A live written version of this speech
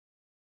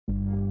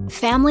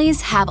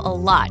Families have a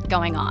lot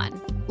going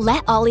on.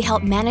 Let Ollie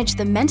help manage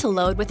the mental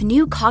load with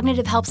new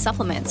cognitive help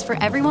supplements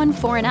for everyone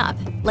 4 and up,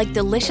 like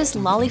delicious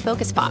Lolly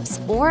Focus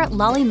Pops or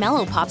Lolly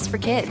Mellow Pops for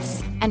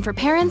kids. And for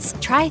parents,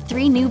 try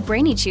 3 new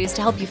Brainy Chews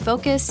to help you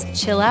focus,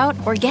 chill out,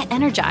 or get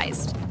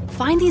energized.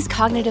 Find these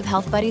cognitive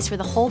health buddies for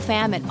the whole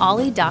fam at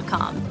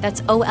ollie.com.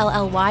 That's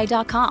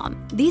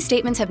OLLY.com. These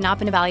statements have not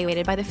been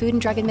evaluated by the Food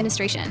and Drug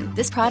Administration.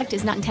 This product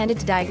is not intended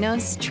to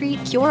diagnose,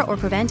 treat, cure, or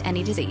prevent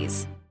any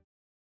disease.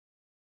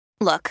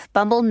 Look,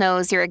 Bumble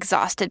knows you're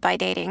exhausted by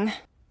dating.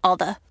 All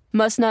the,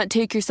 must not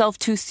take yourself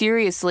too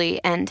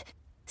seriously, and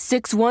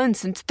 6'1"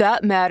 since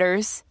that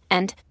matters,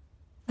 and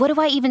what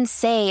do I even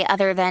say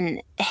other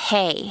than,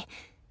 hey?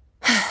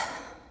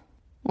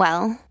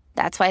 Well,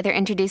 that's why they're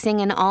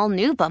introducing an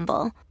all-new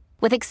Bumble,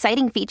 with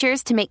exciting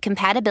features to make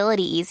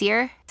compatibility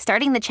easier,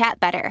 starting the chat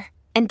better,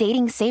 and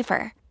dating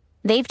safer.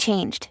 They've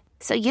changed,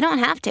 so you don't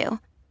have to.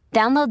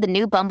 Download the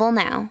new Bumble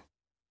now.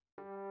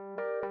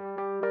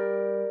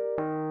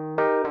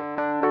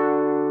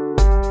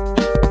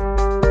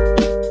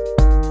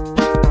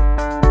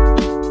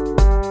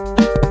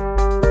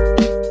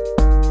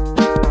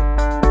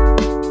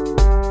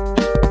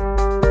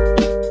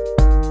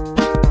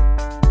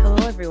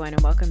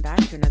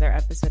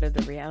 Episode of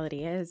The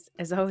Reality Is.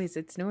 As always,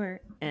 it's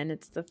Noor, and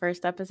it's the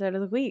first episode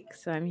of the week,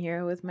 so I'm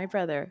here with my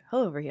brother.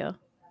 Hello, Raheel.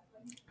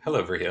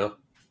 Hello, Raheel.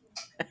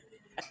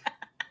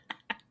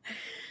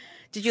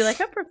 Did you like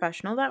how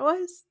professional that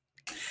was?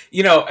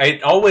 You know,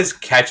 it always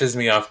catches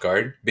me off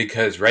guard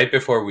because right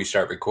before we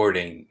start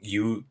recording,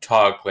 you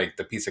talk like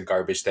the piece of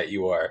garbage that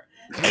you are,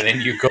 and then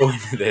you go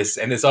into this,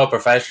 and it's all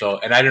professional,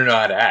 and I don't know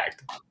how to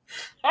act.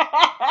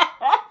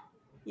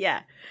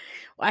 Yeah.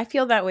 Well, I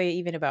feel that way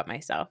even about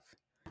myself.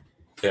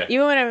 Yeah.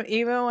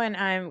 Even when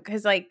I'm,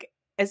 because like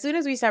as soon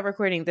as we stop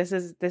recording, this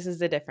is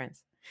the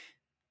difference.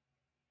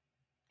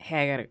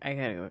 Hey, I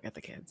gotta go get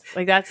the kids.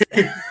 Like that's.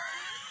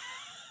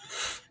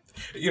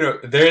 You know,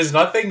 there's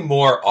nothing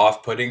more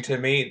off-putting to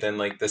me than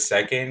like the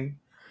second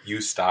you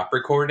stop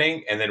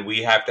recording, and then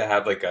we have to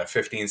have like a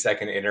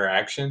 15-second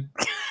interaction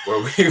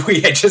where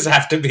we just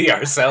have to be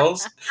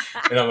ourselves,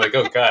 and I'm like,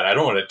 oh god, I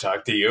don't want to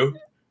talk to you.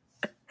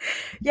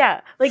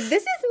 Yeah, like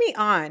this is me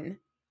on,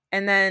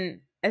 and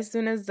then. As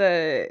soon as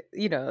the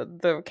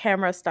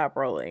camera stopped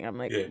rolling, I'm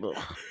like, yeah.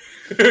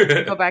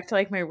 Go back to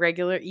like my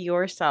regular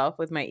Eeyore self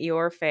with my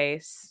Eeyore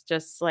face,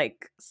 just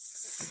like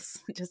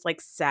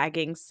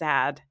sagging,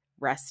 sad,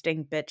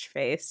 resting bitch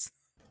face.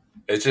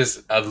 It's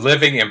just a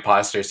living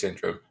imposter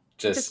syndrome,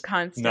 just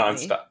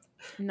constantly,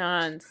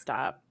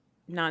 nonstop.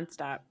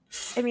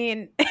 I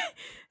mean,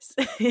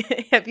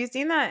 have you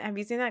seen that? Have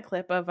you seen that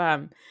clip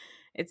of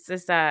it's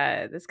this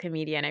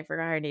comedian? I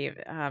forgot her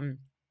name.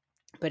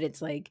 But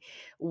it's like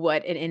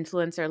what an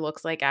influencer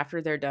looks like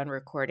after they're done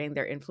recording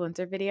their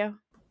influencer video.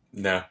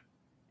 No.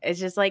 It's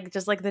just like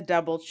the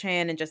double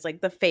chin and just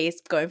like the face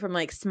going from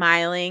like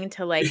smiling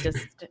to like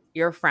just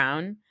your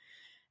frown.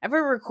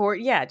 Ever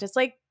record? Yeah. Just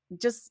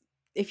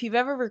if you've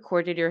ever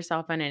recorded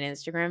yourself on an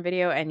Instagram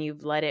video and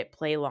you've let it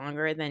play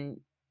longer than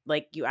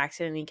like you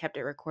accidentally kept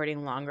it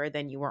recording longer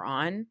than you were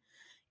on,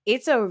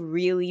 it's a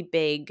really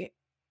big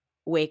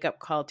wake up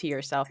call to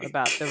yourself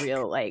about the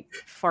real like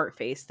fart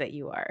face that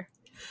you are.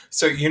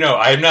 So, you know,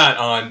 I'm not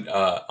on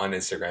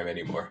Instagram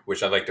anymore,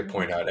 which I like to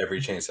point out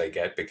every chance I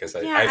get because I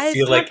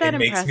feel like it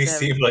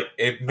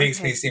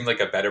makes me seem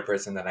like a better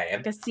person than I am.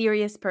 Like a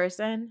serious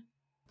person.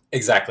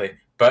 Exactly.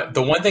 But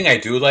the one thing I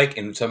do like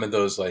in some of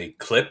those like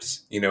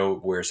clips, you know,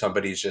 where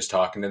somebody's just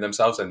talking to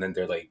themselves and then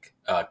they're like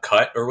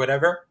cut or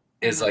whatever,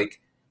 is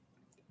like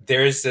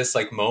there's this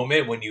like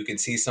moment when you can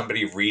see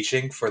somebody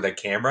reaching for the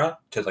camera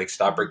to like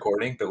stop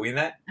recording between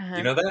that.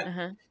 You know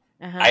that?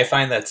 I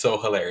find that so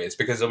hilarious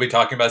because they'll be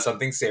talking about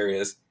something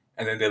serious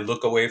and then they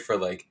look away for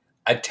like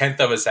a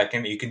 10th of a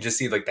second. You can just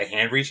see like the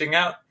hand reaching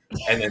out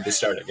and then they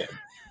start again.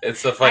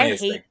 It's the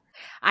funniest thing.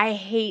 I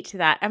hate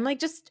that. I'm like,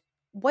 just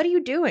what are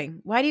you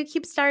doing? Why do you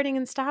keep starting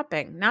and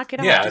stopping? Knock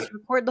it off. Just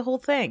record the whole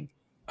thing.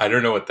 I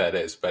don't know what that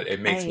is, but it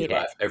makes me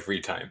laugh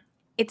every time.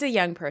 It's a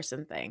young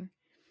person thing.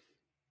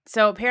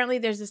 So apparently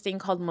there's this thing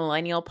called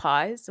millennial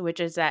pause, which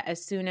is that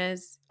as soon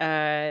as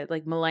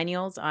like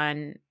millennials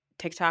on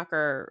TikTok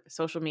or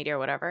social media or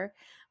whatever,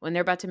 when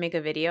they're about to make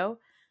a video,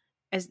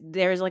 as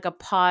there's like a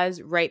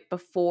pause right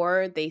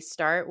before they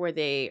start where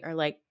they are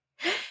like,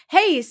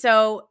 hey,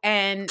 so,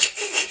 and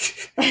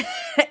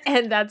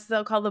and that's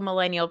they'll call the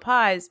millennial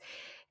pause.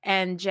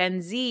 And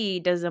Gen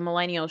Z does a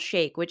millennial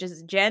shake, which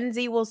is Gen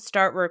Z will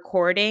start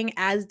recording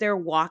as they're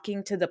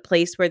walking to the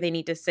place where they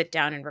need to sit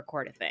down and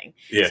record a thing.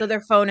 Yeah. So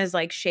their phone is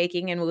like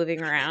shaking and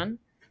moving around.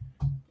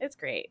 It's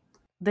great.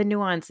 The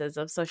nuances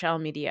of social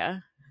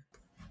media.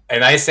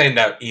 And I send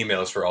out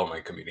emails for all my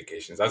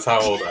communications. That's how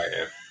old I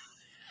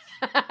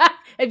am.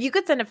 If you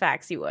could send a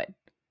fax, you would.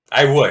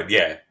 I would,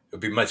 yeah. It would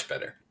be much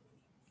better.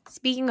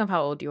 Speaking of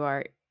how old you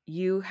are,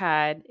 you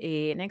had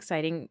an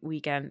exciting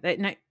weekend.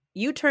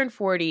 You turned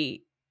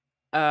 40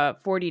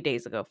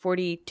 days ago,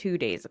 42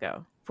 days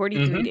ago,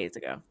 43 days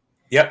ago.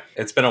 Yep,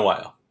 it's been a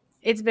while.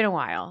 It's been a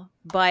while,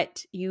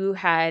 but you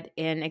had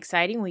an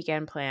exciting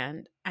weekend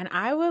planned, and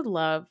I would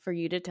love for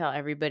you to tell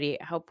everybody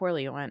how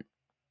poorly it went.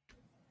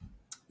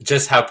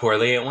 Just how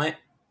poorly it went?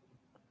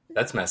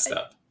 That's messed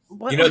up.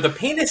 What? You know, the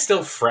pain is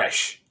still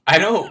fresh. I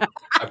don't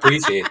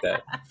appreciate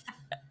that.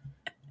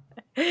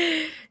 But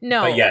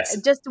No, yes.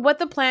 just what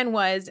the plan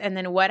was, and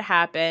then what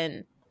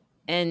happened,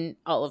 and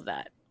all of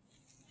that.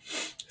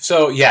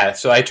 So yeah,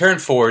 so I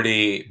turned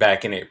 40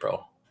 back in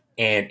April,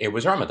 and it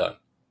was Ramadan.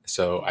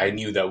 So I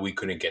knew that we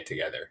couldn't get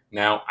together.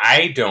 Now,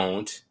 I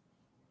don't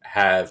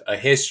have a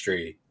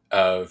history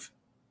of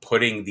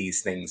putting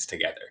these things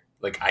together.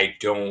 Like, I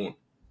don't,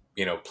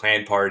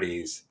 plan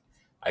parties.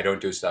 I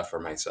don't do stuff for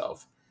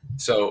myself.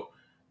 So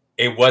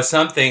it was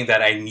something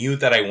that I knew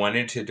that I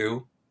wanted to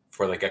do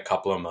for like a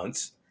couple of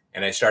months.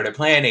 And I started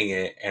planning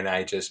it, and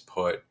I just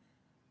put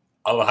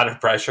a lot of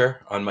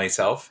pressure on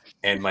myself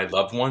and my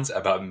loved ones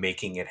about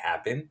making it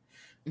happen.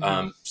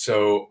 Mm-hmm.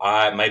 So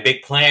my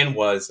big plan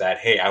was that,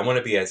 hey, I want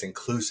to be as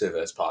inclusive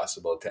as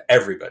possible to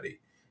everybody.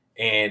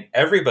 And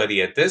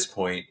everybody at this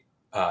point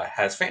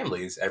has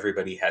families.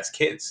 Everybody has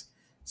kids.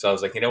 So I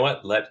was like, you know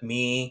what? Let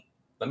me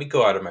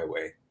go out of my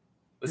way.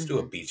 Let's do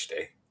a beach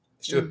day.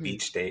 Let's do a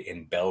beach day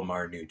in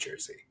Belmar, New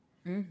Jersey.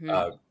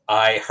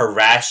 I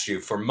harassed you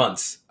for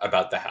months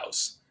about the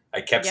house.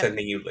 I kept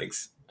sending you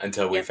links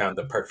until we found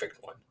the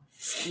perfect one.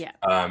 Yeah.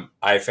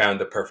 I found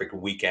the perfect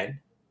weekend,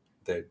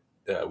 the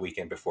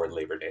weekend before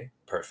Labor Day.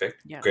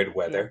 Perfect. Yep. Good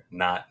weather.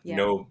 Not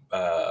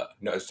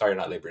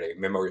Labor Day,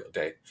 Memorial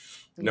Day.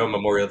 No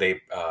Memorial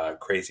Day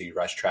crazy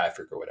rush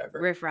traffic or whatever.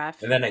 Riff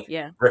raff. And then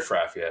riff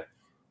raff, yeah.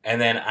 And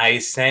then I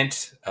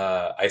set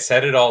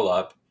it all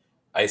up.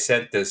 I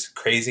sent this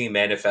crazy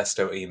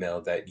manifesto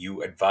email that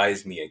you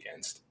advised me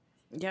against.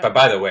 Yep. But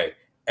by the way,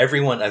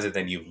 everyone other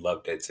than you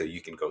loved it, so you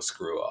can go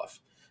screw off.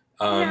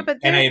 Yeah, but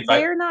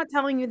they're not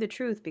telling you the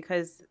truth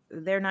because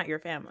they're not your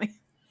family.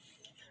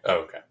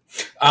 Oh, okay.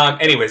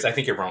 Anyways, I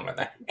think you're wrong on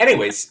that.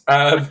 Anyways,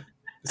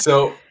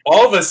 so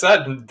all of a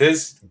sudden,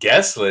 this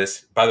guest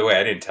list, by the way,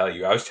 I didn't tell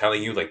you. I was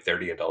telling you like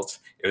 30 adults.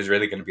 It was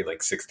really going to be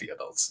like 60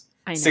 adults.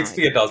 I know.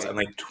 60 adults and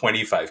like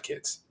 25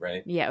 kids,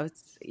 right? Yeah,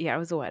 it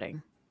was a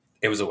wedding.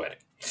 It was a wedding.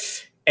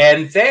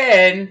 And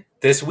then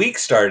this week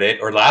started,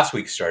 or last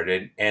week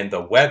started, and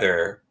the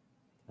weather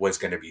was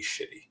going to be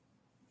shitty.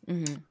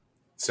 Mm-hmm.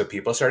 So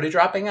people started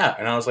dropping out.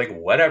 And I was like,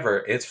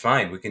 whatever, it's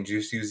fine. We can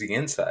just use the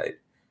inside.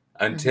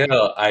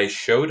 Until I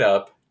showed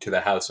up to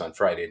the house on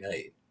Friday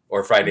night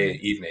or Friday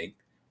evening.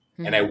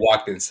 And I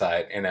walked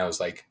inside and I was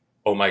like,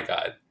 oh my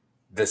God,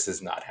 this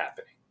is not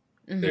happening.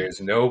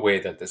 There's no way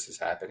that this is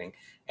happening.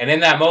 And in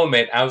that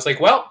moment, I was like,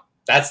 well,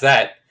 that's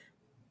that.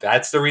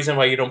 That's the reason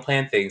why you don't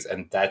plan things.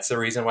 And that's the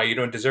reason why you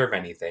don't deserve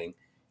anything.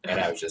 And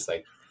I was just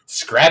like,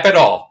 scrap it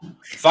all.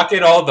 Fuck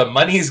it all. The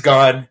money's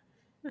gone.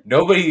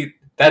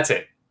 That's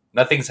it.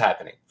 Nothing's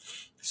happening.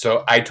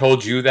 So I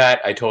told you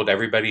that. I told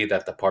everybody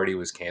that the party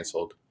was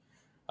canceled.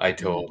 I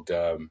told,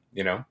 and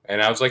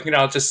I was like,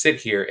 I'll just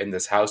sit here in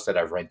this house that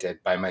I've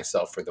rented by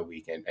myself for the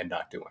weekend and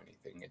not do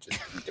anything and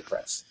just be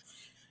depressed.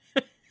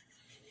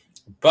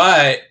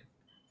 But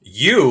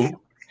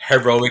you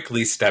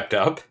heroically stepped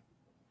up,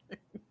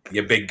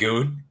 you big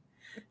goon.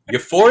 You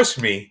forced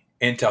me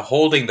into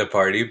holding the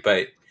party,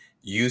 but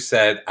you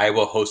said I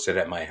will host it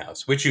at my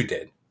house, which you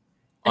did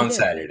on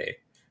Saturday.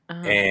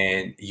 Uh-huh.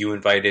 And you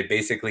invited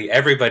basically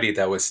everybody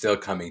that was still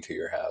coming to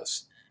your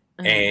house.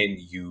 Uh-huh. And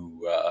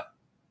you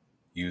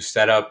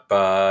set up,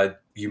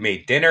 you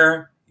made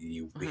dinner,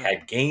 we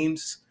had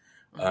games,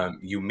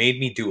 you made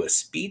me do a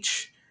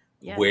speech,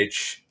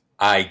 which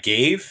I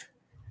gave,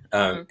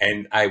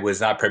 and I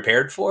was not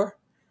prepared for,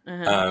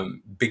 so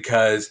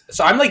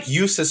I'm like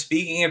used to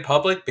speaking in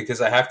public because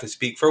I have to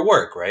speak for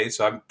work, right?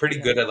 So I'm pretty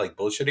good at like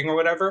bullshitting or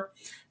whatever.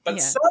 But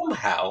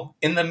somehow,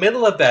 in the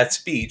middle of that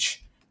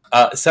speech,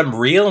 some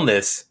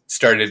realness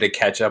started to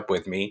catch up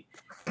with me,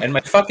 and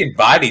my fucking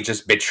body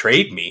just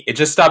betrayed me. It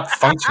just stopped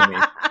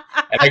functioning.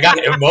 And I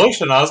got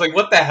emotional. I was like,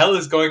 what the hell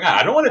is going on?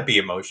 I don't want to be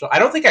emotional. I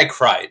don't think I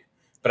cried,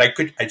 but I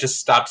just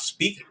stopped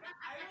speaking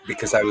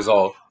because I was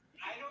all...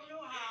 I don't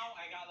know how.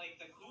 I got like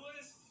the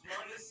coolest,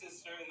 smartest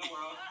sister in the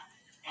world.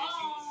 And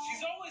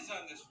she's always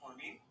done this for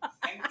me.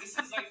 And this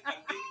is like a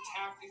big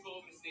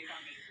tactical mistake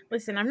I'm making.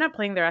 Listen, I'm not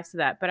playing the rest of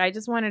that, but I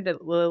just wanted to,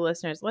 the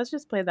listeners, let's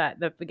just play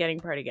the beginning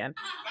part again.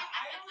 But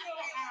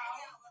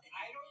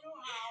I don't know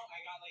how. I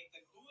got like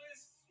the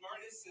coolest,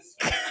 smartest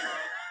sister in the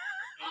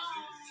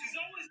world. And she's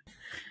always...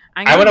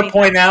 I want to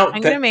point out...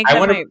 I'm going to make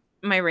that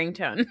my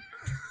ringtone.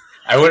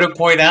 I want to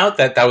point out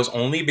that was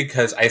only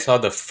because I saw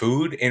the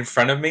food in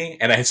front of me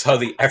and I saw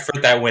the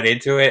effort that went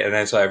into it and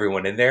I saw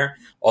everyone in there.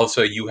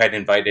 Also, you had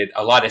invited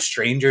a lot of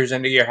strangers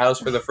into your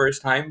house for the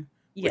first time,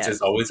 which is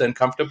always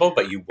uncomfortable,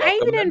 but you welcome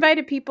them. I even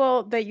invited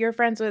people that you're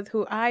friends with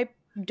who I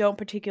don't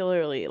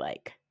particularly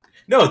like.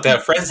 No, the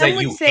friends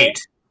that you hate.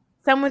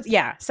 Some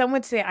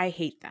would say I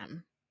hate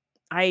them.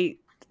 I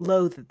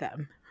loathe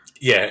them.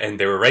 Yeah, and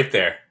they were right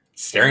there,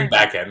 staring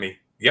back at me.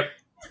 Yep,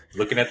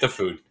 looking at the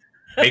food,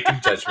 making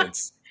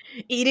judgments.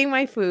 Eating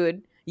my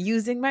food,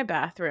 using my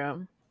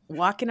bathroom,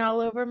 walking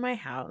all over my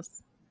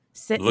house.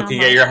 sitting on looking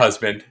at my your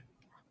husband.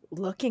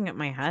 looking at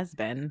my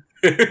husband.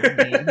 I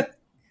mean,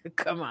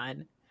 come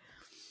on.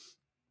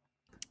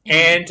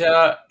 And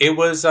it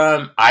was,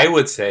 I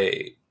would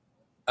say,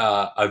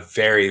 a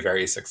very,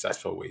 very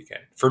successful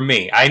weekend for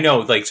me. I know,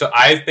 like, so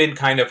I've been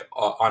kind of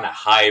on a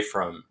high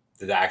from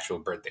the actual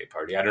birthday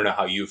party. I don't know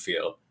how you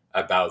feel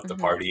about the Mhm,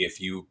 party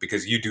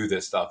because you do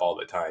this stuff all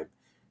the time.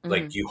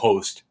 Like, mhm, you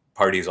host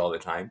parties all the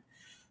time.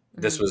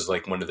 This mhm, was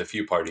like one of the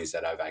few parties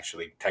that I've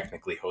actually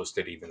technically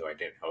hosted, even though I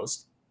didn't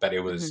host. But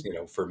it was,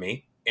 mhm. for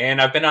me, and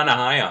I've been on a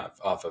high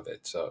off of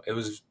it. So it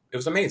was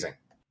amazing.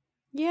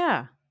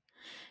 Yeah.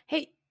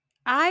 Hey,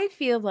 I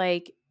feel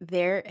like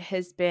there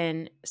has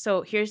been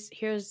so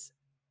here's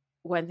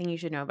one thing you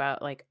should know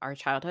about like our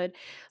childhood.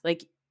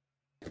 Like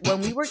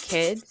when we were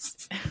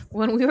kids,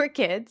 when we were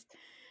kids,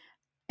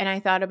 and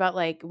I thought about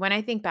like when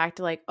I think back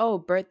to like, oh,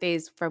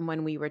 birthdays from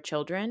when we were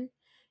children,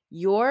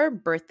 your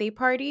birthday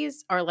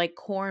parties are like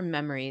core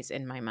memories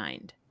in my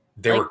mind.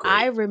 They were Like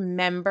I great.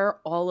 remember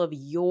all of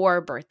your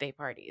birthday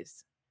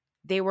parties.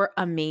 They were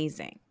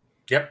amazing.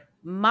 Yep.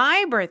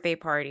 My birthday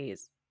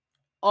parties,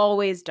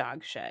 always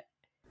dog shit.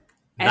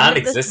 End of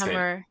the Non-existent.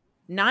 summer,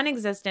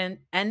 non-existent,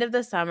 end of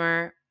the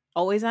summer,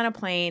 always on a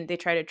plane. They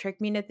try to trick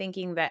me into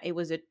thinking that it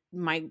was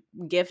my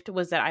gift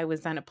was that I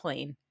was on a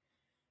plane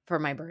for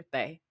my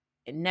birthday.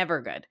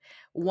 Never good.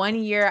 One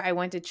year I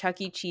went to Chuck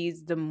E.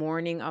 Cheese the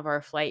morning of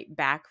our flight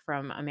back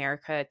from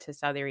America to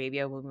Saudi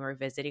Arabia when we were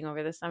visiting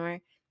over the summer.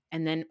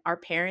 And then our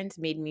parents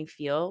made me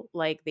feel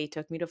like they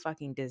took me to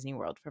fucking Disney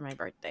World for my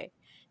birthday.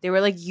 They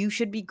were like, you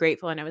should be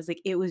grateful. And I was like,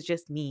 it was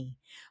just me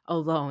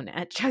alone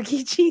at Chuck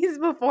E. Cheese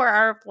before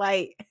our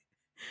flight.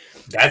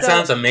 That So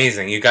sounds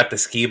amazing. You got the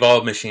skee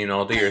ball machine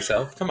all to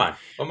yourself. Come on.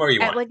 What more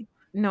you at want? like,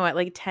 no, at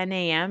like 10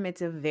 a.m.,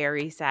 it's a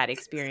very sad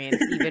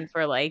experience, even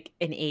for like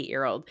an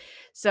 8-year-old.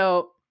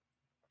 So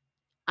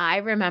I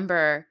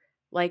remember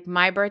like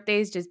my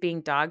birthdays just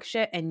being dog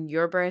shit and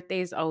your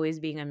birthdays always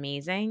being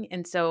amazing.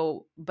 And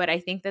so, but I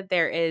think that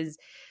there is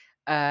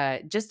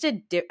just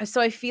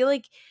so I feel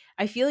like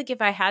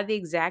if I had the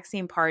exact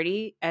same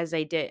party as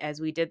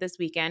we did this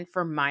weekend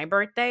for my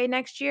birthday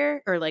next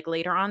year or like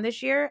later on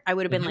this year, I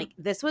would have been Hmm. like,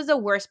 this was the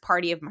worst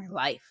party of my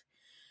life.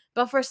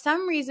 But for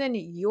some reason,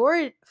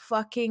 your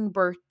fucking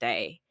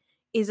birthday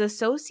is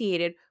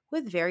associated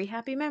with very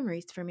happy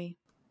memories for me.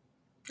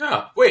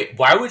 Oh, wait.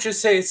 Why would you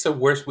say it's the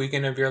worst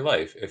weekend of your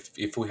life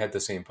if we had the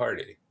same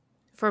party?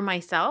 For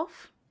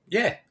myself,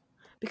 Yeah.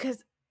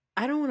 because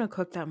I don't want to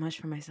cook that much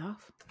for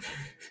myself.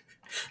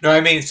 No,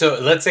 I mean, so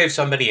let's say if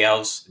somebody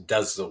else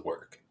does the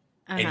work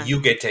and Uh-huh.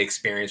 you get to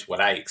experience what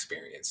I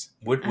experience,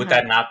 would Uh-huh.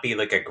 that not be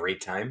like a great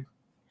time?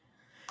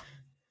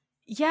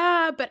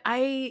 Yeah, but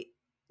I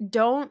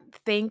don't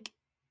think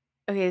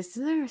okay, this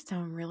is gonna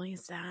sound really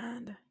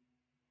sad.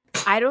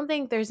 I don't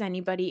think there's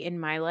anybody in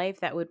my life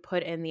that would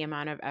put in the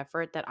amount of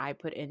effort that I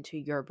put into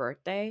your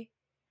birthday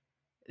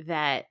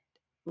that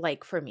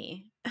like for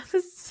me. This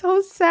is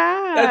so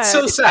That's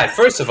so sad. sad.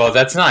 First of all,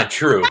 that's not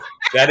true.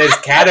 That is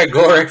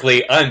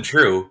categorically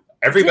untrue.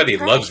 Everybody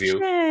loves you.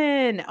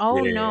 Depression.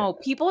 Oh Yeah. no,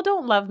 people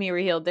don't love me,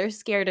 Raheel. They're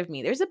scared of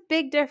me. There's a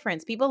big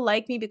difference. People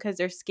like me because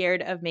they're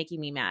scared of making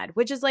me mad,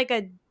 which is like a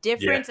Yeah.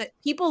 difference.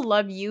 People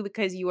love you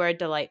because you are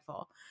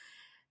delightful.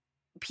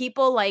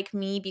 People like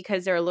me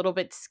because they're a little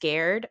bit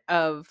scared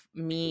of A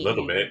me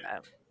little bit.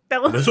 hating A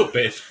them. little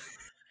bit.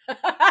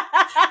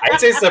 I'd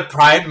say it's the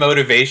prime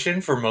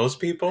motivation for most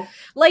people.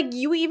 Like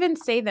you even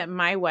say that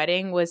my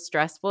wedding was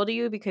stressful to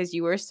you because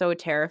you were so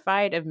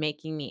terrified of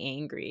making me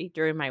angry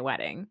during my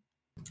wedding.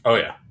 Oh,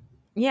 yeah.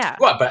 Yeah.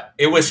 Well, but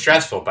it was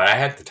stressful, but I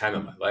had the time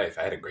of my life.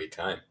 I had a great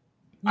time.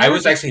 You I were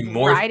was just actually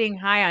more. riding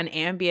high on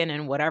Ambien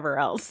and whatever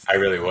else. I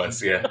really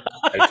was, yeah.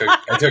 I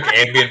took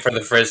Ambien for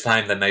the first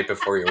time the night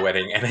before your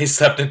wedding, and I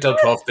slept until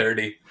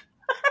 12:30.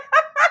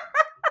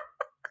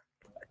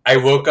 I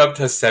woke up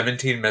to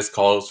 17 missed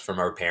calls from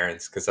our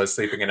parents because I was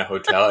sleeping in a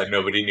hotel and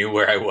nobody knew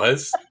where I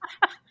was.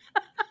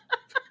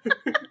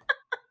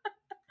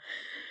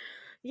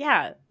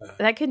 Yeah, Uh,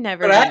 that could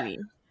never But be I, me.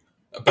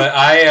 but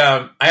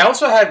I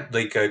also had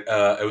like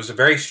it was a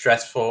very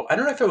stressful. I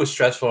don't know if it was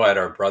stressful at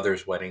our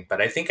brother's wedding,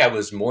 but I think I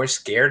was more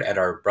scared at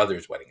our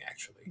brother's wedding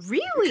actually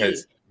Really?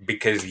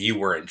 because you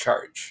were in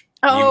charge.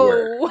 You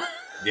were, Oh.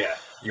 yeah,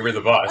 you were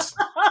the boss.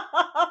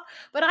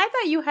 But I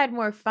thought you had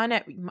more fun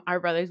at our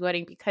brother's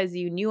wedding because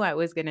you knew I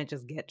was going to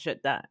just get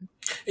shit done.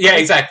 Yeah,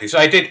 Like, exactly. So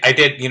I did.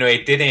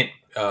 It didn't.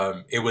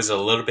 It was a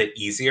little bit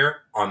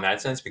easier on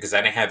that sense because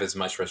I didn't have as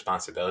much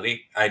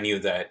responsibility. I knew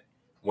that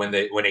when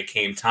it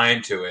came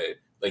time to it,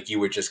 like you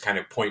would just kind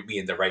of point me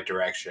in the right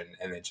direction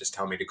and then just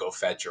tell me to go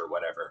fetch or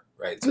whatever,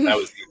 right? So that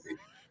was easy.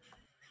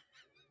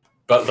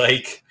 But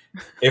like,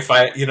 if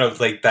I,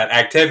 like that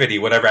activity,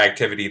 whatever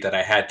activity that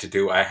I had to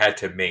do, I had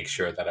to make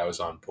sure that I was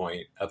on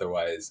point.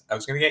 Otherwise, I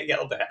was going to get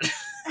yelled at.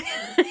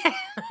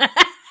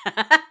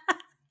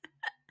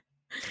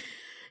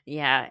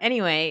 yeah.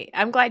 Anyway,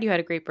 I'm glad you had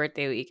a great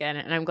birthday weekend.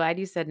 And I'm glad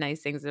you said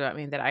nice things about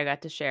me that I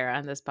got to share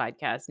on this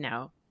podcast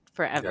now That's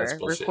forever.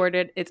 bullshit.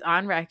 Recorded, it's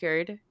on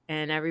record,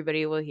 and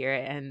everybody will hear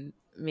it. And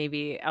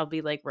maybe I'll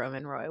be like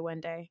Roman Roy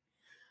one day.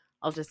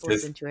 I'll just Just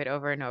listen to it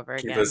over and over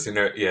keep again. listening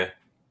to it. Yeah.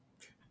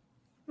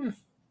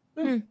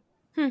 Hmm.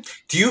 Hmm.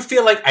 Do you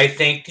feel like I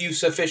thanked you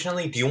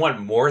sufficiently? Do you want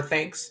more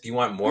thanks? Do you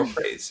want more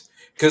praise?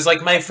 Because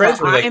like my Well,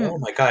 friends were like, "Oh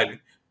my god."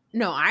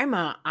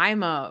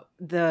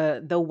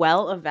 The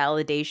well of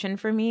validation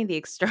for me, the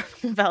external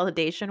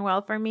validation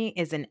well for me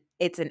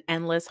it's an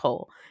endless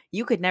hole.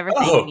 You could never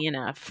thank Oh, me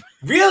enough.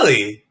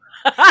 really?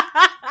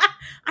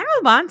 I'm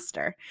a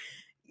monster.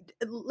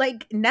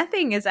 Like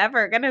nothing is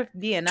ever gonna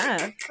be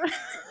enough.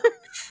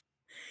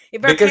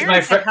 If our Because my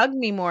parents had friend, hugged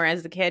me more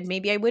as a kid,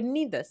 maybe I wouldn't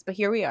need this. But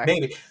here we are.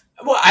 maybe.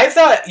 Well, I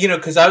thought,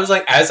 because I was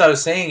like, as I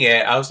was saying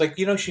it, I was like,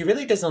 she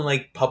really doesn't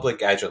like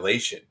public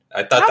adulation.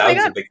 I thought Oh that my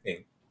was a god! big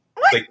thing,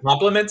 What? like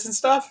compliments and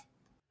stuff.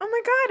 Oh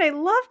my god! I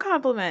love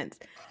compliments.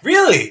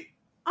 Really?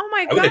 Oh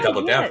my I would have god!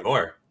 doubled down Yes.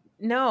 more.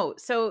 No.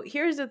 So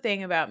here's the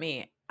thing about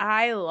me.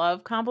 I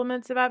love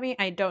compliments about me.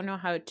 I don't know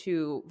how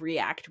to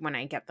react when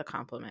I get the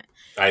compliment.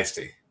 I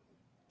see.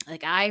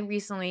 Like I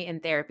recently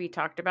in therapy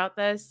talked about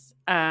this,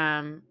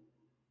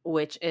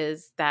 which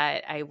is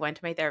that I went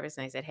to my therapist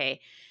and I said,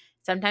 "Hey,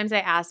 sometimes I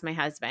ask my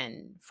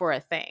husband for a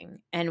thing,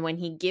 and when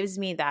he gives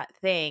me that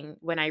thing,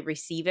 when I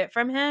receive it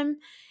from him,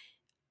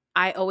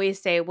 I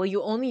always say, well,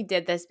 you only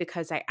did this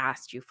because I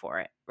asked you for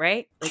it,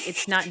 right? Like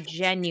it's not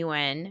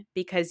genuine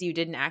because you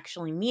didn't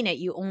actually mean it.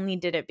 You only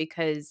did it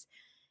because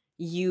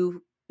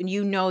you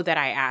know that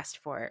I asked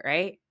for it,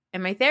 right?"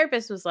 And my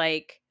therapist was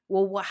like,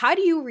 "Well, how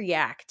do you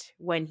react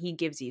when he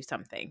gives you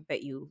something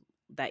that you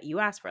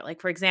ask for?" Like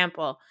for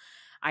example,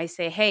 I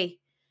say, "Hey,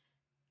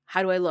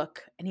 how do I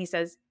look?" And he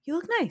says, "You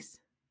look nice."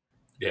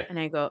 Yeah. And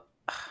I go,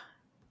 "Ugh,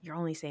 you're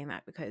only saying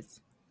that because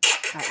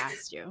I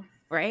asked you,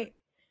 right?"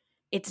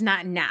 It's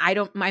not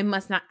I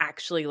must not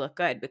actually look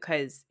good,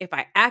 because if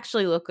I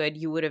actually look good,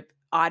 you would have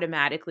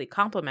automatically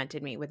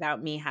complimented me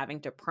without me having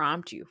to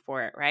prompt you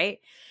for it, right?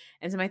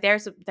 And so my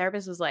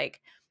therapist was like,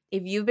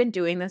 if you've been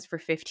doing this for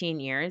 15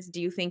 years,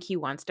 do you think he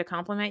wants to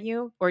compliment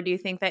you? Or do you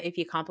think that if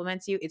he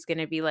compliments you, it's going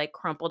to be like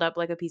crumpled up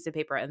like a piece of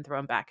paper and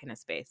thrown back in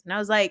his face? And I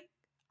was like,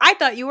 I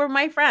thought you were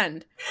my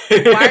friend.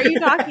 Like, why are you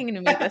talking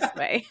to me this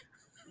way?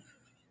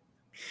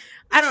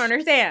 I don't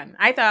understand.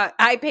 I thought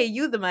I pay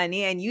you the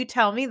money and you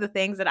tell me the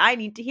things that I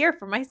need to hear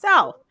for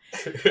myself.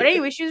 But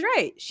anyway, she was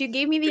right. She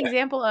gave me the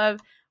example of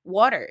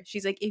water.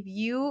 She's like, if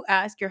you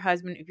ask your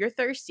husband, if you're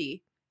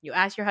thirsty, you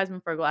ask your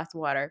husband for a glass of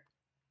water,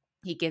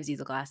 he gives you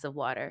the glass of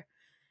water.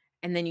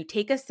 And then you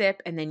take a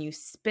sip and then you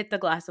spit the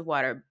glass of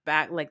water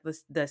back, like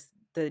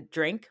the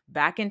drink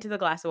back into the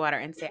glass of water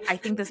and say, I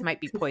think this might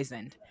be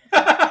poisoned.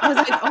 I was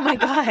like, oh my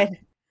God.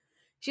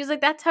 She was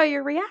like, that's how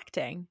you're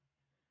reacting.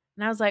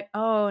 And I was like,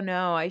 oh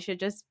no, I should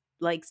just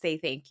like say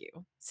thank you.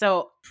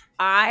 So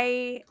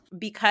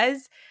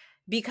because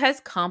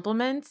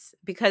compliments,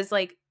 because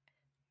like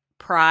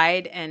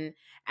pride and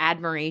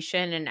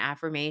admiration and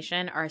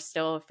affirmation are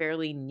still a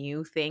fairly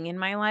new thing in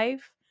my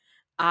life,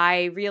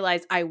 I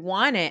realize I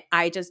want it.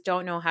 I just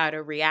don't know how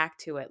to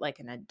react to it like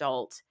an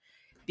adult,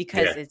 Yeah,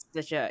 because it's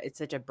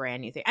such a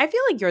brand new thing. I feel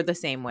like you're the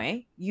same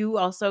way. You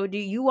also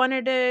you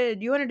wanted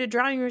to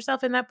drown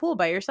yourself in that pool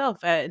by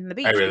yourself in the I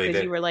beach really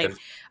because you did. were like,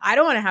 I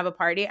don't want to have a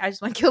party. I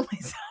just want to kill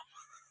myself.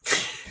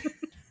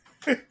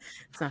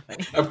 It's not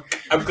funny.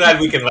 I'm glad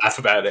we can laugh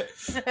about it.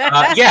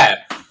 Yeah.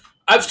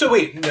 I'm still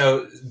wait.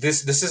 No,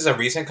 this is a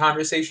recent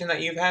conversation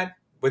that you've had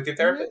with your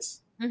Mm-hmm.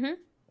 therapist. Mm-hmm.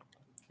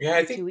 Yeah,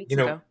 I 2 think weeks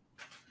ago.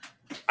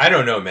 I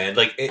don't know, man.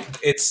 Like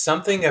it's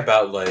something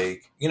about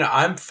like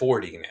I'm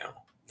 40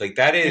 now. Like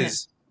that I know.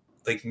 is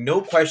like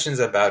no questions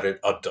about it.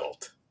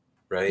 Adult,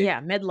 right? Yeah,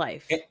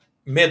 midlife.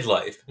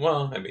 Midlife.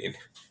 Well, I mean,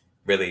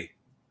 really,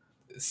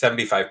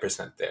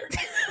 75% there,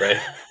 right?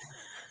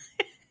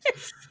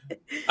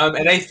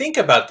 And I think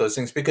about those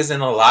things because in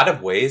a lot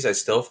of ways, I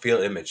still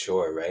feel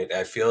immature, right?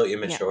 I feel Yeah.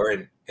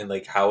 immature in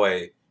like how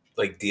I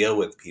like deal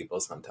with people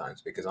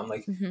sometimes because I'm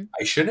like, Mm-hmm.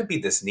 I shouldn't be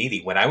this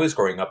needy. When I was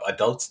growing up,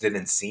 adults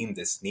didn't seem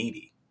this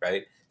needy,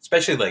 right?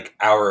 Especially like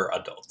our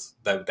adults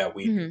that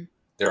we knew. Mm-hmm.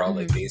 They're all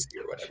like Mm-hmm. lazy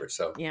or whatever.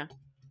 Yeah.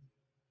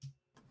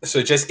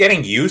 So just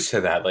getting used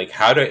to that, like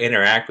how to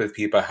interact with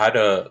people, how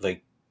to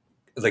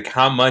like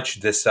how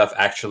much this stuff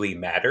actually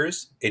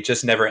matters. It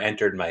just never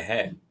entered my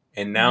head,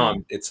 and now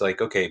Mm-hmm. it's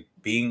like okay,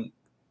 being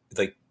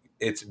like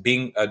it's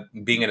being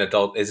an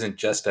adult isn't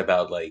just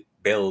about like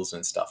bills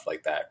and stuff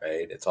like that,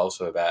 right? It's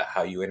also about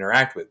how you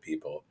interact with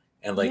people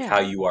and like how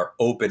Yeah. you are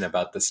open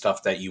about the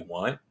stuff that you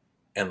want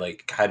and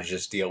like how to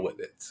just deal with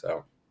it.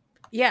 So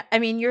Yeah, I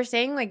mean, you're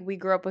saying like we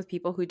grew up with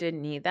people who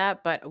didn't need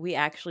that, but we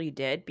actually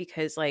did,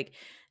 because like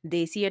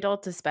they see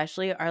adults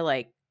especially are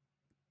like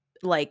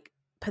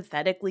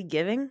pathetically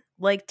giving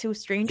like to yep.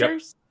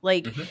 strangers.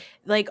 Like Hmm.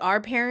 like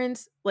our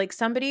parents, like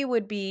somebody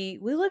would be,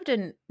 we lived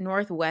in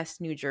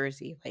Northwest New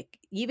Jersey. Like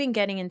even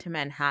getting into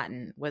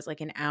Manhattan was like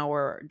an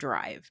hour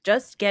drive,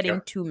 just getting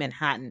Yep. to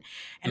Manhattan.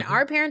 And Hmm.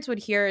 our parents would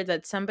hear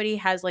that somebody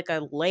has like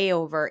a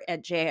layover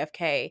at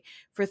JFK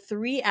for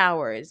 3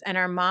 hours, and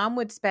our mom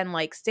would spend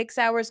like 6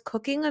 hours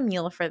cooking a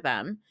meal for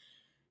them,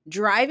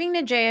 driving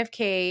to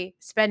JFK,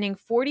 spending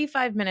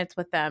 45 minutes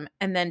with them,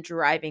 and then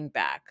driving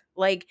back.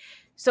 Like,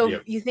 so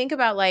Yep. you think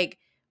about like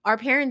our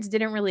parents they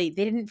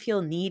didn't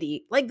feel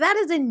needy. Like, that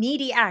is a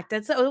needy act.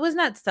 It was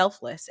not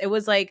selfless. It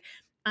was like,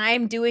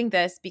 I'm doing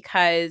this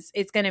because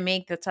it's going to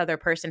make this other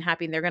person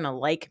happy and they're going to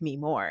like me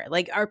more.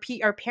 Like, our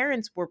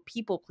parents were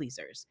people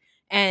pleasers.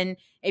 And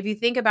if you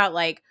think about,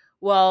 like,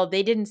 well,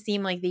 they didn't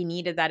seem like they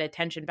needed that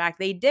attention back.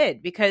 They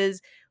did,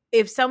 because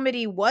if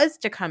somebody was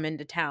to come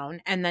into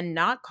town and then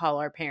not call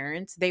our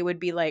parents, they would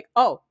be like,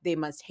 oh, they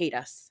must hate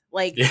us.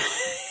 Like, Yeah.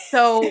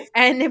 so,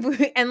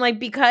 and like,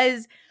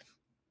 because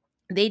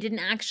they didn't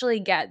actually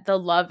get the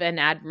love and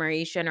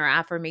admiration or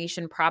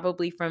affirmation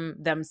probably from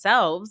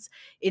themselves.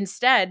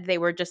 Instead, they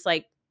were just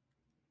like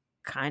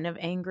kind of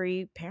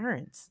angry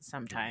parents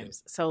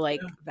sometimes. So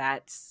like,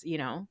 that's,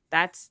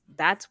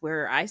 that's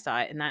where I saw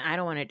it. And I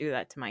don't want to do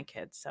that to my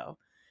kids. So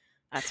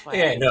that's why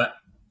Yeah, no,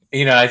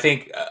 I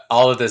think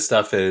all of this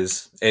stuff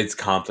it's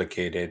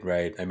complicated,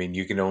 right? I mean,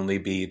 you can only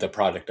be the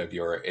product of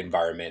your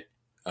environment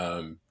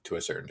to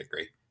a certain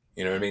degree.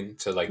 You know what I mean?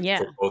 So, like, yeah.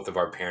 for both of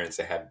our parents,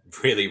 they had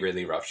really,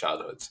 really rough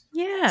childhoods.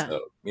 Yeah.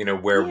 So,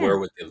 where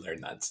would they learn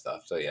that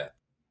stuff? So, yeah.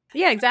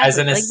 Yeah, As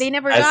exactly. an Like, they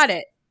never as got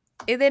it.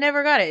 They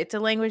never got it. It's a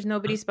language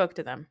nobody spoke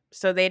to them.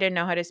 So they didn't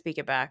know how to speak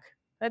it back.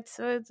 That's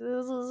is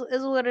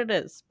what it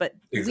is. But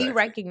we exactly.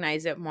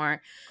 recognize it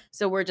more.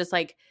 So we're just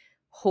like,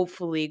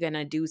 hopefully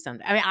gonna do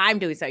something. I mean, I'm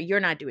doing something. You're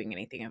not doing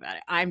anything about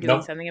it. I'm doing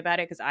Nope. something about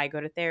it because I go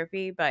to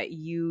therapy, but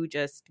you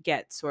just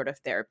get sort of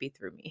therapy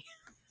through me.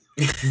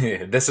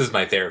 This is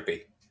my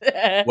therapy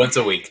once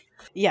a week.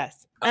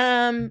 Yes.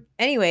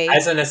 Anyway.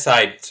 As an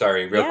aside,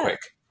 sorry, real Yeah. quick.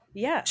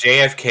 Yeah.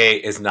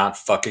 JFK is not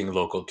fucking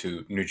local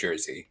to New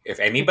Jersey. If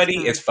anybody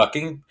It's not. is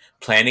fucking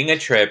planning a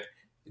trip,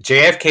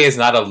 JFK is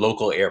not a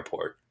local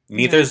airport.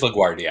 Neither No. is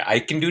LaGuardia. I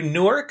can do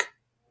Newark,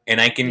 and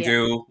I can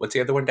do, what's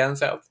the other one down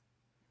south?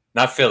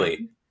 Not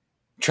Philly.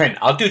 Trenton.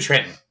 I'll do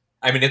Trenton.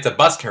 I mean, it's a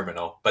bus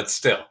terminal, but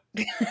still.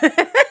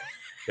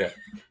 Yeah.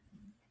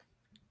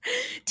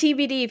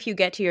 TBD if you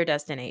get to your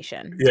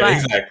destination. Yeah, But,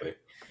 exactly.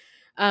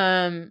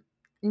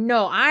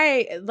 no,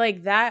 I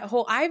like that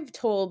whole, I've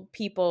told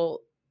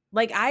people,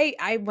 like,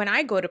 I when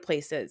I go to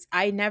places,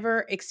 I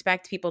never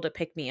expect people to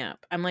pick me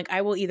up. I'm like,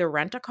 I will either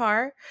rent a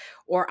car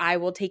or I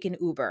will take an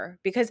Uber,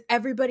 because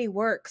everybody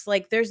works.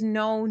 Like, there's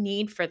no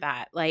need for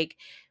that. Like,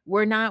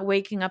 we're not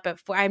waking up at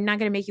 4. I'm not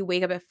going to make you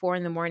wake up at 4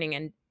 a.m.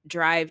 and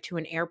drive to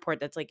an airport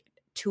that's like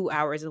 2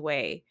 hours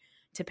away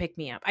to pick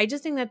me up. I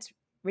just think that's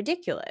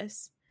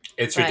ridiculous.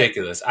 It's But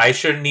ridiculous. I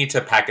shouldn't need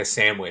to pack a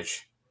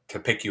sandwich to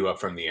pick you up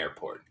from the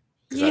airport,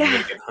 because I'm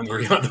going to get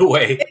hungry on the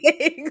way.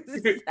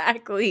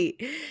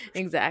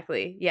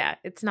 Exactly. Yeah,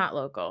 it's not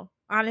local.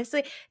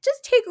 Honestly,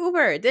 just take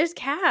Uber. There's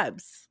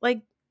cabs.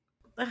 Like,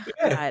 oh,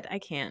 Yeah. God, I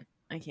can't.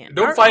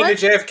 Don't fly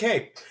into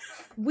JFK.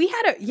 We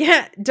had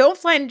don't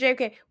fly into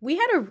JFK. We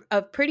had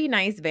a pretty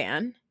nice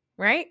van,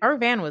 right? Our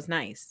van was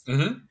nice.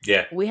 Mm-hmm.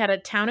 Yeah. We had a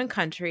Town and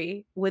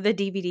Country with a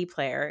DVD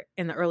player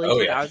in the early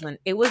 2000s. Yeah.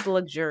 It was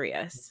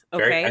luxurious.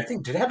 Okay. I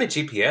think, did it have a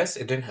GPS?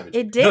 It didn't have a GPS.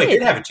 It did. No, it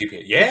did have a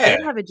GPS. Yeah. It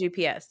did have a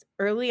GPS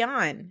early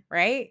on,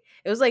 right?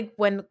 It was like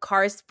when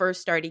cars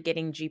first started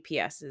getting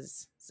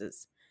GPSs.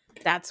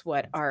 That's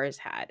what ours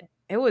had.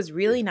 It was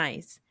really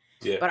nice.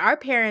 Yeah. But our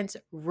parents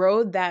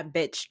rode that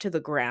bitch to the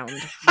ground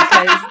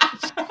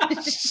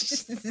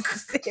because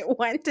it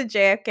went to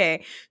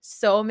JFK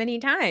so many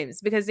times,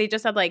 because they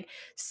just had like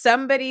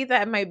somebody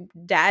that my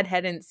dad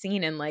hadn't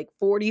seen in like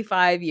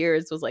 45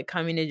 years was like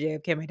coming to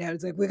JFK. My dad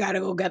was like, we got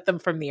to go get them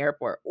from the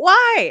airport.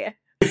 Why?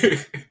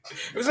 It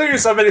was like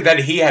somebody that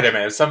he hadn't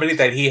met. Somebody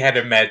that he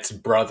hadn't met's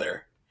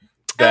brother.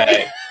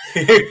 That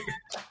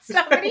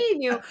somebody he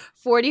knew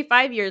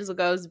 45 years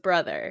ago's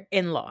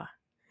brother-in-law.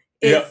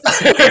 Yep.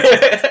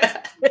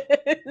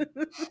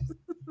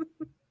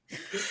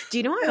 Do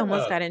you know I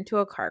almost got into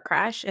a car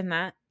crash in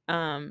that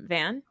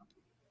van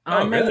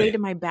on my way to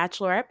my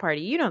bachelorette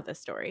party? You know the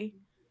story.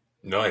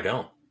 No, I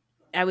don't.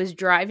 I was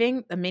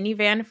driving a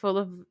minivan full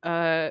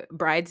of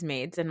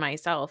bridesmaids and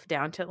myself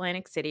down to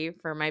Atlantic City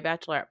for my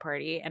bachelorette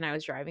party, and I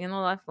was driving in the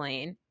left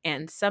lane,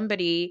 and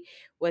somebody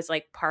was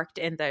like parked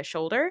in the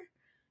shoulder,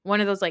 one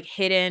of those like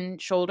hidden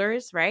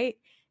shoulders, right?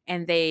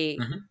 And they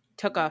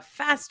took a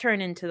fast turn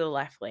into the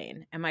left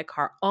lane, and my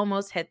car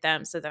almost hit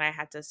them, so then I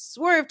had to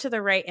swerve to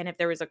the right, and if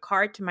there was a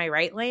car to my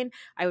right lane,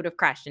 I would have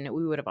crashed in it.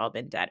 We would have all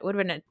been dead. It would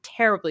have been a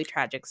terribly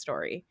tragic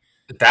story.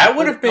 That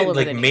would have been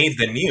like made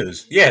the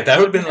news. Yeah, that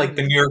would have been like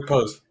the New York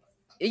Post.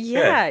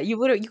 Yeah, you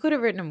could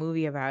have written a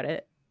movie about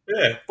it.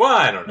 Yeah, well,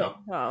 I don't know.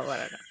 Oh,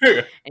 I don't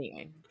know.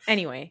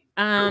 Anyway.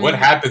 What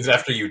happens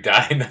after you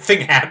die?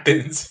 Nothing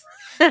happens.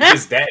 You're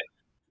just dead.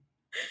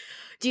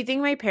 Do you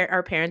think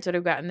our parents would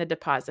have gotten the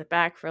deposit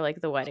back for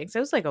like the wedding? So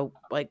it was like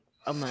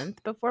a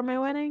month before my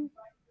wedding.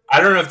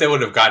 I don't know if they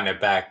would have gotten it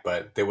back,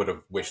 but they would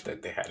have wished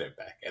that they had it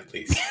back at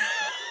least.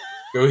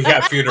 We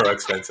got funeral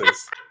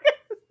expenses.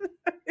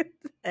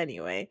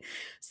 Anyway,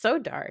 so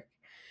dark.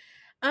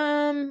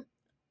 I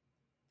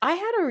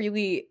had a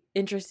really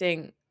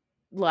interesting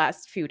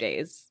last few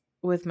days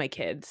with my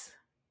kids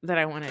that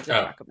I wanted to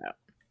talk about.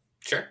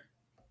 Sure.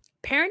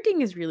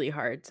 Parenting is really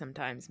hard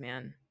sometimes,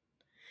 man.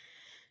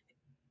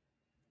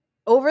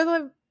 Over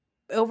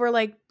the over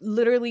like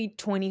literally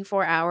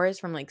 24 hours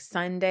from like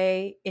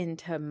Sunday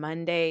into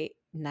Monday,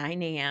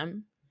 9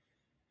 a.m.,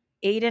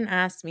 Aiden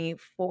asked me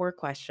 4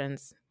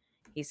 questions.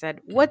 He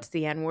said, "What's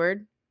the N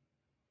word?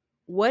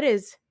 What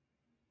is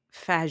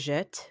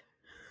faggot?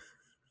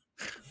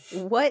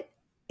 What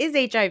is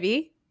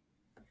HIV?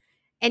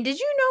 And did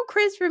you know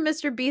Chris from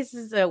Mr. Beast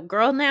is a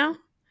girl now?"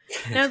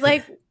 And I was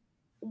like,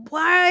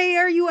 why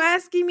are you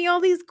asking me all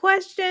these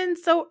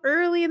questions so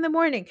early in the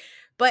morning?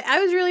 But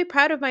I was really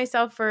proud of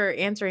myself for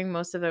answering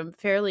most of them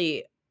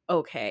fairly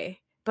okay.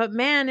 But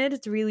man, it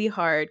is really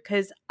hard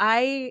because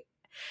I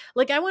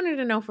wanted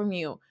to know from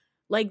you,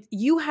 like,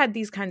 you had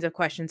these kinds of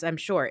questions, I'm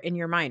sure, in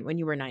your mind when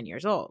you were 9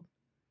 years old.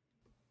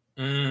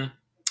 Mm,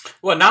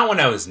 well, not when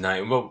I was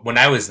 9. Well, when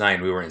I was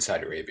 9, we were in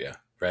Saudi Arabia,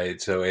 right?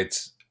 So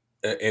it's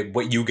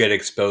what you get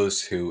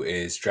exposed to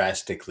is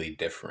drastically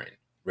different,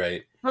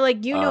 right? Or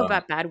like, you know Um,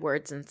 about bad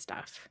words and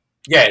stuff.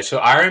 yeah. So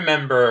I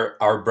remember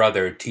our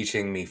brother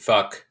teaching me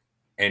 "fuck"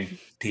 and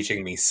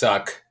teaching me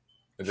 "suck."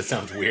 That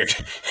sounds weird.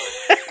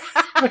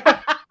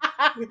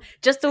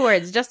 Just the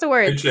words, just the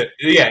words.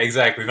 Yeah,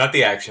 exactly. Not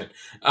the action.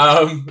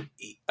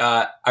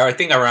 I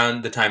think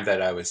around the time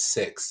that I was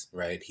 6,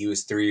 right? He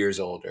was 3 years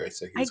older,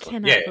 so he I was going, yeah,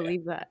 cannot yeah, yeah.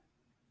 believe that.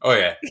 Oh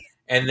yeah.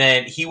 And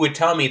then he would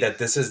tell me that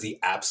this is the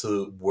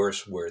absolute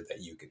worst word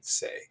that you could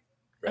say,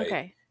 right?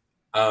 Okay.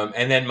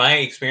 And then my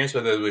experience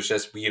with it was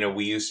just,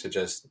 we used to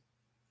just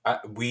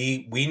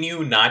we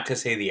knew not to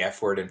say the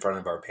F word in front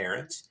of our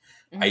parents.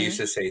 I used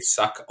Mm-hmm. to say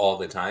suck all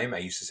the time. I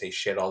used to say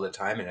shit all the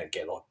time, and I'd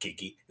get all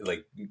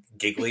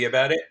giggly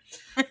about it.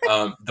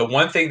 The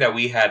one thing that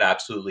we had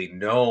absolutely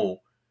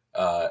no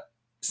uh,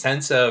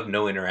 sense of,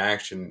 no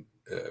interaction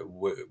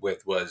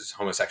with was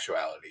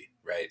homosexuality,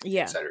 right? In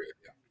Yeah. Saudi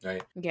Arabia,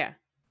 right? Yeah.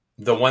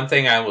 The one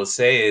thing I will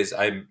say is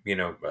I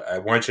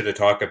want you to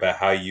talk about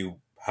how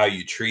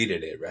you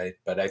treated it, right?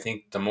 But I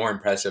think the more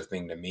impressive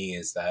thing to me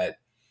is that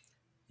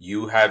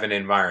you have an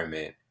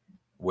environment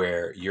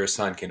where your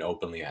son can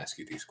openly ask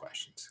you these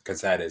questions,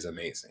 because that is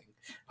amazing.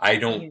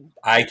 Yeah.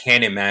 I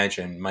can't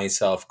imagine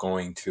myself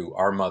going to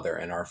our mother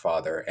and our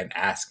father and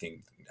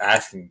asking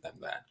them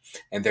that.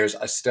 And there's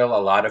still a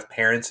lot of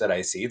parents that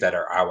I see that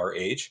are our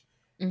age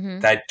Mm-hmm.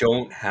 that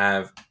don't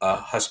have a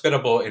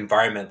hospitable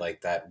environment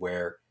like that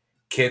where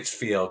kids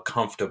feel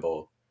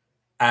comfortable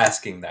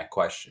asking that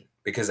question,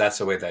 because that's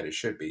the way that it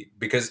should be.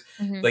 Because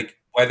Mm-hmm. like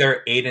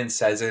whether Aiden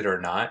says it or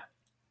not,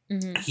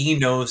 Mm-hmm. he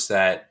knows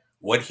that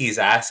what he's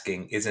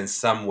asking is in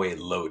some way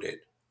loaded,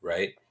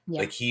 right?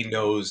 Yeah. Like he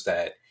knows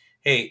that,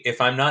 hey,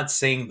 if I'm not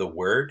saying the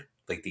word,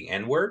 like the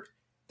N word,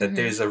 that Mm-hmm.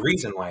 there's a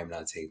reason why I'm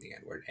not saying the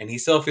N word. And he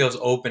still feels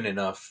open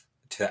enough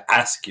to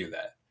ask you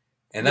that.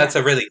 And Yeah. that's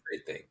a really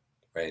great thing,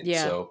 right?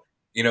 Yeah. So,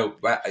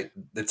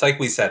 it's like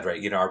we said,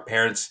 right? Our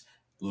parents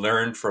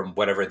learned from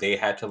whatever they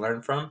had to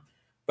learn from.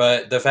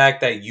 But the fact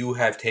that you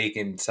have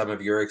taken some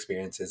of your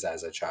experiences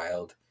as a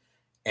child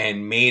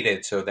and made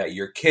it so that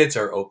your kids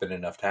are open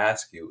enough to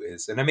ask you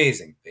is an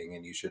amazing thing,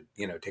 and you should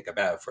take a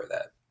bow for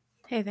that.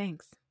 Hey,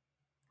 thanks.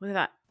 Look at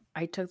that.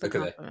 I took the Look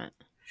at that. compliment.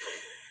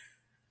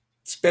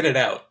 Spit it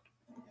out.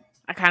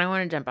 I kind of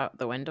want to jump out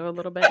the window a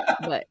little bit,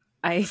 but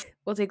I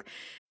will take.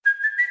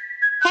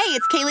 Hey,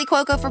 it's Kaylee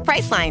Cuoco for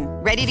Priceline.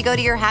 Ready to go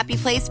to your happy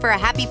place for a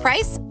happy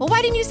price? Well,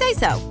 why didn't you say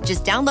so?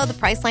 Just download the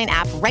Priceline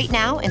app right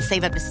now and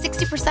save up to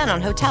 60%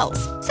 on hotels.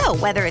 So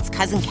whether it's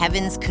Cousin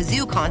Kevin's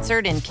Kazoo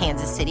Concert in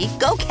Kansas City,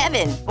 go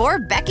Kevin, or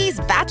Becky's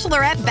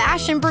Bachelorette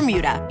Bash in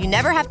Bermuda, you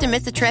never have to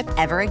miss a trip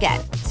ever again.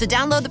 So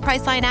download the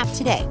Priceline app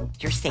today.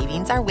 Your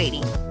savings are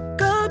waiting.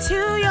 Go to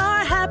your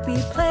happy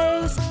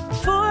place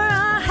for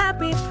a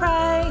happy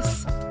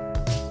price.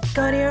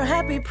 Go to your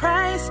happy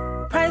price,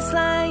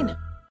 Priceline.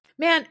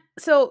 Man,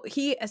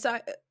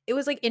 it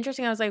was like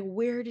interesting. I was like,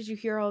 where did you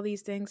hear all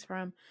these things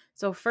from?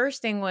 So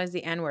first thing was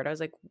the N word. I was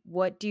like,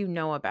 what do you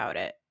know about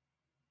it?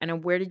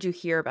 And where did you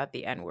hear about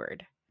the N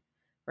word?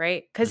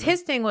 Right? Because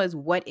his thing was,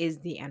 what is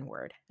the N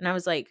word? And I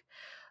was like,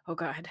 oh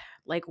God,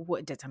 like,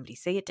 what did somebody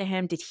say it to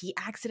him? Did he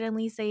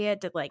accidentally say it?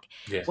 Did like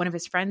Yeah. one of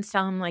his friends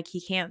tell him like he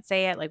can't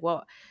say it? Like,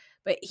 well,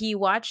 but he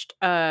watched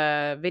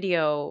a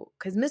video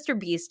because Mr.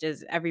 Beast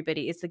is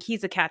everybody. It's like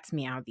he's a cat's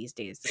meow these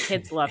days. The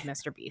kids love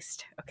Mr.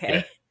 Beast. Okay.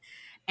 Yeah.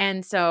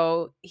 And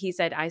so he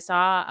said, I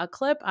saw a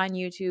clip on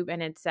YouTube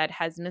and it said,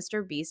 has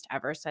Mr. Beast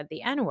ever said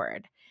the N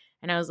word?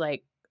 And I was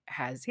like,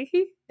 has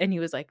he? And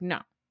he was like, no,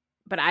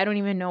 but I don't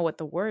even know what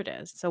the word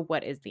is. So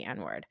what is the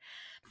N word?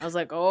 I was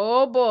like,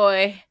 oh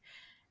boy.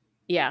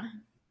 Yeah.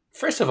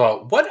 First of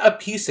all, what a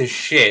piece of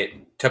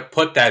shit to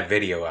put that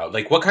video out.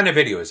 Like, what kind of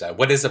video is that?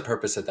 What is the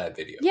purpose of that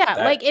video? Yeah,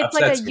 That like it's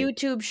like a upsets me.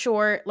 YouTube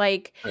short.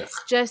 Like, Ugh.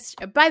 just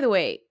by the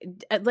way,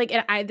 like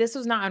this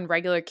was not on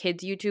regular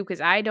kids YouTube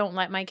because I don't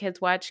let my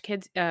kids watch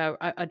kids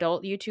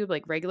adult YouTube,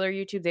 like regular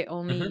YouTube. They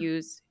only Mhm.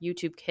 use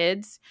YouTube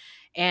Kids,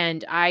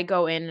 and I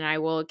go in and I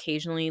will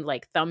occasionally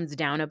like thumbs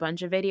down a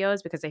bunch of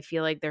videos because I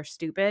feel like they're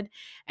stupid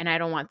and I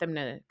don't want them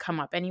to come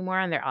up anymore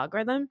on their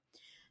algorithm.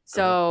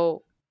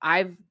 So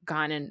I've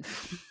gone and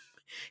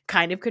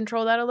kind of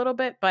control that a little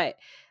bit, but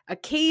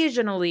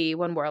occasionally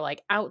when we're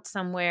like out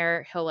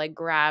somewhere, he'll like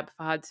grab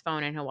Fahad's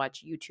phone and he'll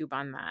watch YouTube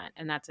on that.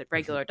 And that's a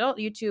regular adult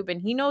YouTube.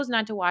 And he knows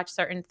not to watch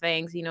certain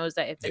things. He knows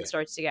that if Yeah. it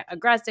starts to get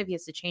aggressive, he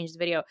has to change the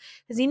video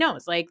because he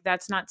knows like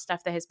that's not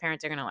stuff that his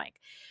parents are going to like.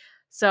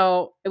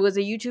 So it was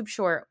a YouTube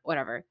short,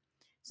 whatever.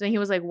 So he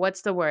was like,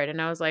 what's the word? And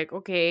I was like,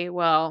 okay,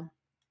 well,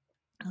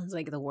 I was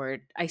like, the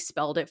word, I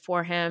spelled it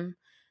for him.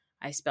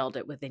 I spelled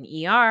it with an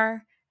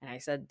ER. And I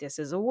said, this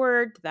is a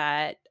word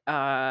that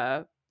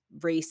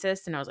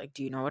racist. And I was like,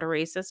 do you know what a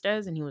racist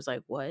is? And he was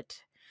like, what?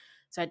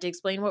 So I had to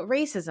explain what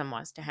racism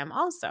was to him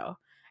also.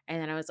 And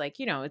then I was like,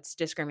 it's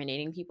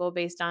discriminating people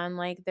based on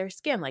like their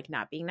skin, like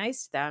not being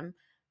nice to them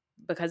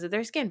because of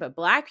their skin. But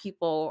Black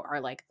people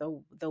are like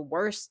the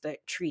worst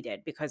that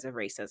treated because of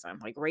racism.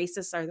 Like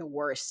racists are the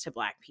worst to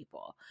Black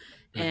people.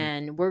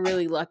 And we're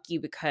really lucky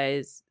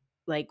because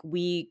like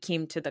we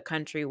came to the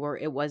country where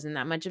it wasn't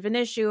that much of an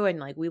issue.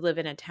 And like we live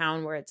in a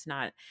town where it's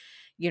not,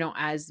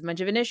 as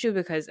much of an issue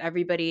because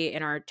everybody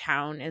in our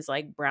town is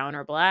like brown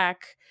or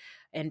Black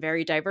and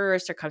very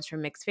diverse or comes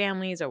from mixed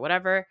families or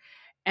whatever.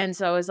 And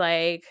so it was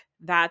like,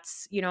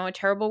 that's, a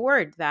terrible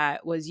word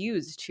that was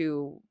used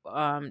to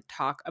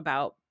talk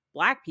about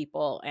Black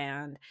people.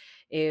 And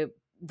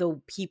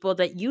the people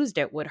that used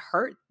it would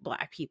hurt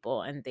Black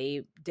people and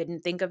they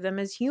didn't think of them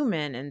as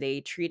human and they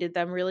treated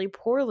them really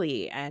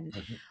poorly and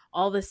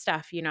all this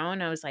stuff,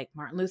 and I was like,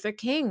 Martin Luther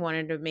King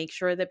wanted to make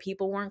sure that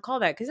people weren't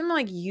called that because I'm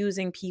like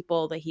using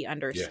people that he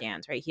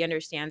understands, right? He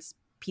understands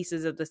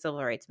pieces of the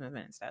civil rights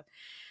movement and stuff.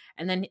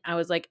 And then I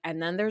was like,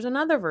 and then there's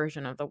another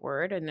version of the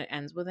word and it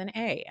ends with an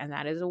A. And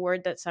that is a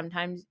word that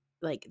sometimes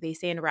like they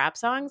say in rap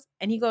songs.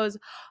 And he goes,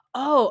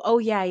 oh,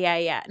 yeah.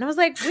 And I was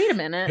like, wait a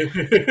minute. What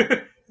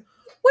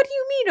do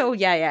you mean? Oh,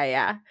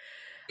 yeah.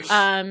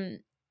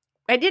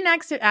 I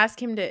didn't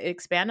ask him to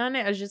expand on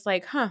it. I was just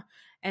like, huh.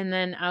 And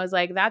then I was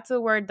like, that's a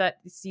word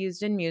that's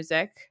used in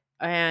music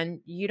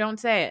and you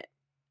don't say it.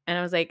 And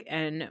I was like,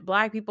 and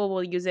Black people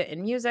will use it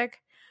in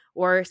music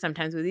or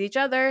sometimes with each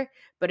other,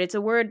 but it's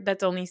a word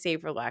that's only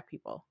saved for Black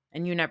people.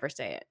 And you never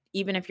say it.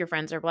 Even if your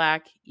friends are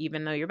Black,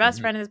 even though your best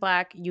friend is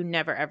Black, you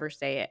never, ever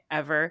say it,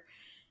 ever.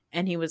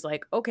 And he was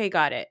like, okay,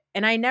 got it.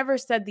 And I never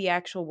said the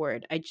actual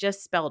word. I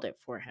just spelled it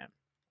for him.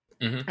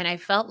 And I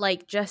felt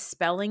like just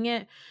spelling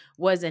it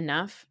was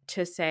enough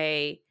to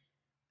say,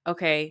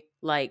 okay,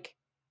 like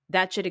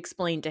that should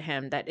explain to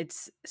him that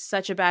it's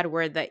such a bad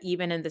word that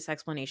even in this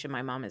explanation,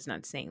 my mom is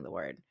not saying the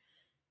word.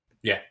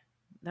 Yeah.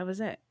 That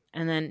was it.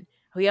 And then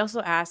he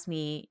also asked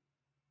me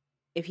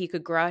if he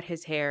could grow out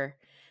his hair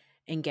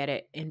and get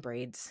it in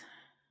braids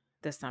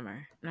this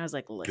summer. And I was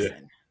like,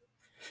 listen,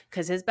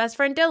 because his best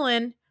friend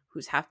Dylan,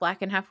 who's half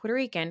Black and half Puerto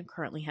Rican,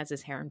 currently has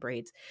his hair in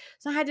braids.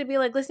 So I had to be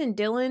like, listen,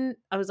 Dylan,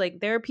 I was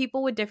like, there are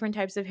people with different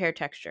types of hair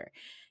texture.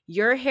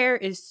 Your hair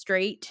is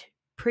straight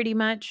pretty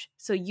much,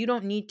 so you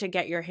don't need to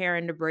get your hair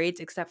into braids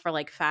except for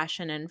like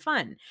fashion and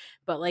fun.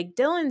 But like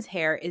Dylan's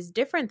hair is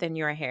different than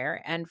your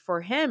hair. And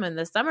for him in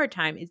the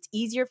summertime, it's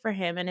easier for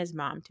him and his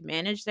mom to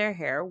manage their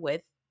hair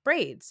with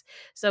braids.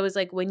 So it was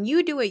like when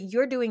you do it,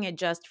 you're doing it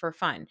just for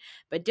fun.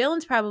 But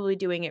Dylan's probably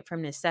doing it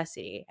from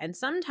necessity. And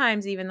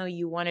sometimes even though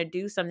you want to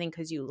do something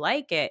because you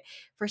like it,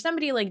 for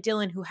somebody like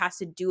Dylan who has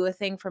to do a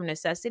thing from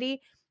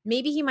necessity,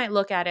 maybe he might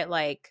look at it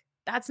like,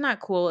 that's not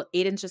cool.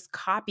 Aiden's just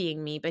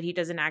copying me, but he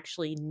doesn't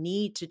actually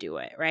need to do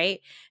it, right?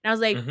 And I was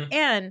like,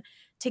 and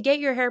to get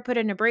your hair put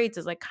into braids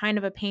is like kind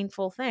of a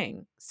painful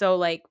thing. So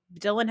like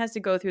Dylan has to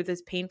go through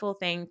this painful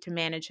thing to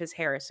manage his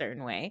hair a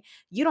certain way.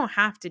 You don't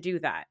have to do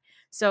that.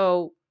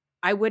 So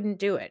I wouldn't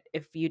do it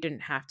if you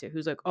didn't have to.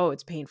 Who's like, oh,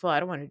 it's painful. I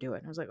don't want to do it.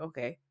 And I was like,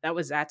 okay,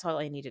 that's all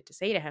I needed to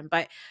say to him.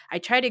 But I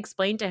tried to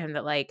explain to him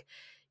that like,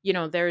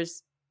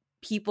 there's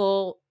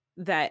people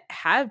that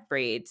have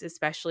braids,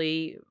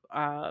 especially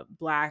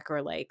Black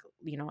or like,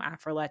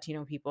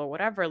 Afro-Latino people or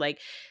whatever, like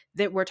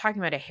that we're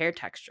talking about a hair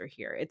texture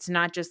here. It's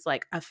not just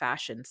like a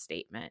fashion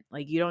statement.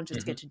 Like you don't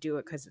just get to do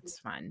it because it's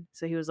fun.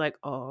 So he was like,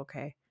 oh,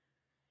 okay.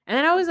 And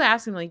then I was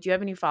asking him, like, do you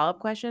have any follow-up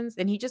questions?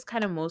 And he just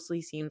kind of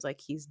mostly seems like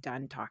he's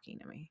done talking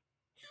to me.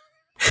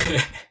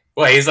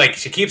 Well, he's like,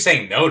 she keeps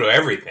saying no to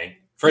everything.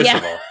 First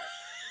of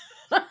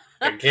all,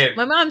 I can't.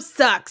 My mom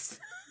sucks.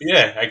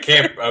 Yeah, I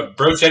can't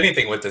broach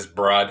anything with this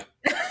broad.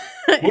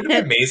 Wouldn't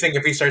it be amazing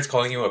if he starts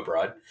calling you a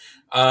broad?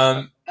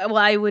 Well,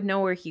 I would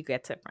know where he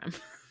gets it from.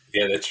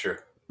 Yeah, that's true.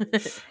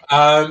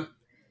 The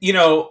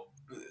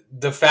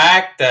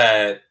fact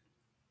that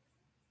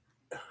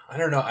I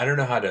don't know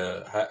how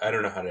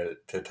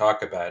to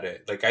talk about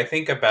it. Like I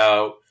think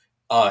about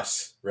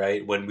us,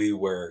 right, when we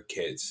were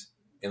kids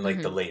in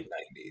like the late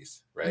 90s,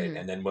 right?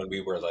 And then when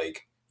we were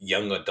like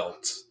young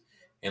adults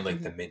in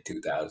like the mid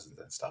 2000s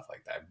and stuff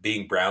like that,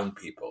 being brown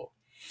people.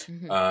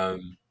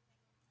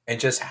 And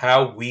just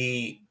how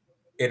we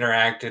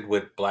interacted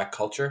with Black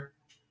culture.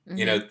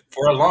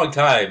 For a long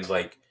time,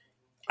 like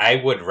I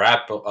would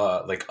rap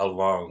like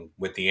along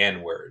with the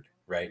N-word,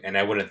 right? And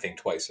I wouldn't think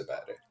twice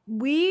about it.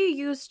 We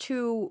used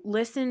to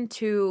listen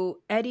to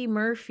Eddie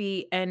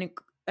Murphy and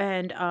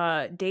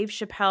Dave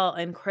Chappelle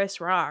and Chris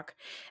Rock,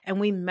 and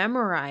we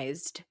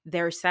memorized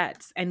their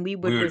sets, and we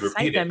would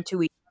recite them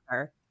to each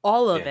whatever.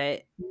 All of Yeah.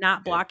 it, not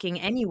Yeah. blocking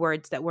any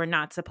words that we're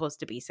not supposed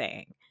to be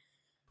saying.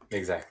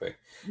 Exactly.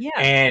 Yeah.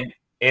 And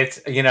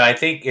it's, I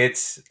think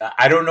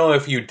I don't know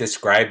if you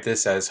describe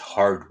this as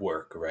hard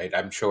work, right?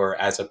 I'm sure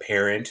as a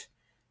parent,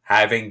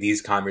 having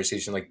these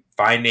conversations, like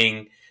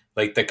finding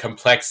like the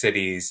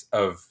complexities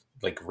of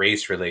like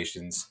race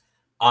relations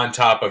on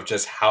top of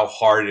just how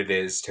hard it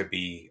is to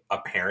be a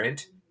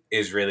parent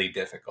is really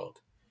difficult.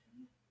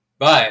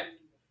 But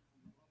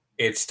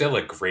it's still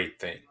a great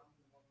thing.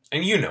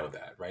 And you know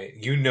that, right?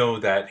 You know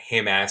that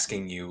him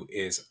asking you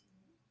is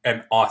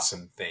an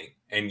awesome thing,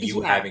 and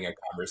you Yeah. having a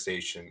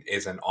conversation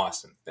is an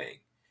awesome thing,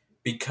 Yeah.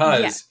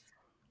 because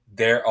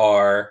there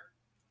are,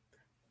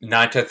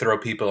 not to throw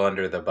people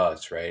under the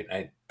bus,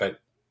 right? But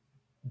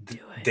Do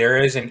it. there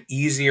is an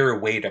easier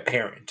way to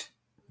parent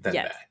than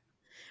Yes. that.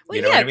 Well,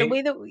 You know what yeah, I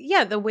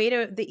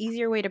mean? the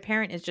easier way to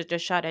parent is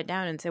just shut it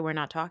down and say we're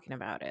not talking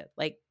about it.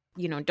 Like,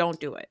 don't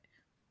do it.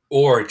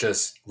 Or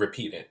just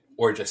repeat it,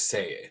 or just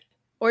say it.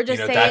 Or just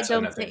say it, That's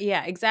don't say, another.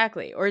 yeah,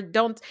 exactly. Or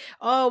don't,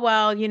 oh,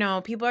 well,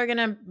 people are going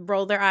to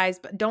roll their eyes,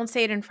 but don't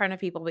say it in front of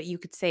people, but you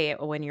could say it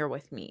when you're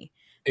with me.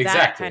 That kind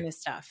Exactly. of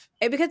stuff.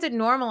 Because it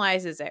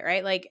normalizes it,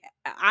 right? Like,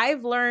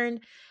 I've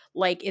learned,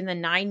 like, in the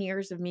 9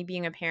 years of me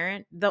being a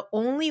parent, the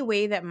only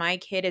way that my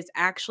kid is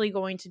actually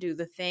going to do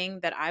the thing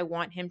that I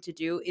want him to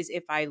do is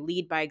if I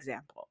lead by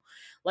example.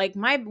 Like,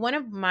 one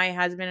of my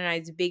husband and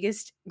I's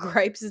biggest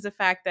gripes is the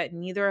fact that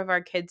neither of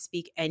our kids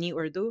speak any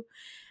Urdu.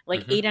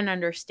 Like, Hmm. Aiden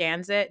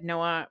understands it.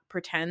 Noah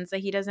pretends that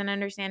he doesn't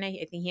understand it.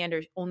 I think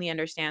he only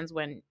understands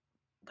when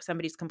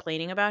somebody's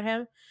complaining about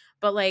him.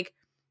 But like,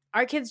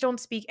 our kids don't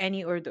speak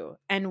any Urdu,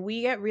 and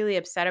we get really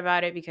upset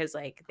about it because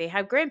like they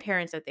have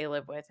grandparents that they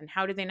live with, and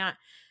how do they not?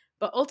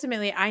 But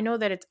ultimately, I know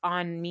that it's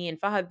on me and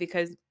Fahad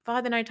because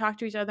Fahad and I talk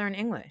to each other in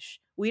English.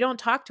 We don't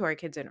talk to our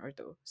kids in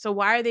Urdu. So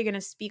why are they going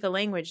to speak a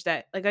language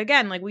that, like,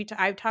 again, like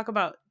I talk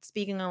about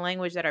speaking a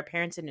language that our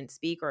parents didn't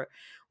speak or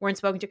weren't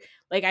spoken to.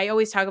 Like, I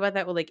always talk about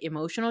that with like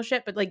emotional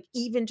shit, but like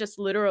even just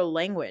literal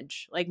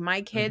language. Like, my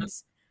Hmm.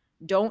 kids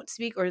don't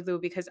speak Urdu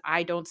because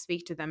I don't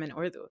speak to them in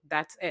Urdu.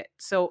 That's it.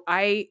 So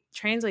I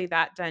translate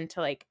that then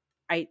to like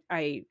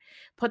I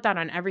put that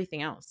on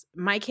everything else.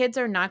 My kids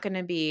are not going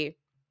to be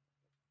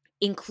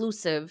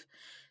inclusive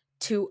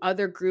to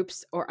other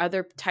groups or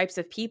other types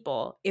of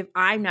people if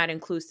I'm not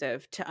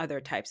inclusive to other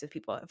types of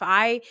people. If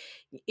I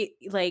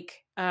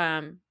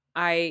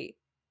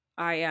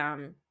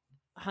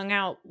hung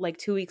out like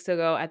 2 weeks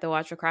ago at the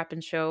Watch a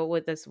Crappin' show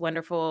with this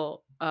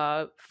wonderful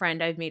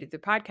friend I've made at the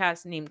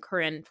podcast named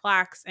Corinne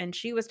Flax, and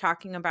she was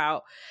talking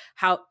about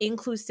how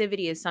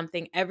inclusivity is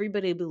something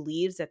everybody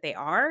believes that they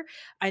are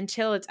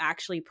until it's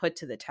actually put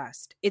to the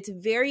test. It's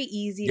very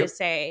easy to Yep.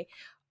 say,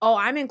 oh,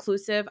 I'm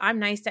inclusive, I'm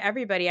nice to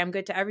everybody, I'm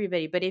good to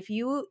everybody. But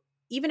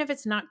even if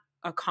it's not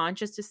a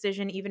conscious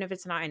decision, even if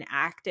it's not an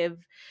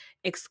active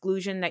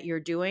exclusion that you're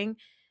doing,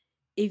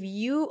 if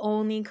you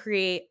only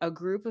create a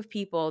group of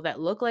people that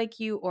look like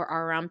you or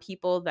are around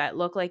people that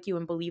look like you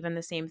and believe in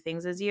the same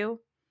things as you,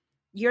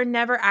 you're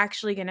never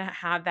actually going to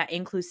have that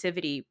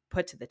inclusivity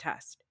put to the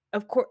test.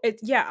 Of course,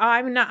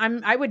 I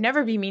would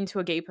never be mean to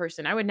a gay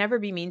person. I would never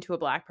be mean to a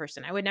black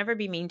person. I would never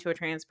be mean to a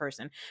trans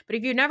person. But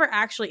if you never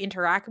actually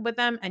interact with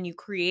them and you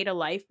create a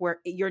life where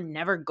you're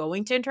never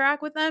going to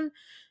interact with them,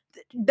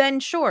 then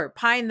sure,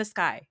 pie in the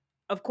sky,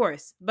 of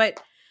course.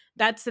 But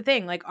that's the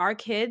thing. Like,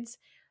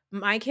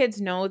 my kids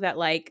know that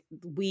like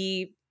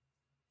we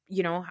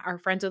are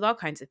friends with all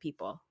kinds of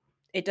people.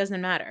 It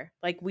doesn't matter.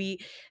 Like,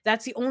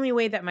 that's the only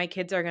way that my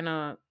kids are going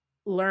to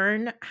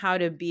learn how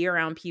to be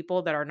around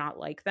people that are not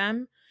like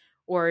them,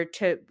 or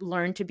to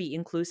learn to be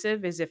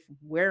inclusive, is if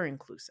we're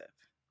inclusive.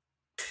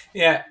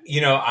 Yeah.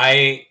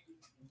 I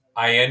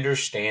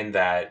understand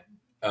that,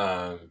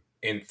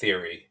 in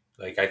theory.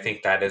 Like, I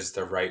think that is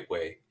the right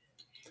way.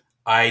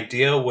 I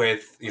deal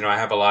with, I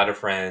have a lot of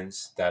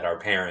friends that are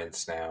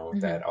parents now Mm-hmm.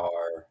 that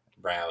are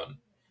brown.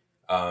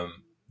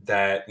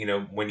 That,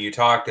 when you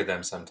talk to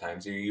them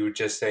sometimes, you would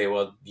just say,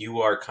 well, you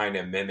are kind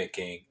of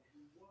mimicking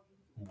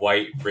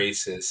white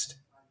racist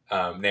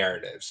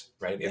narratives,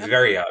 right? It's Yep.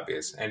 very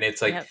obvious. And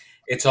it's like, Yep.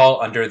 it's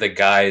all under the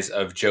guise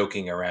of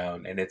joking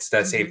around. And it's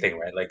the same Mm-hmm. thing,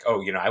 right? Like,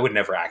 oh, I would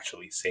never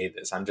actually say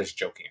this. I'm just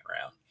joking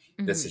around.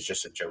 This Mm-hmm. is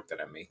just a joke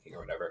that I'm making or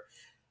whatever.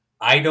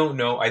 I don't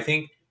know. I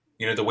think,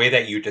 the way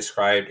that you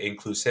described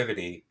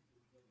inclusivity,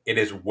 it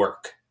is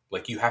work.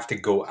 Like, you have to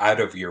go out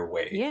of your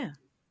way Yeah.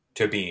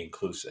 to be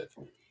inclusive.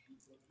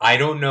 I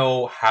don't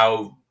know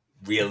how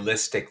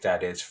realistic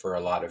that is for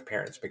a lot of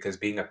parents, because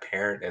being a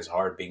parent is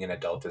hard. Being an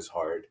adult is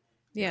hard.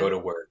 You Yeah. go to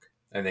work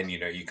and then,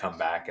 you come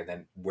back, and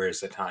then where's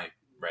the time,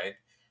 right?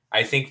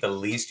 I think the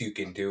least you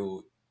can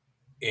do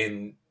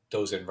in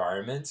those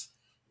environments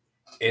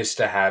is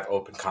to have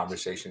open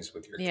conversations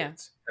with your Yeah.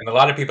 kids. And a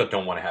lot of people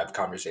don't want to have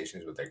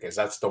conversations with their kids.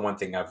 That's the one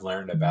thing I've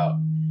learned about,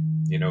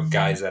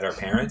 guys that are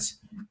parents,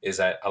 is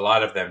that a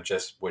lot of them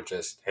would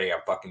just, hey,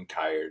 I'm fucking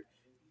tired.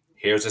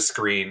 Here's a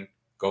screen.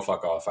 Go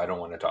fuck off. I don't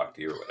want to talk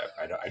to you or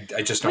whatever.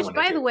 I just don't Which, want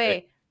to by do the it.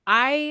 way,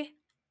 I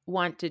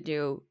want to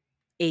do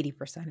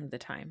 80% of the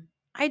time.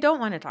 I don't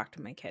want to talk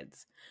to my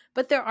kids.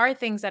 But there are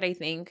things that I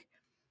think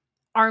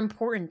are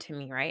important to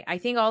me, right? I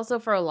think also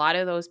for a lot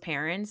of those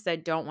parents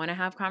that don't want to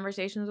have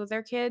conversations with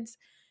their kids,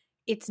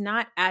 it's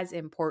not as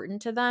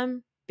important to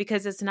them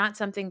because it's not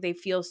something they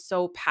feel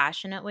so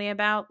passionately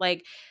about.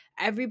 Like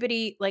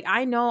everybody, like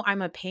I know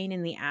I'm a pain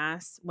in the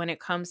ass when it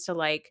comes to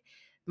like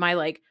my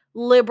like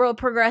liberal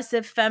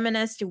progressive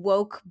feminist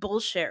woke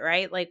bullshit,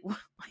 right? Like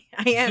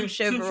I am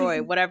Shiv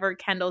Roy, whatever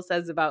Kendall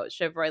says about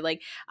Shiv Roy.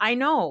 Like I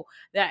know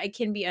that it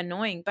can be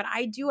annoying, but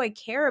I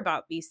care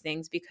about these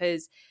things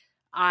because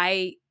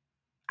I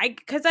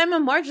because I'm a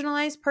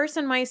marginalized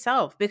person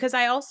myself, because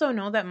I also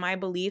know that my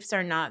beliefs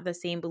are not the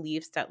same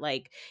beliefs that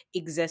like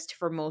exist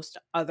for most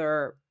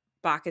other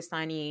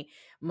Pakistani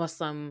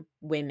Muslim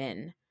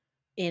women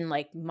in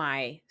like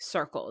my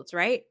circles,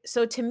 right?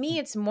 So to me,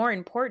 it's more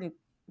important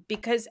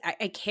because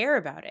I care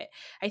about it.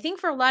 I think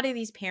for a lot of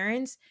these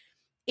parents,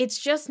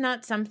 it's just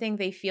not something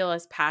they feel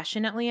as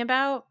passionately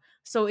about.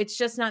 So it's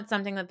just not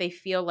something that they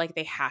feel like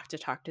they have to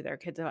talk to their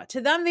kids about.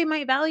 To them, they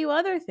might value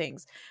other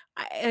things.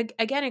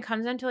 Again, it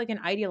comes down to like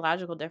an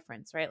ideological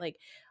difference, right? Like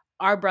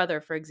our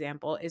brother, for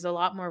example, is a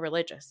lot more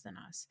religious than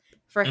us.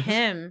 For Mhm.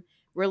 him,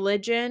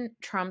 religion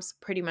trumps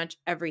pretty much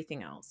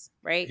everything else,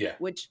 right? Yeah.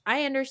 Which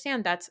I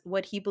understand that's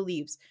what he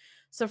believes.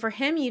 So for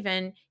him,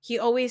 even, he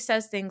always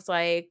says things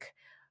like,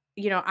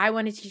 I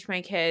want to teach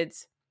my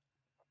kids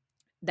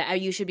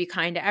that you should be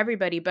kind to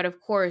everybody. But of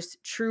course,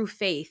 true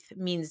faith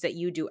means that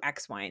you do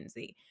X, Y, and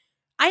Z.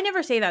 I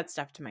never say that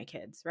stuff to my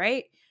kids,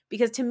 right?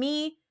 Because to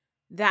me,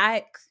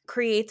 that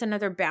creates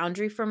another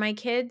boundary for my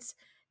kids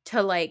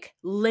to like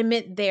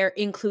limit their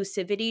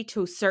inclusivity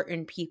to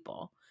certain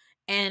people.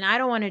 And I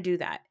don't want to do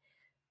that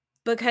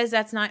because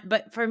that's not,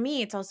 but for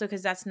me, it's also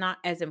because that's not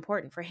as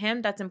important. For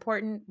him, that's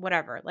important,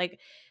 whatever. Like,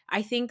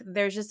 I think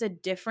there's just a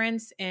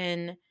difference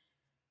in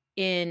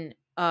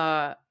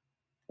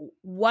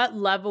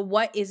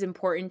what is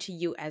important to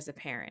you as a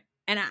parent.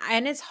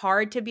 And it's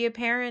hard to be a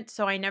parent,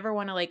 so I never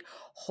want to like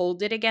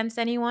hold it against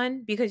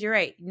anyone, because you're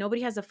right,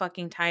 nobody has a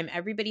fucking time.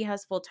 Everybody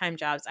has full-time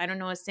jobs. I don't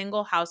know a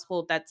single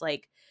household that's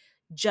like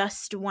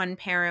just one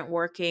parent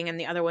working and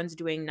the other one's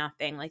doing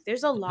nothing. Like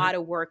there's a Mhm. lot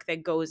of work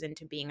that goes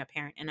into being a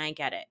parent, and I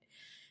get it.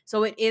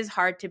 So it is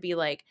hard to be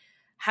like,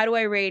 how do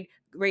I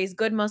raise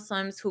good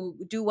Muslims who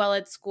do well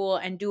at school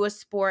and do a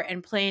sport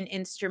and play an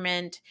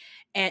instrument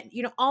and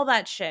all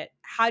that shit?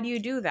 How do you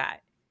do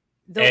that?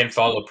 And Those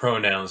follow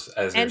pronouns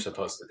as they're and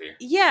supposed to be.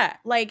 yeah,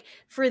 like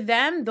for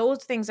them,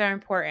 those things are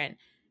important.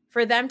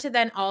 For them to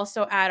then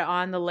also add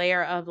on the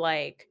layer of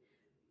like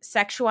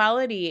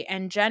sexuality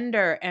and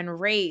gender and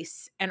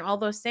race and all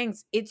those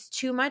things, it's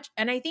too much.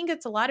 And I think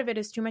it's a lot of it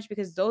is too much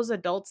because those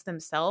adults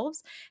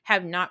themselves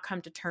have not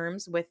come to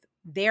terms with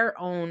their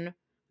own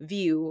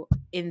view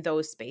in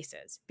those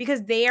spaces,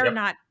 because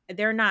Yep.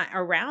 they're not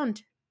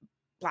around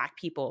black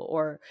people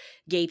or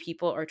gay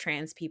people or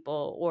trans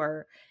people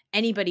or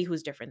anybody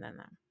who's different than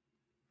them.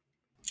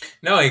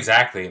 No,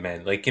 exactly,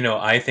 man. Like,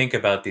 I think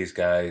about these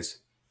guys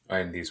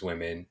and these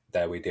women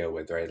that we deal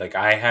with, right? Like,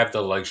 I have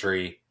the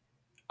luxury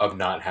of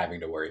not having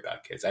to worry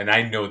about kids. And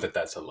I know that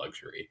that's a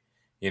luxury.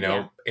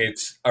 Yeah.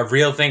 It's a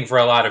real thing for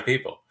a lot of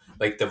people.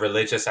 Like, the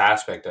religious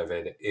aspect of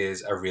it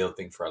is a real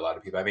thing for a lot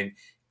of people. I mean,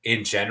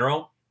 in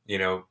general,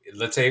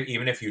 let's say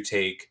even if you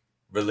take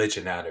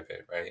religion out of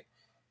it, right?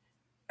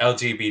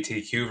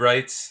 LGBTQ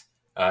rights,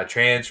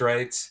 trans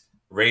rights,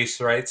 race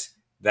rights.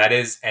 That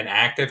is an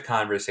active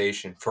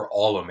conversation for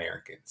all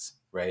Americans,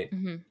 right?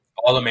 Hmm.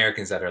 All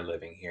Americans that are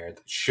living here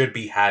should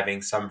be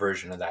having some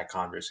version of that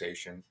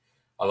conversation.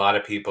 A lot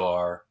of people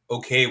are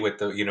okay with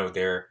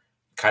they're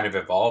kind of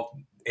evolved.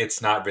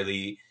 It's not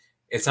really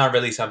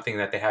something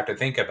that they have to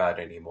think about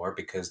anymore,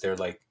 because they're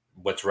like,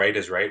 what's right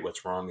is right,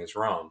 what's wrong is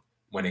wrong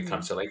when it Hmm.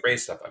 comes to like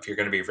race stuff. If you're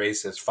going to be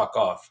racist, fuck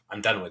off.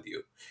 I'm done with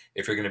you.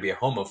 If you're going to be a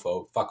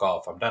homophobe, fuck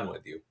off. I'm done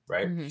with you.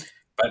 Right. Hmm.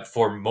 But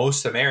for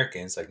most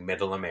Americans, like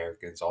middle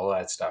Americans, all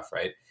that stuff,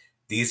 right?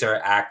 These are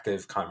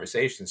active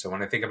conversations. So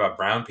when I think about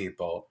brown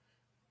people,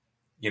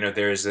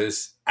 there's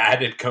this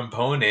added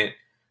component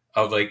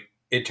of like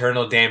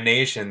eternal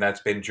damnation that's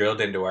been drilled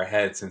into our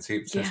heads since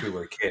Yeah. we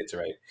were kids,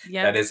 right? That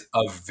Yep. is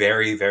a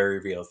very, very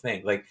real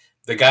thing. Like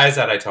the guys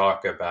that I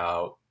talk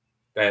about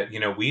that,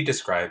 we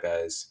describe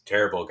as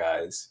terrible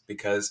guys,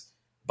 because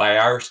by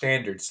our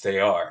standards, they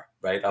are,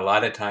 right? A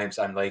lot of times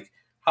I'm like,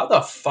 how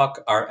the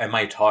fuck am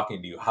I talking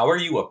to you? How are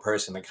you a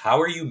person? Like, how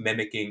are you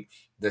mimicking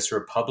this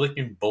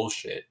Republican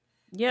bullshit?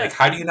 Yeah. Like,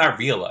 how do you not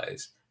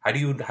realize? How do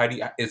you,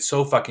 it's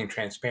so fucking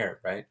transparent,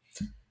 right?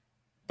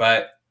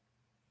 But,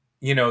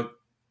 you know,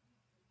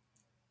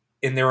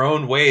 in their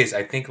own ways,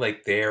 I think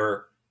like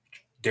they're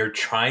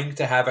trying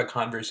to have a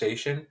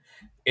conversation.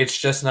 It's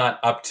just not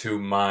up to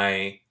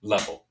my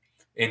level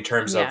in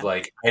terms of Yeah.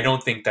 like, I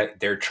don't think that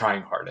they're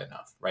trying hard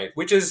enough, right?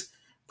 Which is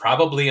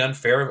probably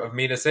unfair of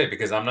me to say,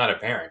 because I'm not a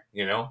parent,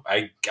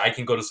 I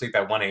can go to sleep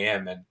at 1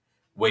 a.m. and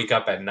wake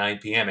up at 9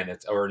 p.m.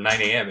 or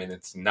 9 a.m. and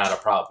it's not a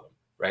problem,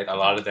 right? A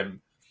lot of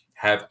them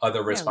have other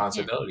Yeah, we can.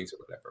 responsibilities or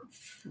whatever.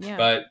 Yeah.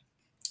 But,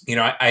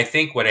 I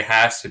think what it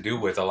has to do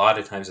with a lot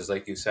of times is,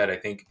 like you said, I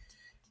think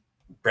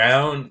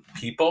brown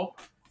people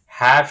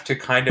have to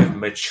kind of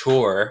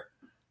mature.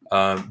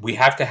 We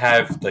have to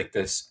have like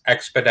this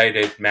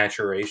expedited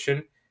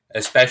maturation,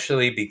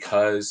 especially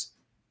because,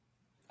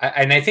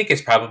 and I think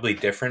it's probably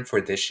different for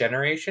this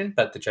generation,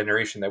 but the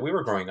generation that we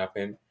were growing up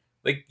in,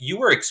 like you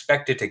were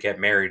expected to get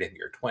married in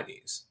your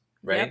 20s,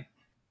 Yep. right?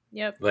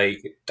 Yep.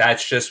 Like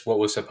that's just what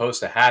was supposed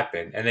to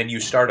happen. And then you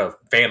start a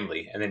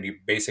family and then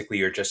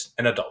you're just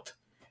an adult.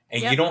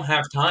 And you Yep. don't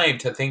have time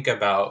to think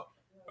about,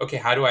 okay,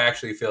 how do I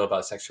actually feel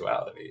about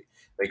sexuality?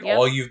 Like Yep.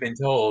 all you've been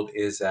told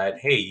is that,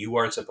 hey, you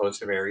aren't supposed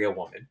to marry a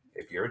woman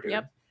if you're a dude.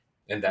 Yep.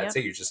 And that's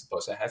Yep. it. You're just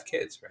supposed to have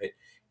kids, right?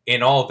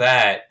 In all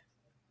that,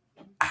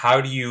 how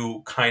do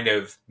you kind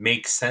of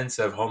make sense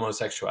of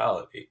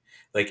homosexuality?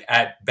 Like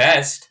at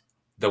best,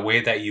 the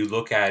way that you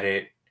look at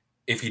it,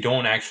 if you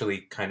don't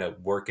actually kind of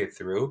work it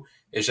through,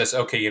 it's just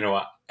okay. You know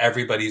what?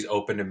 Everybody's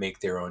open to make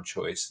their own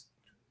choice,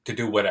 to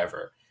do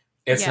whatever.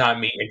 It's Yep. not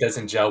me. It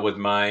doesn't gel with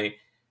my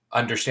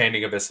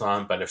understanding of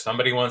Islam. But if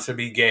somebody wants to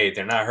be gay,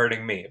 they're not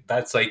hurting me.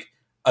 That's like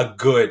a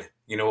good.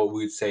 You know what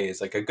we'd say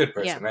is like a good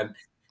Yeah. person. And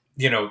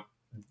you know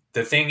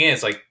the thing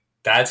is like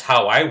that's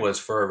how I was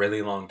for a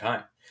really long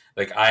time.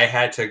 Like I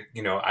had to,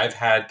 I've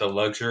had the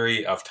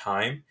luxury of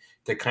time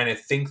to kind of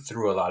think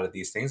through a lot of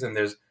these things, and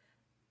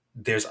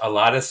there's a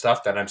lot of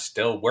stuff that I'm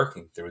still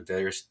working through.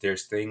 There's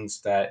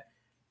things that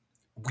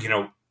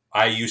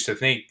I used to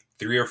think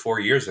 3 or 4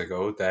 years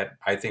ago that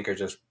I think are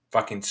just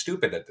fucking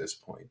stupid at this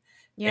point,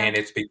 Yeah. and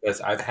it's because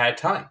I've had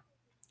time,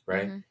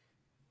 right?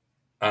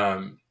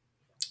 Mhm.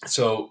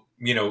 So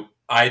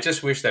I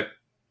just wish that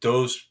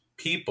those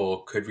people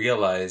could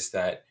realize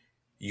that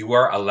you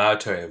are allowed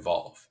to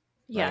evolve,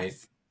 right?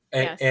 Yes.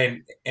 and Yes.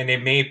 and and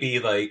it may be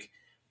like,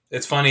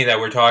 it's funny that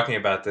we're talking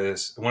about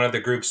this. One of the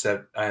groups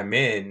that I'm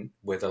in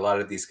with a lot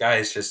of these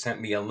guys just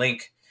sent me a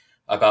link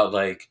about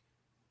like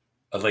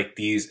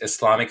these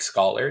Islamic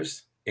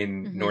scholars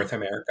in Mhm. North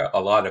America,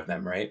 a lot of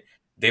them, Mhm. right?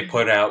 They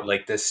put Mhm. out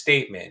like this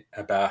statement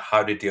about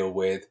how to deal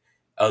with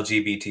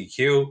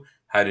LGBTQ,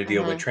 how to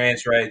deal with Mhm.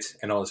 trans rights,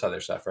 and all this other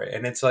stuff, right?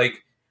 And it's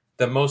like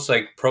the most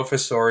like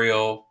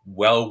professorial,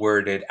 well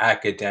worded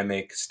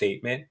academic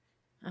statement.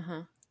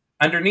 Uh-huh.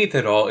 Underneath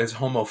it all is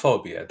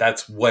homophobia.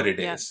 That's what it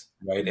Yep. is,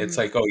 right? It's Mhm.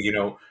 like,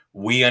 oh,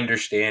 we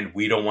understand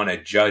we don't want to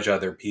judge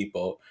other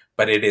people,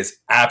 but it is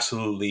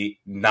absolutely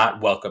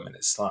not welcome in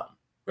Islam,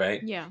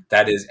 right? Yeah.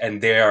 That is,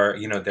 and they are,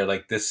 they're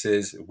like,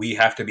 we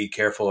have to be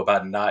careful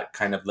about not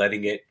kind of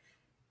letting it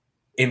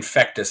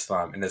infect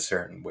Islam in a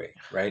certain way,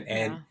 right?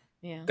 And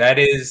Yeah. Yeah. that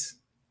is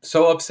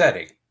so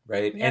upsetting,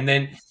 right? Yep. And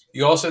then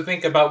you also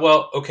think about,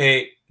 well,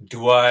 okay,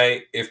 do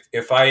I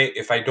if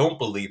I don't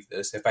believe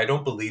this, if I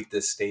don't believe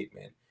this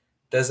statement,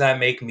 does that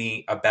make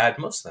me a bad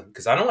Muslim?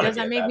 Because I don't want to Does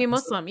be that a make bad me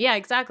Muslim. Muslim? Yeah,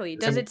 exactly.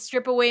 Does Does it- it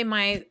strip away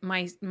my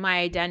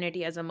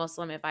identity as a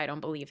Muslim if I don't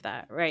believe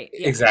that? Right.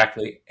 Yeah.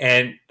 exactly.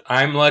 And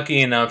I'm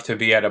lucky enough to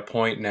be at a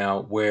point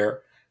now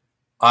where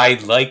I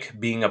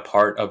like being a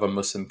part of a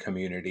Muslim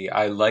community.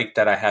 I like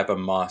that I have a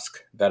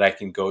mosque that I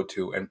can go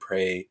to and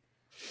pray,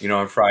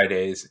 on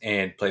Fridays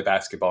and play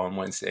basketball on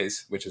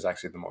Wednesdays, which is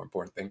actually the more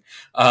important thing.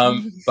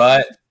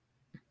 But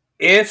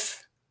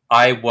if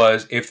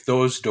if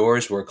those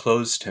doors were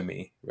closed to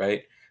me,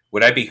 right,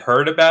 would I be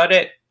hurt about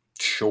it?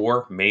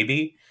 Sure,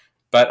 maybe.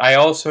 But I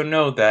also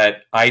know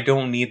that I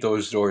don't need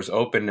those doors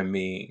open to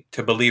me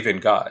to believe in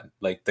God.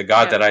 Like the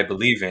God Yep. that I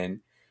believe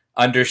in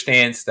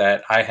understands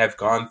that I have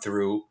gone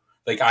through,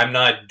 like I'm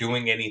not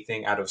doing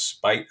anything out of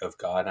spite of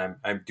God.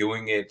 I'm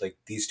doing it like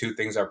these two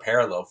things are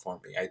parallel for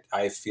me.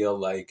 I feel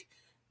like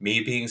me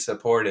being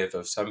supportive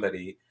of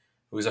somebody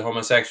who's a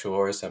homosexual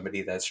or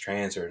somebody that's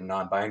trans or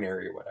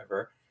non-binary or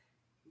whatever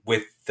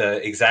with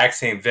the exact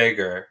same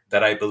vigor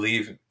that I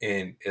believe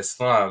in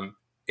Islam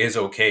is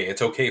okay.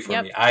 It's okay for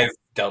Yep. me. I've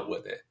dealt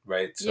with it,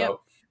 right? Yep.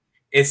 So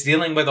it's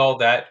dealing with all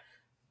that.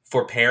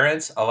 For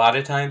parents, a lot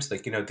of times,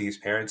 like these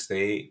parents,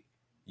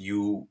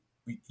 you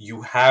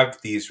you have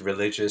these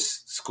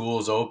religious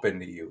schools open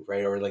to you,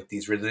 right? Or like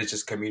these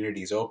religious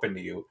communities open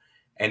to you,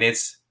 and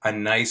it's a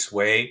nice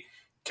way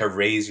to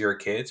raise your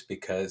kids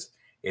because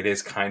it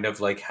is kind of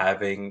like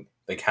having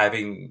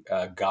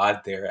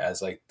God there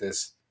as like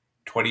this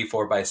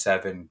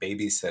 24/7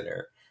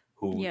 babysitter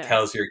who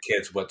tells Yes. your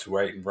kids what's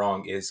right and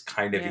wrong is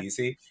kind of Yep.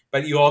 easy.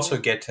 But you also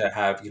Yep. get to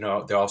have,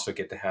 they also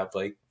get to have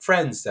like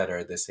friends that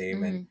are the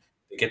same, and Mhm.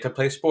 they get to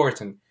play sports,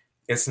 and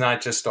it's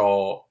not just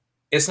all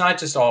it's not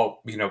just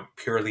all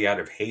purely out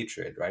of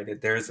hatred, right?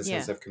 There is a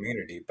sense Yeah. of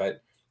community,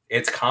 but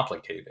it's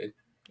complicated.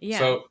 Yeah.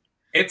 So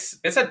it's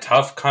a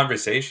tough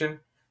conversation.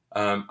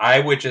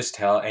 I would just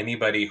tell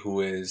anybody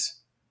who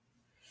is,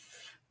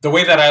 the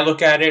way that I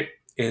look at it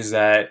is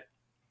that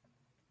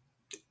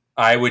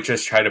I would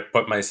just try to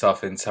put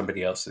myself in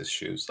somebody else's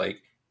shoes.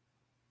 Like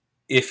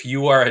if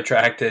you are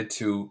attracted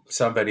to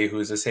somebody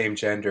who's the same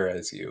gender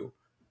as you,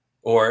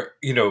 or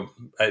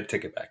I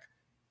take it back,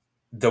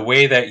 the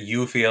way that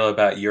you feel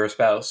about your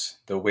spouse,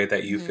 the way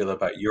that you Mhm. feel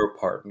about your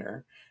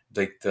partner,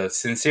 like the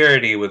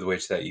sincerity with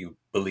which that you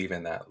believe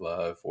in that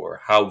love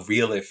or how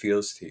real it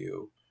feels to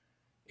you.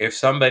 If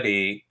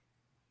somebody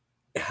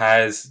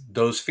has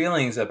those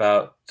feelings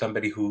about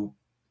somebody who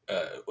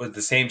was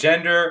the same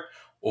gender,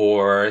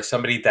 or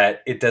somebody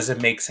that it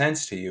doesn't make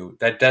sense to you,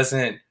 that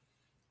doesn't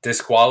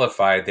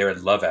disqualify their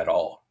love at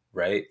all,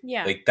 right?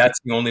 Yeah. Like, that's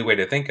the only way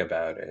to think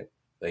about it.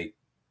 Like,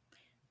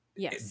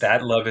 Yes.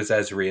 that love is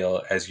as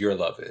real as your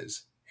love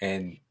is,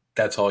 and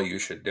that's all you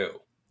should do.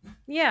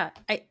 Yeah.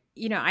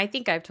 I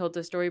think I've told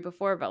the story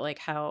before about like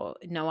how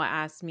Noah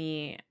asked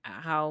me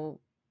how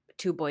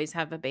two boys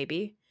have a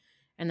baby.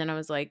 And then I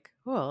was like,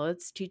 well,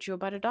 let's teach you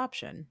about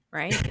adoption,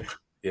 right?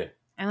 Yeah.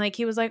 And like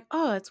he was like,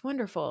 "Oh, it's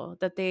wonderful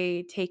that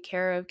they take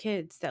care of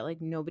kids that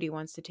like nobody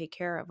wants to take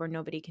care of or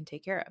nobody can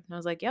take care of." And I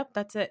was like, "Yep,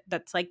 that's it.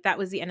 That's like that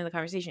was the end of the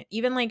conversation."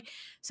 Even like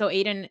so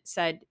Aiden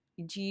said,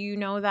 "Do you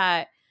know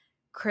that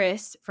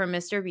Chris from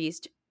Mr.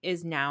 Beast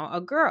is now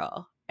a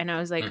girl?" And I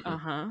was like, Hmm.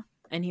 "Uh-huh."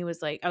 And he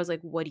was like, I was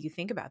like, "What do you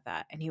think about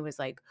that?" And he was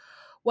like,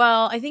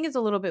 "Well, I think it's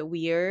a little bit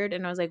weird."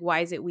 And I was like, "Why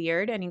is it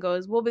weird?" And he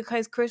goes, "Well,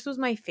 because Chris was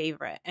my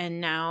favorite and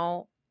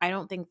now I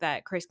don't think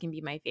that Chris can be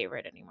my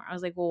favorite anymore." I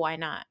was like, "Well, why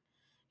not?"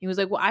 He was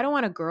like, "Well, I don't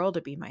want a girl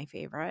to be my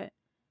favorite."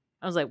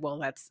 I was like, "Well,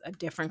 that's a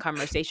different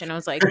conversation." I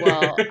was like,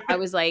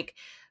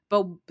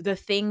 "But the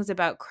things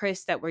about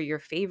Chris that were your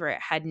favorite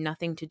had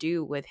nothing to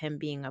do with him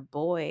being a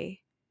boy,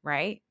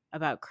 right?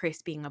 About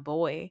Chris being a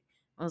boy."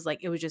 I was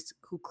like, it was just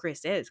who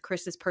Chris is.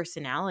 Chris's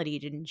personality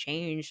didn't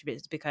change.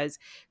 It's because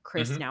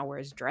Chris Hmm. now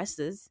wears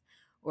dresses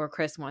or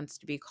Chris wants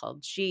to be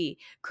called she.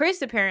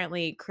 Chris, I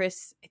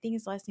think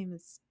his last name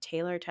is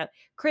Taylor.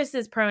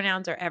 Chris's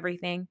pronouns are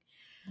everything.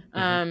 Hmm.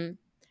 Um,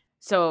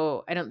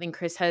 so I don't think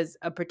Chris has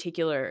a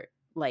particular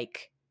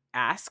like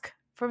ask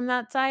from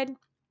that side.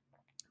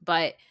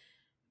 But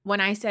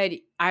when I was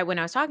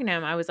talking to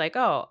him, I was like,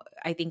 "Oh,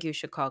 I think you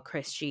should call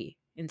Chris she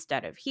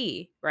instead of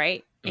he,"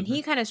 right? And Hmm.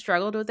 he kind of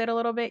struggled with it a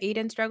little bit.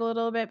 Aiden struggled a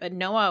little bit, but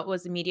Noah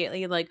was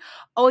immediately like,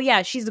 "Oh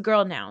yeah, she's a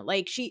girl now."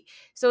 Like she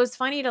so it's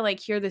funny to like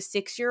hear the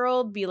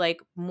 6-year-old be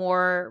like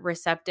more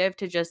receptive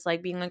to just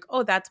like being like,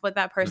 "Oh, that's what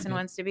that person Hmm.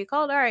 wants to be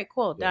called. All right,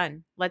 cool, Yeah.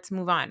 done. Let's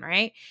move on,"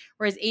 right?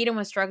 Whereas Aiden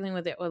was struggling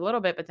with it a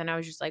little bit, but then I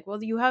was just like,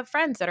 "Well, you have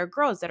friends that are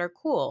girls that are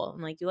cool.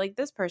 And like you like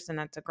this person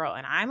that's a girl,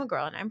 and I'm a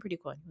girl and I'm pretty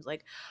cool." And he was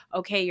like,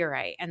 "Okay, you're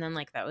right." And then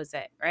like that was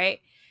it, right?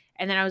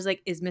 And then I was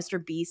like, "Is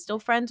Mr. B still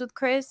friends with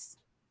Chris?"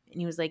 And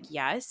he was like,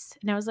 "Yes."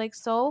 And I was like,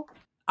 "So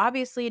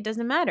obviously it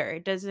doesn't matter.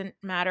 It doesn't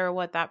matter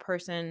what that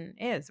person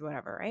is,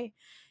 whatever, right?"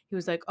 He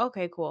was like,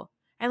 "Okay, cool."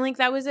 And like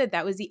that was it.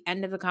 That was the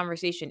end of the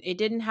conversation. It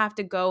didn't have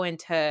to go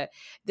into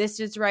this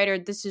is right or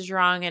this is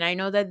wrong. And I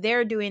know that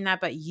they're doing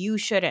that, but you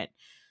shouldn't.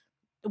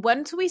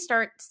 Once we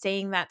start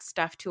saying that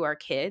stuff to our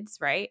kids,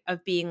 right?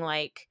 Of being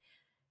like,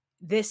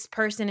 this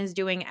person is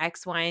doing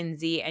X, Y, and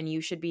Z, and you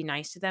should be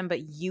nice to them,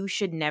 but you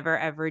should never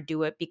ever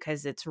do it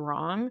because it's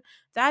wrong.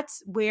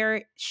 That's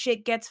where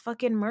shit gets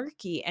fucking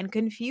murky and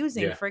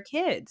confusing Yeah. for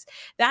kids.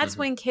 That's Hmm.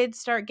 when kids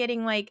start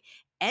getting like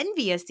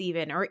envious,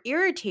 even or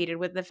irritated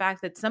with the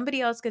fact that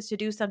somebody else gets to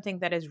do something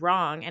that is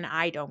wrong and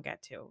I don't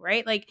get to,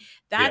 right? Like, Yeah.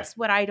 that's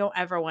what I don't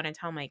ever want to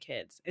tell my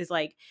kids is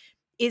like,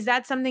 is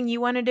that something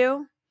you want to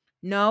do?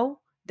 No,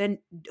 then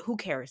who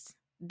cares?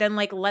 Then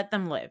like let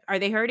them live. Are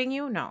they hurting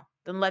you? No.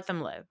 Then let them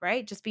live,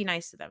 right? Just be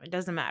nice to them. It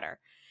doesn't matter.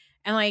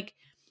 And like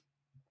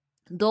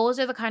those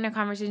are the kind of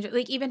conversations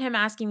like even him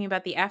asking me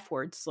about the F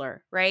word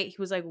slur, right? He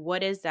was like,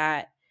 "What is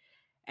that?"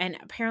 And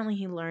apparently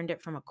he learned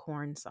it from a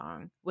corn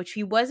song, which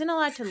he wasn't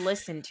allowed to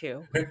listen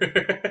to.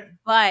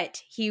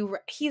 But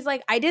he's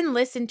like, "I didn't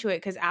listen to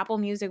it cuz Apple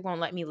Music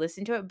won't let me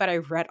listen to it, but I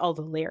read all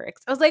the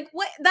lyrics." I was like,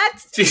 "What? What are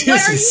you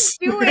Jesus.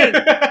 doing?"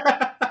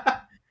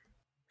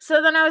 So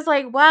then I was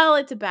like, "Well,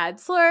 it's a bad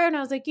slur." And I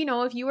was like,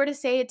 if you were to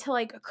say it to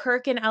like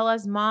Kirk and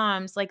Ella's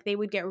moms, like they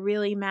would get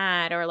really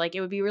mad or like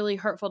it would be really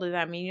hurtful to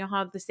them. And you know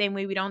how the same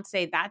way we don't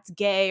say that's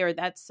gay or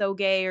that's so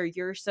gay or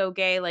you're so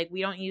gay, like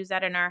we don't use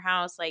that in our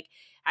house. Like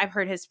I've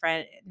heard his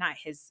friend, not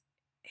his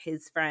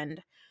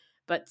friend,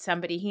 but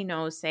somebody he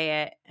knows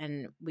say it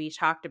and we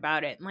talked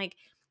about it. And like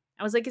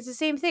I was like, it's the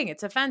same thing.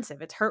 It's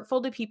offensive. It's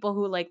hurtful to people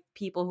who like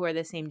people who are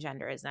the same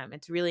gender as them.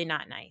 It's really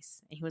not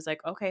nice. And he was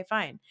like, "Okay,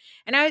 fine."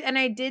 And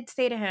I did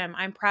say to him,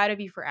 "I'm proud of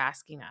you for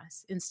asking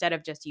us instead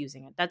of just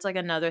using it." That's like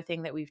another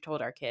thing that we've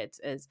told our kids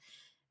is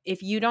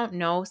if you don't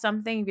know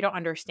something, if you don't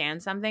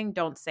understand something,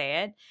 don't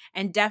say it.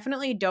 And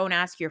definitely don't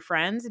ask your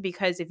friends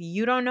because if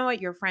you don't know it,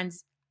 your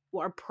friends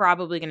are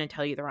probably going to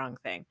tell you the wrong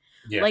thing.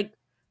 Yeah. Like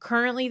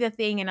currently the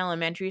thing in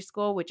elementary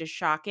school, which is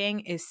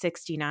shocking, is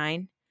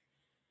 69.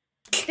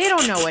 They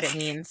don't know what it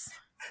means.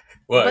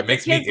 Well, it But the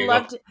makes me kids giggle.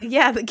 loved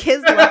yeah, the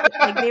kids loved it.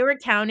 Like they were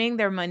counting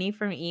their money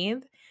from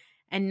Eid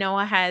and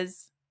Noah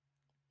has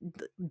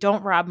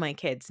don't rob my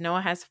kids. Noah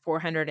has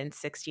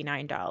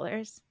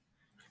 $469.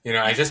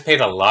 I just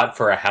paid a lot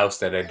for a house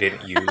that I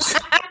didn't use.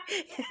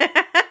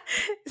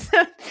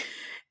 so,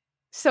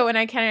 so when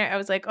I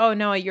was like, "Oh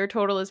Noah, your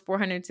total is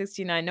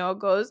 469." Noah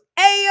goes,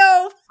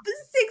 "Ayo,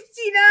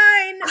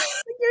 69."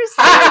 You're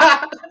so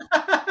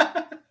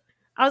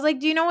I was like,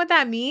 "Do you know what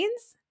that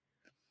means?"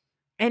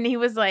 And he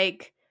was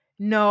like,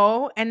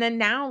 No. And then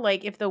now,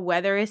 like, if the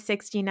weather is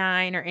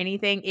 69 or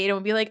anything, Aiden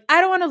would be like, I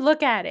don't want to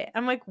look at it.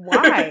 I'm like,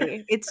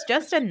 why? It's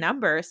just a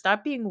number.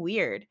 Stop being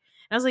weird. And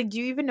I was like, do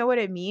you even know what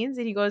it means?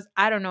 And he goes,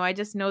 I don't know. I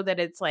just know that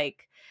it's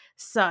like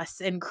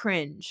sus and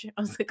cringe.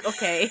 I was like,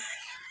 okay.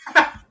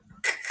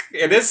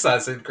 It is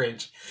sus and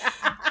cringe.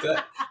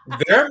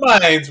 Their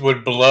minds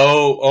would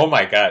blow. Oh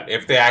my God.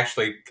 If they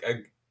actually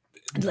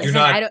Listen,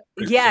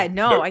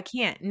 I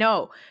can't.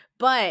 No.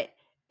 But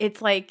it's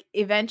like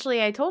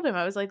eventually I told him,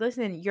 I was like,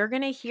 listen, you're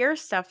going to hear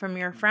stuff from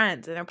your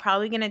friends and they're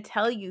probably going to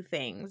tell you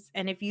things.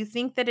 And if you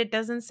think that it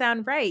doesn't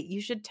sound right, you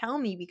should tell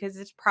me because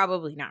it's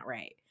probably not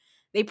right.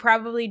 They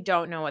probably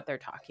don't know what they're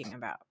talking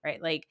about,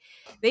 right? Like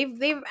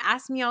they've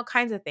asked me all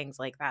kinds of things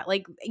like that.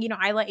 Like, you know,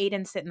 I let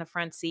Aiden sit in the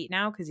front seat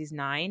now because he's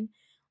 9,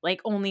 like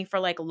only for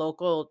like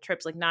local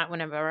trips, like not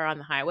whenever we're on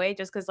the highway,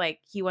 just because like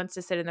he wants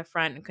to sit in the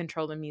front and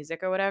control the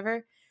music or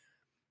whatever.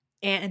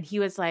 And he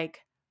was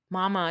like,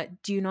 Mama,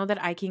 do you know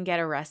that I can get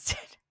arrested?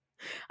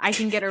 I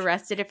can get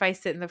arrested if I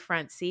sit in the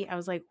front seat. I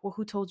was like, well,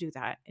 who told you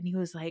that? And he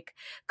was like,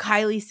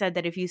 Kylie said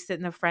that if you sit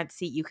in the front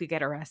seat, you could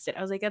get arrested.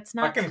 I was like, that's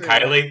not fucking true.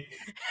 Kylie.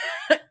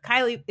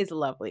 Kylie is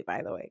lovely,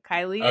 by the way.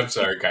 Kylie. I'm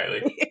sorry,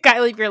 Kylie.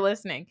 Kylie, if you're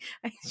listening.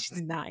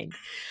 She's 9.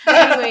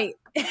 Anyway.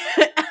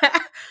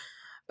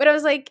 But I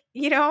was like,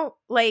 you know,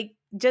 like,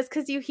 just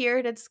because you hear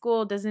it at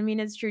school doesn't mean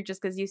it's true.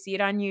 Just because you see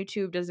it on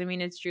YouTube doesn't mean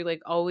it's true.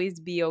 Like, always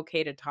be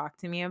okay to talk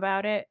to me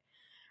about it.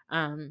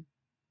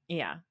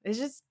 Yeah, it's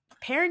just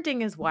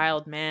parenting is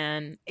wild,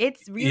 man.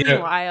 It's really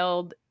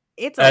wild.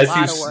 It's a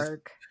lot of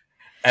work.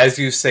 As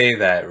you say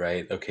that,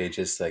 right? Okay,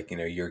 just like, you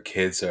know, your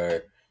kids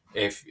are,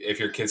 if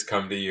your kids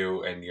come to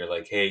you and you're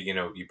like, hey, you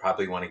know, you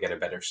probably want to get a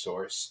better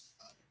source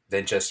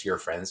than just your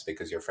friends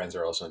because your friends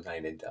are also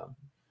 9 and dumb.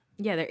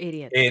 Yeah, they're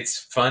idiots. It's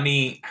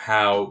funny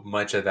how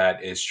much of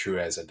that is true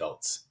as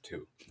adults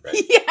too, right?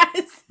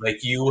 Yes.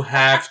 Like you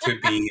have to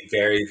be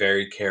very,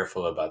 very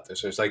careful about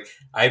this. So it's like,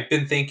 I've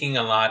been thinking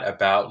a lot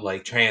about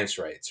like trans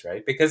rights,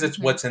 right? Because it's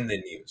what's in the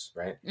news,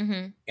 right?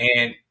 Mm-hmm.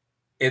 And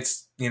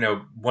it's, you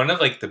know, one of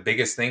like the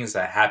biggest things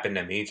that happened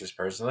to me just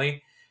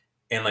personally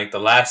in like the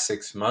last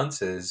 6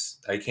 months is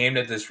I came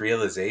to this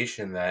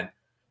realization that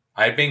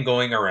I've been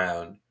going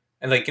around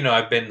and like, you know,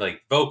 I've been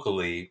like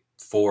vocally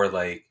for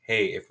like,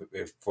 hey,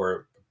 if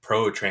for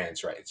pro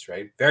trans rights,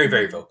 right? Very,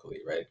 very vocally,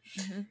 right?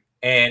 Mm-hmm.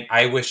 And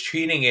I was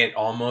treating it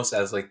almost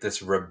as like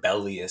this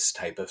rebellious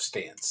type of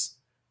stance,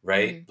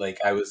 right? Like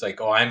I was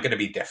like, oh, I'm going to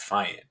be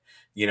defiant.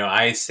 You know,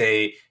 I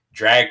say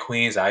drag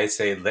queens, I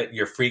say let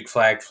your freak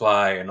flag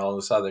fly and all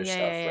this other stuff,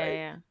 right?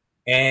 Yeah.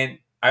 And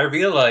I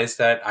realized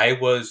that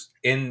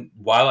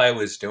while I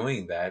was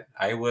doing that,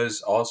 I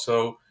was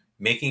also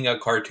making a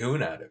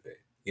cartoon out of it.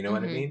 You know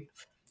what I mean?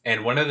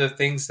 And one of the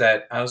things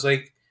that I was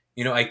like,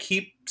 you know, I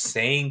keep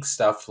saying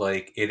stuff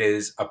like it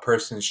is a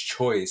person's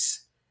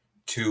choice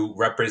to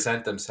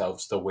represent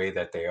themselves the way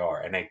that they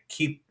are. And I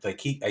keep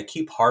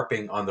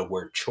harping on the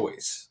word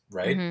choice,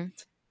 right? Mm-hmm.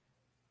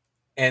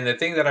 And the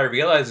thing that I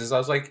realized is I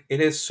was like, it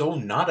is so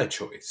not a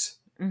choice.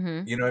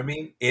 Mm-hmm. You know what I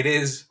mean? It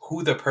is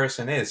who the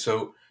person is.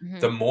 So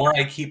the more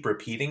I keep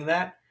repeating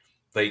that,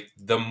 like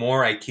the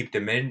more I keep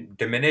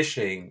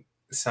diminishing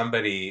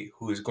somebody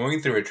who's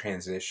going through a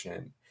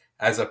transition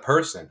as a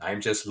person. I'm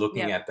just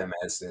looking at them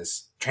as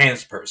this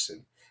trans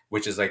person,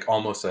 which is like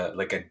almost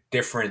a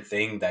different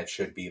thing that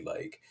should be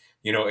like,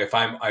 you know, if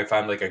I'm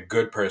like a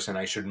good person,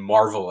 I should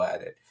marvel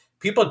at it.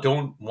 People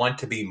don't want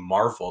to be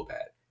marveled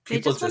at.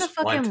 People just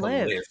want to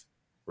live.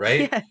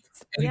 Right? Yes.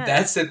 And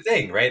that's the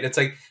thing, right? It's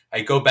like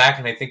I go back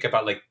and I think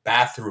about like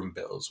bathroom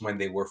bills when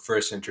they were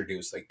first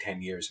introduced like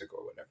 10 years ago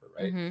or whatever,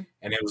 right?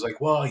 And it was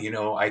like, well, you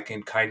know, I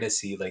can kind of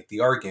see like the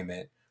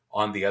argument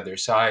on the other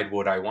side,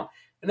 what I want.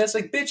 And it's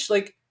like, bitch,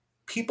 like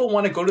people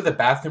want to go to the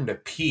bathroom to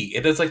pee.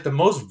 It is like the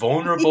most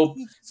vulnerable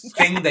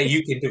thing that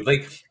you can do.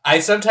 Like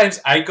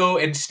I go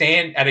and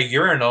stand at a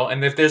urinal,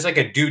 and if there's like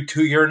a dude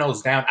 2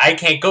 urinals down, I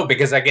can't go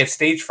because I get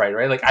stage fright,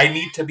 right? Like I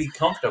need to be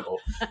comfortable.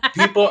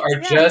 People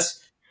are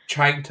just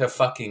trying to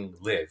fucking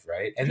live,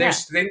 right? And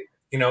there's things,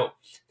 you know,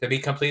 to be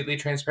completely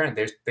transparent,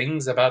 there's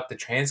things about the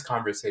trans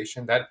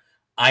conversation that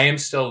I am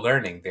still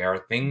learning. There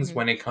are things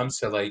when it comes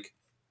to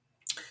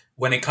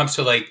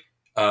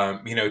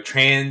you know,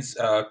 trans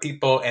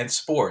people and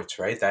sports,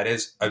 right? That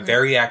is a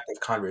very active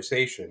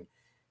conversation.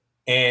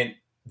 And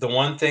the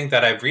one thing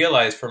that I've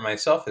realized for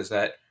myself is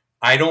that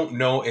I don't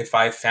know if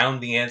I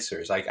found the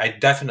answers. Like I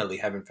definitely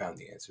haven't found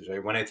the answers,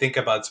 right? When I think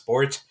about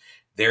sports,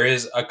 there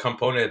is a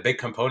big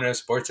component of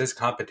sports is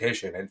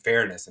competition and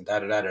fairness and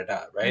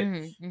da-da-da-da-da,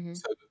 right?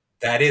 So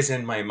that is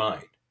in my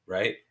mind,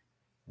 right?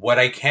 What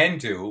I can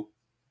do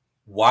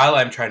while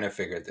I'm trying to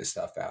figure this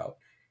stuff out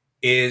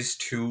is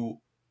to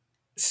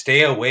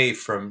stay away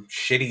from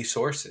shitty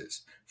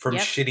sources, from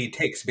shitty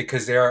takes,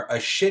 because there are a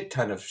shit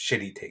ton of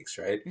shitty takes,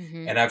 right?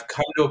 And I've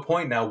come to a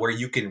point now where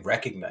you can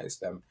recognize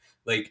them.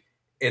 Like,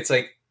 it's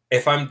like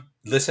if I'm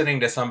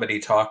listening to somebody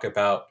talk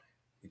about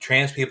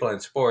trans people in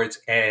sports,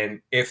 and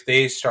if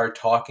they start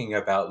talking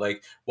about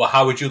like, well,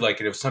 how would you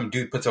like it if some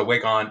dude puts a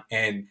wig on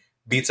and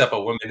beats up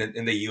a woman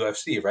in the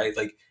UFC, right?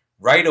 Like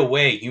right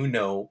away, you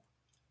know,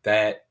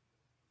 that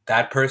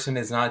that person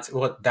is not,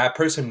 well, that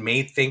person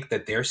may think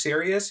that they're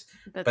serious,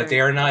 But but they're they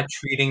are not. not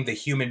treating the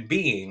human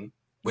being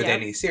with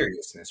Yep. any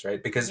seriousness,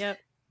 right? Because Yep.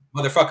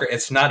 motherfucker,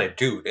 it's not a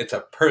dude, it's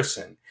a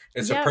person.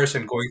 It's a Yep.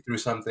 person going through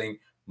something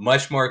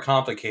much more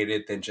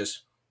complicated than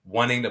just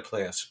wanting to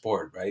play a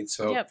sport, right?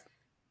 So Yep.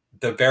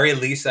 the very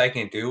least I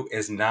can do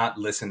is not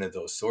listen to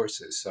those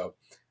sources. So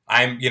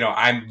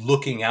I'm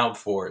looking out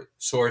for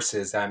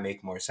sources that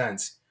make more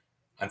sense.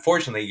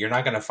 Unfortunately, you're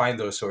not going to find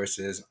those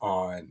sources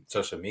on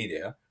social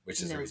media, which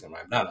is the No. reason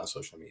why I'm not on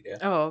social media.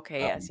 Oh, okay.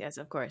 Yes. Um, Yes.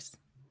 Of course.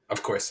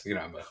 of course,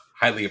 I'm a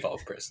highly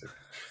evolved person,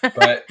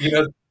 but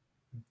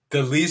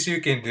the least you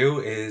can do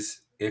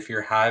is if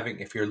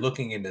you're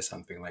looking into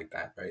something like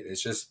that, right?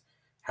 It's just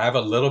have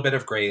a little bit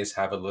of grace,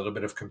 have a little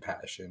bit of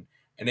compassion,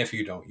 and if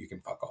you don't, you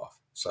can fuck off.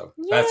 So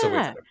that's the way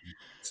Yeah. that I view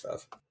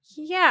stuff.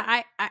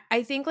 Yeah,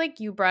 I think like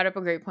you brought up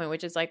a great point,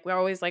 which is like we're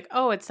always like,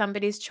 oh, it's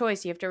somebody's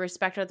choice. You have to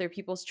respect other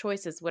people's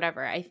choices,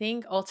 whatever. I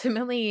think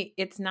ultimately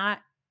it's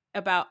not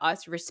about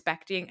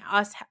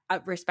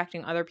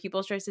respecting other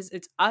people's choices.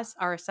 It's us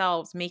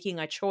ourselves making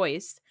a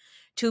choice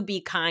to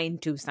be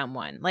kind to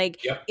someone.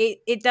 Like Yep.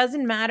 it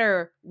doesn't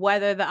matter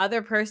whether the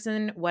other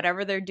person,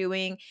 whatever they're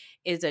doing,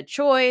 is a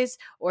choice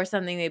or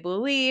something they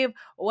believe.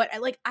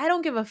 Like I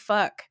don't give a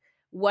fuck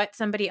what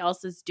somebody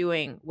else is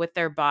doing with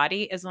their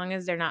body as long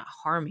as they're not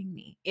harming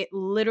me. It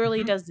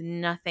literally Mhm. does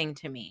nothing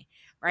to me,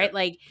 right? Yep.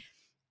 Like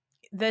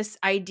this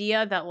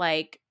idea that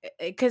like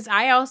because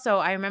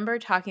I remember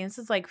talking, this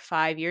is like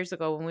 5 years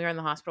ago when we were in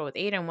the hospital with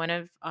Aiden. One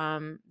of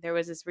there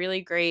was this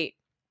really great,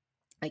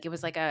 like it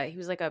was like he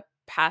was like a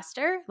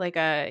pastor,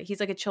 he's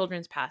like a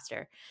children's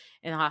pastor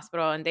in the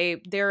hospital, and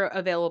they're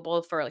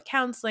available for like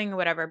counseling or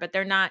whatever, but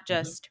they're not Mhm.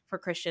 just for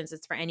Christians,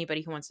 it's for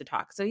anybody who wants to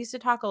talk. So he used to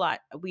talk a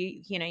lot.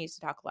 He and I used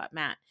to talk a lot,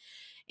 Matt.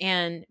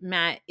 And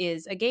Matt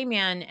is a gay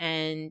man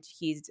and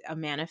he's a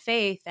man of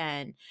faith.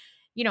 And,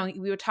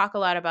 we would talk a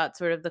lot about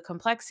sort of the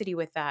complexity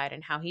with that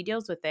and how he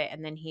deals with it.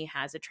 And then he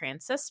has a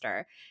trans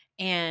sister.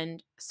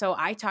 And so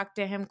I talked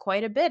to him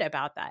quite a bit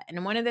about that.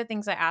 And one of the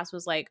things I asked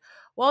was like,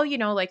 well,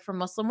 like for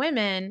Muslim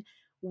women,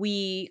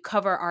 we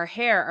cover our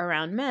hair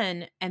around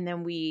men. And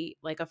then we,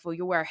 like, if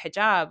you wear a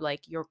hijab,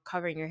 like you're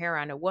covering your hair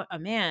around a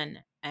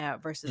man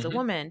versus a Mhm.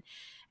 woman.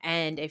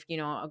 And if,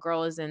 a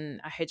girl is a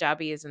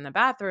hijabi is in the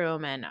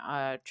bathroom and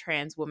a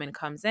trans woman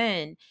comes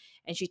in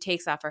and she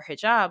takes off her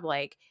hijab,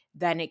 like,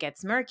 then it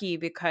gets murky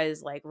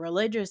because like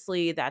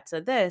religiously that's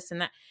a this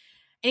and that.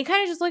 And he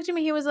kind of just looked at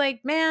me. He was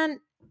like, man,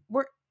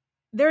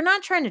 they're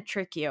not trying to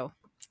trick you.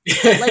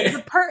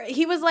 Like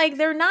he was like,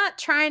 they're not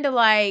trying to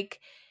like,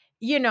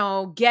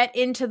 get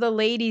into the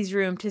ladies'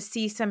 room to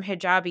see some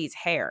hijabi's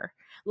hair.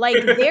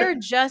 Like they're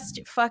just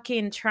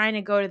fucking trying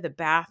to go to the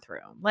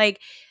bathroom. Like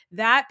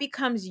that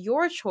becomes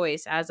your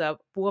choice as a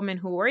woman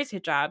who wears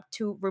hijab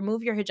to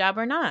remove your hijab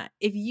or not.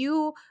 If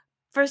you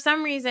for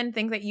some reason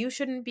think that you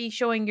shouldn't be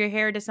showing your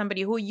hair to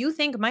somebody who you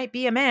think might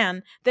be a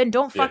man, then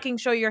don't Yeah. fucking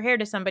show your hair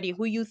to somebody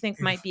who you think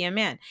might be a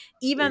man.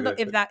 Even though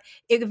Exactly.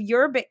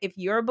 if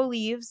your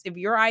beliefs, if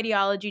your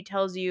ideology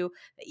tells you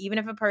that even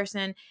if a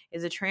person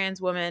is a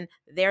trans woman,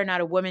 they're not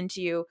a woman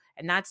to you,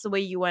 and that's the way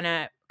you want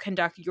to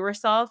conduct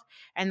yourself,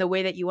 and the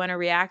way that you want to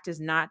react is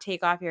not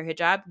take off your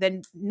hijab,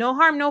 then no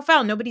harm, no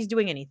foul. Nobody's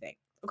doing anything.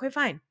 Okay,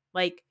 fine.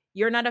 Like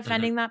you're not Mhm.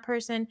 offending that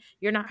person.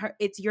 You're not her.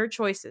 It's your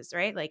choices,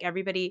 right? Like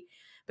everybody.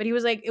 But he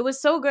was like, it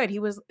was so good. He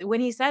was when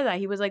he said that,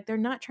 he was like, they're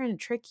not trying to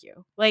trick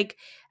you. Like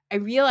I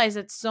realized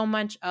that so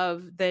much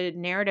of the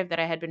narrative that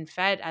I had been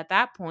fed at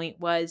that point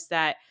was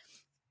that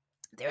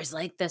there's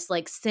like this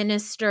like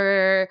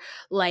sinister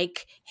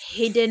like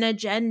hidden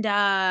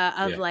agenda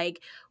of Yeah.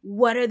 like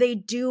what are they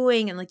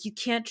doing and like you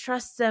can't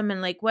trust them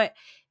and like what.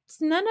 It's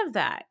none of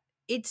that.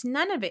 It's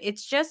none of it.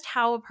 It's just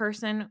how a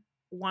person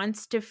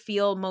wants to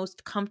feel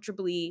most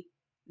comfortably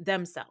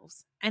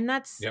themselves, and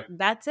that's Yep.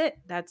 it.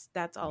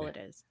 That's all Yeah. it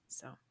is.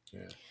 So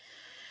Yeah.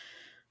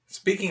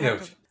 Speaking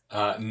have a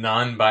of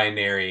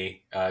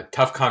non-binary,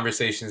 tough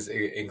conversations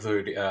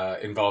include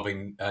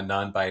involving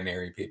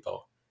non-binary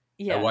people.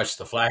 I yeah. watched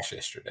The Flash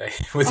yesterday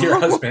with your Oh,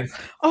 husband.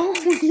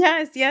 oh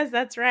yes,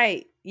 that's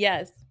right.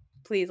 Yes,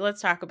 please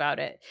let's talk about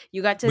it.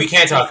 You got We to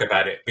can't like talk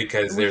about it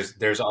because we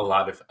there's a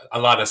lot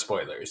of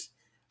spoilers.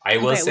 I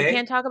will okay, we say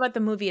can't talk about the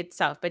movie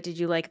itself, but did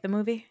you like the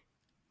movie?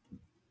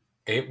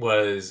 it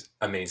was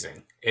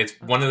amazing. It's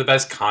one Okay. of the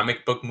best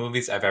comic book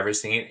movies I've ever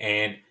seen,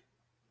 and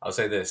I'll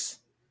say this: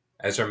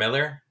 Ezra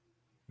Miller,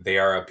 they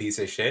are a piece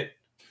of shit,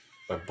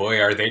 but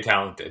boy, are they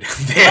talented!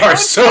 They are Oh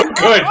so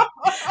good.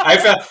 I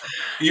no! felt Oh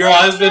your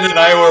husband and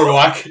I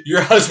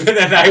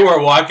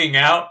were walking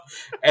out,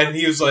 and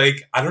he was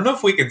like, "I don't know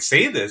if we can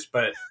say this,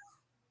 but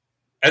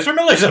Ezra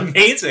Miller's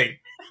amazing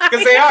no!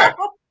 because I they are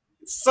know.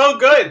 so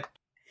good."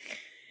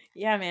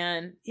 Yeah,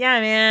 man. Yeah,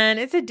 man.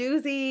 It's a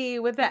doozy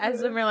with the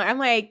Ezra Miller. I'm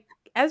like,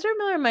 Ezra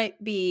Miller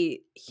might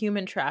be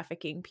human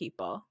trafficking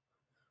people.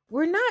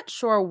 We're not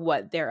sure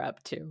what they're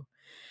up to.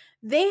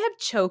 They have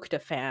choked a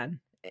fan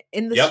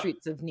in the Yep,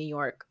 streets of New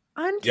York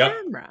on yep.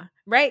 camera,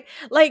 right?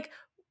 Like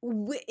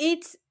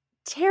it's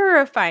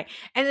terrifying.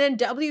 And then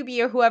WB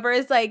or whoever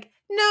is like,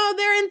 No,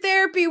 they're in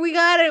therapy. We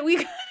got it. We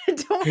got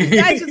it. Don't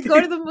guys just go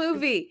to the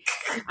movie.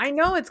 I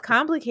know it's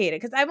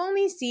complicated because I've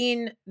only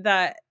seen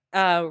the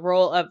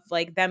role of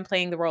like them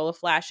playing the role of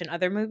Flash in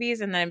other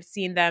movies, and then I've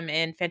seen them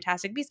in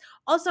Fantastic Beasts.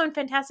 Also in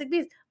Fantastic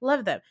Beasts,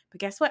 love them. But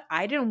guess what?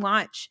 I didn't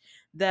watch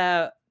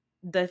the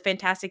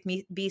Fantastic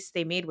Beasts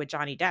they made with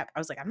Johnny Depp. I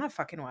was like, I'm not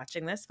fucking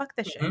watching this. Fuck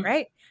this shit,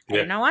 right? I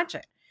did not watch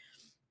it.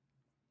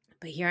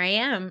 But here I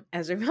am,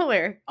 Ezra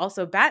Miller,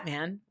 also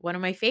Batman, one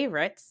of my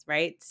favorites,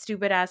 right?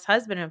 Stupid ass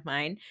husband of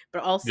mine,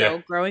 but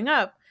also growing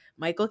up,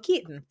 Michael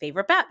Keaton,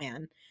 favorite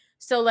Batman.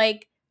 So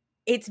like,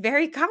 it's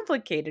very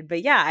complicated.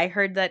 But yeah, I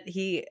heard that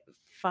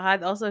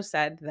Fahad also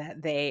said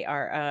that they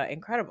are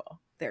incredible.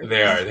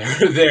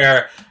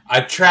 They're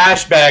a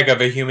trash bag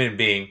of a human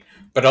being,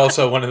 but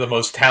also one of the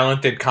most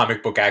talented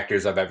comic book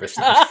actors I've ever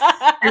seen.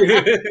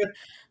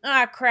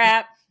 Ah,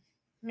 crap.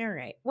 All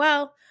right.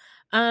 Well,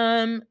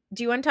 do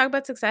you want to talk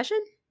about Succession?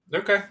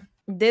 Okay.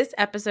 This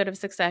episode of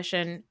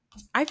Succession,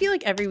 I feel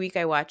like every week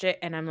I watch it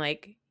and I'm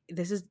like,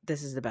 this is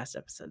the best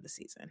episode of the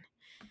season.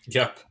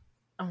 Yep.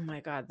 Oh my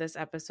God, this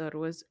episode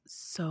was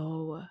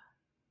so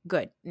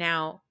good.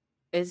 Now,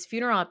 it's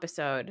funeral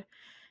episode.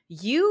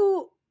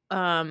 You,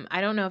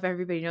 I don't know if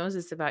everybody knows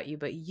this about you,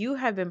 but you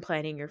have been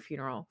planning your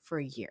funeral for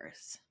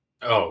years.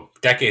 Oh,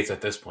 decades at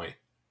this point.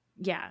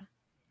 Yeah.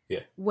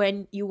 Yeah.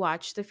 When you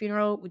watched the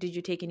funeral, did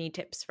you take any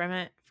tips from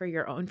it for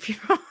your own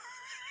funeral?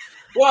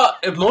 Well,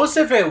 most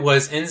of it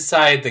was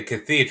inside the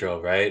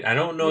cathedral, right? I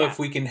don't know if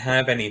we can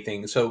have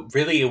anything. So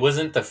really, it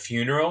wasn't the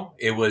funeral.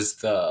 It was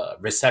the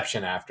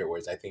reception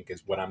afterwards, I think,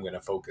 is what I'm going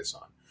to focus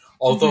on.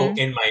 Although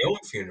in my own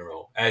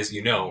funeral, as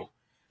you know,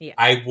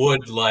 I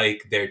would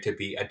like there to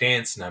be a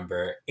dance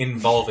number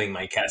involving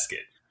my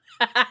casket.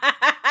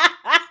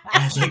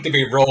 I'd like to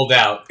be rolled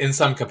out in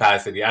some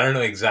capacity. I don't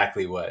know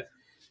exactly what.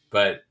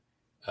 But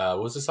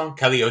what was the song?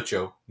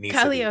 Caliocho.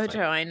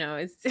 Caliocho, I know.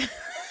 It's...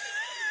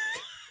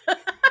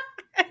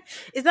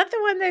 Is that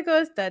the one that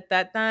goes da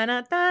da da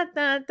da da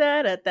da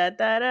da da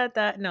da da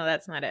da? No,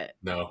 that's not it.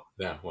 No,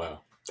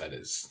 well, that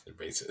is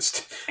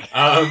racist.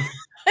 No,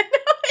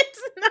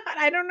 it's not.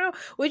 I don't know.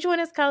 Which one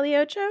is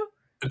Caliocho?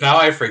 Now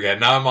I forget.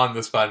 Now I'm on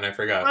the spot and I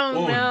forgot.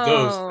 Oh no.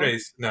 Those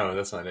tres. No,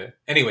 that's not it.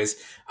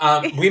 Anyways,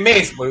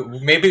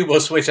 maybe we'll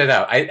switch it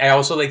out. I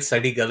also like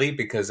Suddy Gully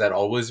because that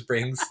always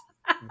brings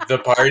the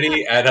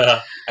party at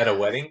a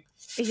wedding.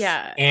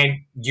 Yeah.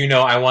 And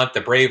I want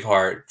the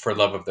Braveheart for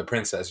Love of the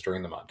Princess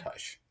during the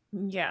montage.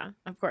 Yeah,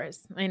 of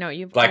course. I know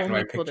you've black and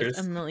white pictures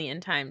a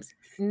million times.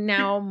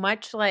 Now,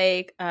 much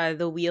like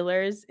the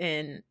Wheelers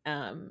in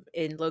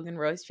Logan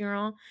Roy's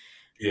funeral,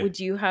 would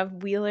you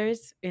have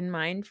Wheelers in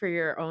mind for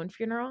your own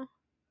funeral?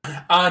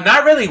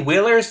 Not really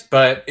Wheelers,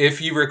 but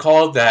if you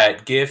recall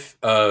that GIF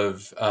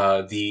of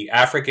the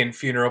African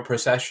funeral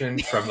procession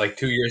from like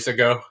 2 years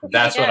ago,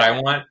 that's what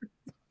I want.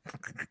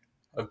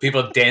 Of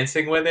people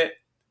dancing with it.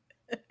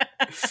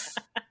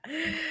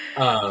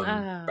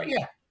 But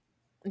yeah.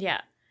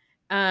 Yeah.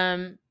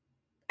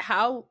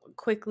 How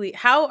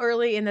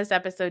early in this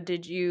episode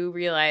did you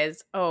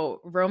realize,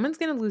 Roman's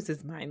going to lose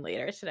his mind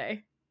later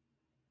today?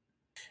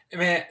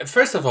 Man,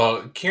 first of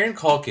all, Kieran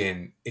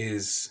Culkin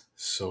is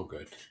so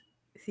good.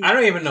 I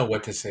don't even know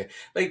what to say.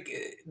 Like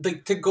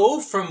to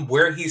go from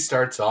where he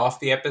starts off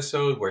the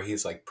episode, where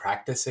he's like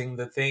practicing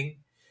the thing,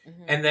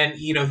 and then,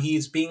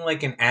 he's being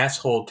like an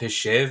asshole to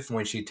Shiv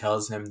when she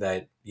tells him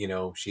that,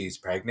 she's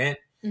pregnant.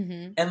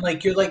 And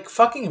like, you're like,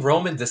 fucking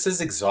Roman, this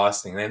is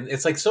exhausting. And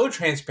it's like so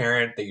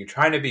transparent that you're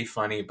trying to be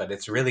funny, but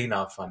it's really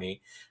not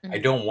funny. I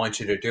don't want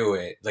you to do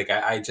it. Like,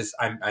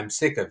 I'm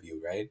sick of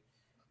you, right?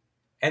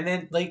 And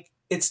then like,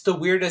 it's the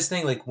weirdest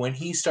thing. Like when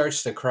he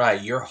starts to cry,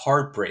 your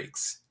heart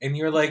breaks and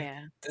you're like,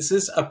 this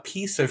is a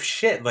piece of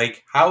shit.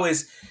 Like, how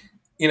is,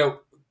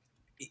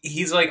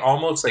 he's like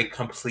almost like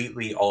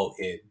completely all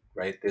in,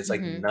 right? There's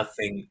like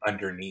nothing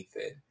underneath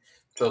it.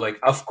 So like,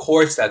 of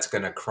course that's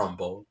going to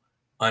crumble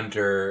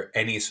under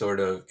any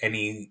sort of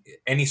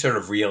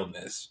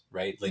realness,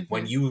 right? Like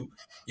when you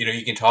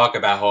can talk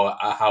about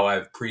how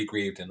I've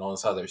pre-grieved and all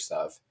this other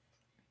stuff.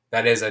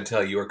 That is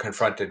until you are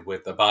confronted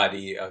with the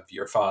body of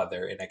your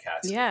father in a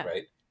casket,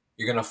 right?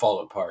 You're going to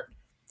fall apart.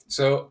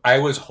 So I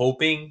was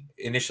hoping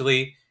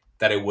initially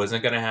that it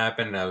wasn't going to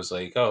happen. And I was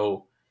like,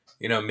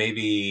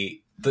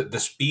 maybe the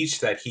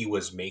speech that he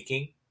was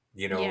making,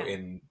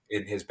 in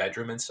his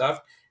bedroom and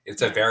stuff,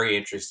 it's a very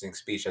interesting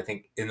speech. I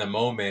think in the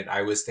moment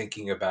I was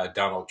thinking about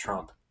Donald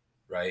Trump,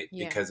 right?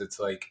 Because it's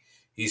like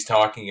he's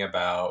talking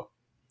about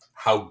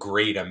how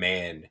great a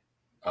man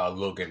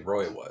Logan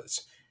Roy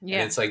was. And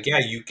it's like,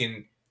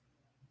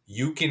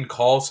 you can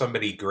call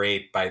somebody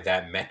great by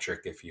that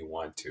metric if you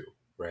want to,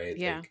 right?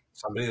 Like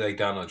somebody like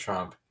Donald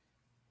Trump,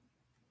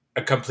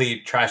 a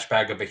complete trash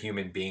bag of a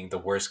human being, the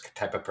worst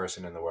type of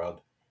person in the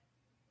world.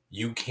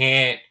 You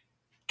can't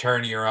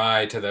turn your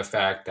eye to the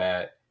fact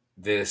that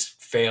this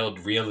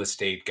failed real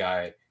estate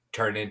guy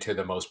turned into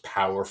the most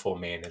powerful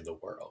man in the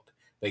world.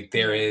 Like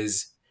there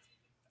is,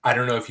 I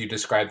don't know if you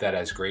describe that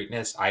as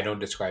greatness. I don't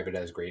describe it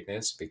as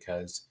greatness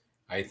because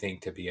I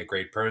think to be a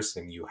great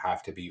person, you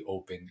have to be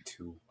open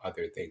to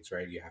other things,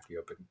 right? You have to be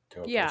open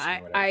to a Yeah, person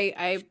or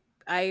whatever.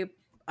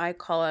 I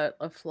call it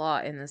a flaw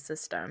in the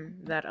system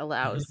that Mhm.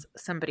 allows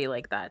somebody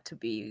like that to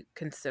be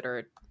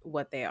considered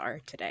what they are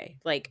today.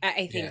 Like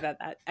I think Yeah.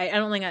 I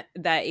don't think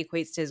that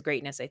equates to his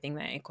greatness. I think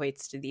that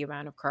equates to the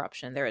amount of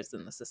corruption there is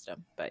in the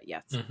system. But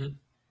yes. hmm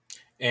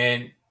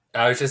And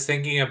I was just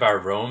thinking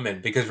about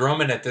Roman because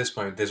Roman at this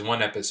point, there's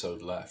one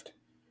episode left.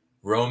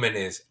 Roman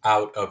is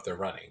out of the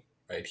running,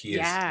 right? He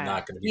is Yeah,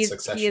 not going to be he is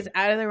succession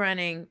out of the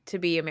running to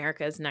be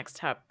America's next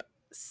top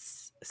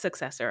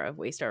successor of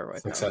Waystar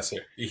Royco.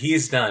 successor.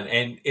 He's done,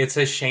 and it's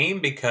a shame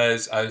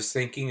because I was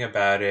thinking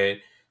about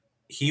it.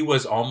 He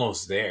was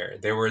almost there.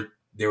 There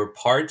were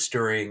parts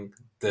during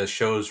the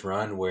show's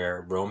run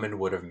where Roman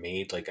would have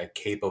made like a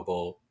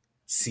capable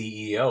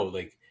CEO,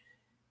 like.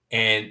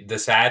 And the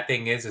sad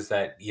thing is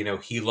that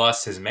he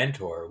lost his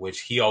mentor,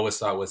 which he always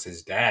thought was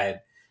his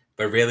dad,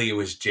 but really it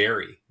was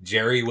Jerry.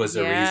 Jerry was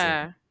the reason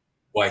Yeah,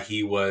 why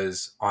he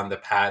was on the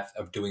path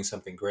of doing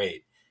something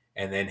great,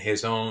 and then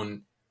his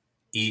own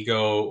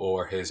ego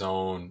or his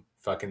own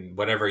fucking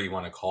whatever you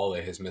want to call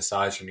it, his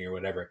misogyny or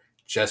whatever,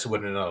 just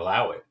wouldn't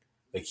allow it.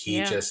 Like he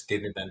yeah, just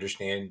didn't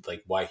understand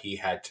like why he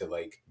had to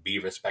like be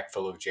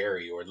respectful of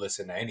Jerry or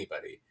listen to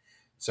anybody.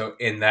 So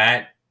in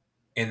that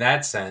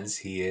sense,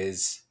 he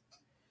is.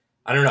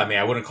 I don't know. I mean,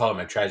 I wouldn't call him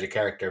a tragic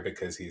character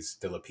because he's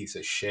still a piece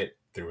of shit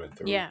through and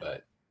through. yeah.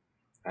 But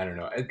I don't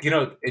know.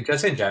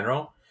 Just in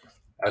general,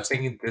 I was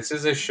thinking this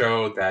is a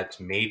show that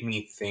made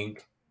me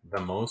think the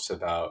most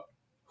about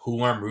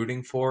who I'm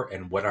rooting for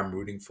and what I'm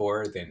rooting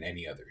for than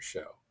any other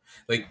show.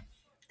 Like,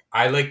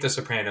 I like The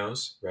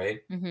Sopranos,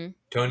 right? Mm-hmm.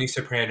 Tony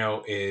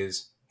Soprano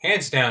is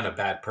hands down a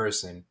bad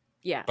person,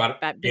 Yeah, but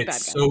big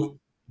it's bad guy. so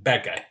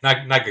bad guy,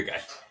 not good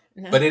guy.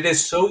 No. But it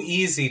is so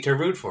easy to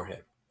root for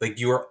him. Like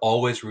you are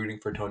always rooting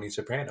for Tony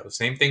Soprano.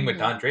 Same thing with Mm-hmm.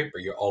 Don Draper.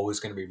 You're always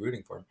going to be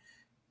rooting for him.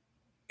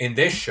 In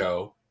this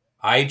show,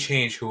 I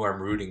change who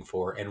I'm rooting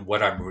for and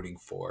what I'm rooting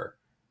for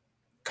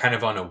kind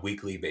of on a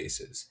weekly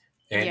basis.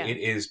 And Yeah. it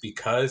is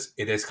because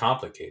it is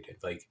complicated.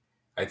 Like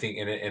I think,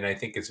 and I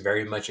think it's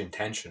very much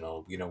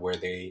intentional, where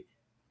they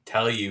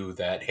tell you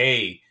that,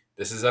 hey,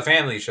 this is a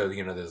family show,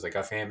 there's like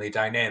a family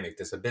dynamic,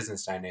 there's a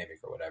business dynamic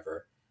or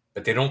whatever,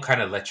 but they don't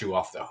kind of let you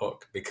off the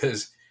hook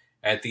because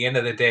at the end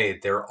of the day,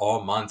 they're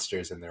all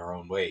monsters in their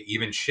own way.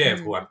 Even Shiv,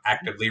 Mm. who I'm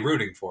actively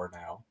rooting for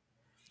now,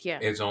 Yeah.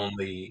 is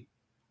only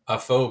a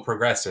faux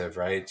progressive,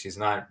 right? She's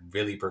not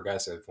really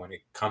progressive. When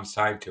it comes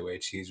time to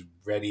it, she's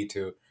ready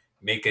to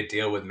make a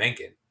deal with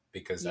Mencken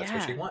because that's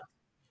what she Yeah. wants.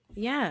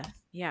 Yeah.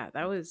 Yeah.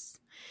 That was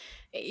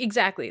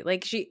exactly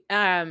like she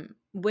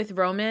with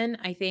Roman.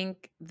 I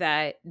think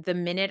that the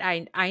minute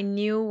I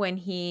knew when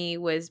he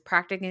was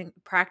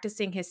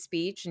practicing his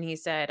speech and he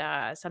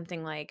said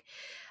something like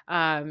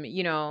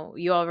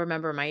you all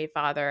remember my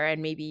father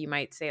and maybe you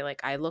might say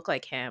like I look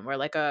like him or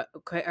like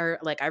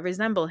I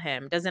resemble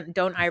him.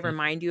 Don't I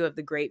remind you of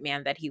the great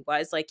man that he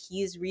was? Like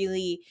he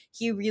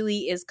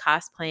really is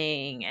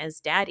cosplaying as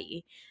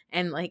daddy,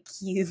 and like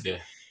Yeah.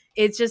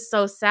 it's just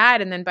so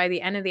sad. And then by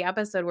the end of the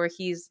episode where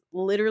he's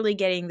literally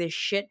getting the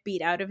shit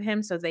beat out of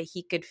him so that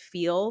he could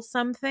feel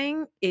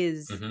something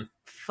is hmm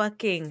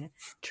fucking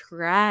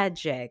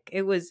tragic.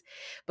 It was,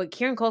 but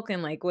Kieran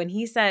Culkin, like when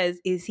he says,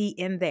 "Is he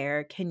in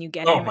there? Can you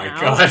get Oh him my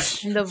out?"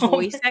 gosh. And the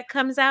voice that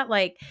comes out,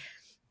 like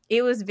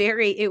it was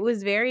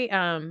very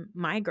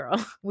My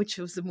Girl, which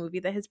was a movie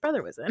that his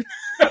brother was in.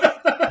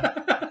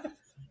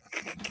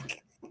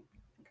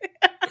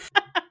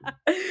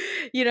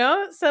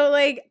 So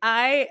like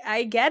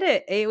I get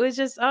it. It was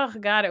just, oh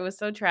god, it was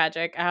so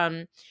tragic.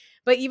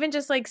 But even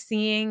just like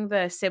seeing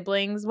the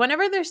siblings,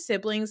 whenever their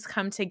siblings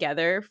come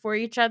together for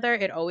each other,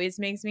 it always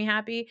makes me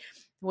happy.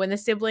 When the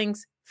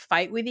siblings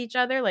fight with each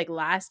other, like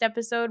last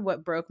episode,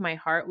 what broke my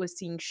heart was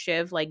seeing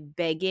Shiv like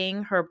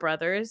begging her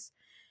brothers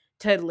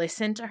to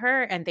listen to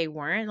her and they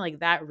weren't. Like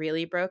that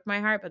really broke my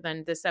heart. But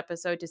then this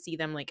episode, to see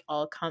them like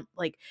all come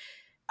like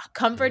Mhm.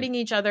 comforting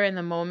each other in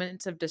the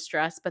moments of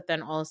distress, but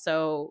then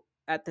also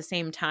at the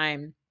same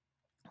time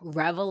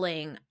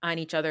reveling on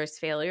each other's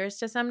failures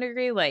to some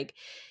degree. Like,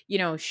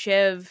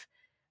 Shiv,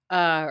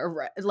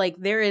 like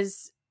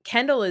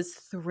Kendall is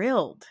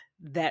thrilled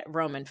that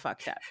Roman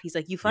fucked up. He's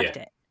like, you Yeah. fucked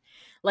it.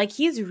 Like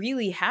he's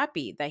really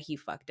happy that he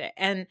fucked it.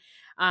 And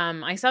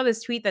I saw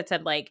this tweet that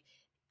said like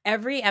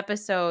every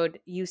episode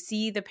you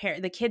see the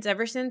kids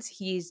ever since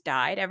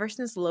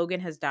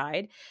Logan has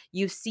died,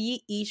 you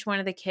see each one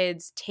of the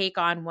kids take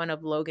on one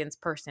of Logan's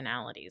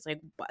personalities. Like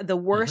the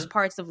worst hmm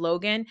parts of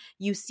Logan,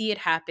 you see it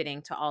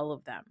happening to all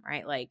of them,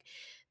 right? Like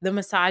the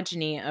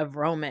misogyny of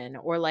Roman,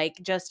 or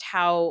like just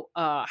how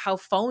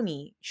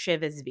phony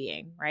Shiv is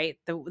being, right?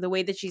 The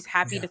way that she's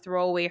happy Yeah. to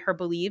throw away her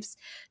beliefs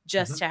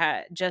just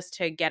hmm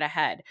to get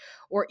ahead,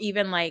 or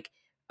even like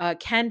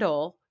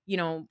Kendall,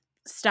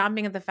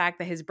 stomping at the fact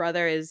that his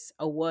brother is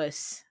a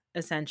wuss,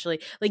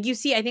 essentially. Like you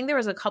see, I think there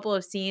was a couple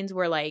of scenes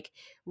where like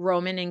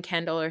Roman and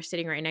Kendall are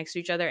sitting right next to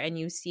each other and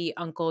you see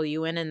Uncle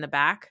Ewan in the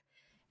back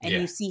and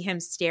you see him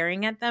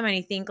staring at them. And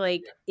I think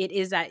like it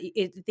is that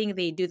I think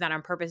they do that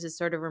on purpose to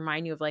sort of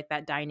remind you of like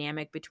that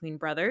dynamic between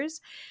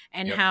brothers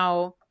and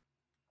how,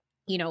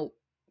 you know,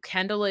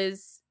 Kendall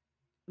is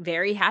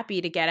very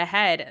happy to get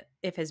ahead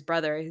if his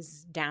brother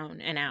is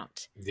down and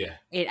out. Yeah.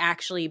 It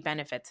actually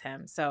benefits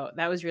him. So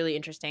that was really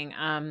interesting.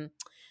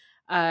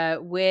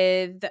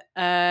 With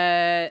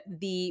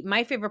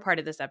my favorite part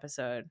of this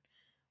episode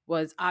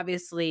was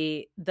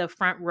obviously the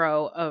front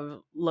row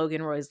of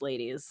Logan Roy's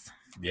ladies.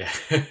 Yeah.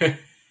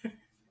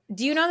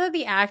 Do you know that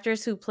the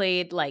actress who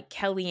played like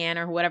Kellyanne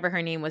or whatever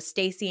her name was,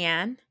 Stacey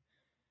Ann?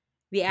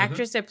 The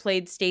actress that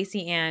played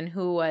Stacey Ann,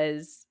 who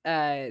was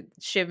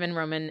Shiv and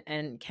Roman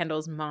and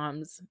Kendall's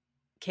mom's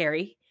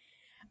Carrie.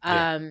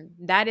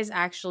 That is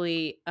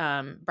actually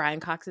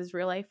Brian Cox's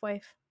real life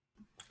wife.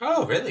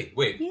 Oh, really?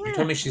 Wait, you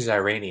told me she's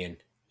Iranian.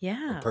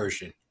 Yeah. Or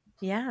Persian.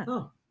 Yeah.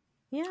 Oh.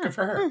 Yeah. Good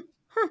for her.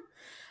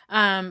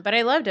 But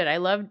I loved it.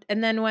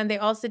 And then when they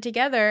all sit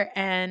together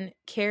and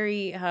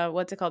Carrie,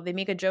 what's it called? They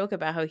make a joke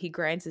about how he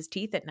grinds his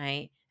teeth at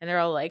night, and they're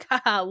all like,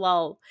 haha,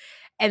 lol.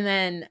 And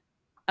then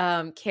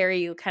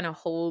Carrie kind of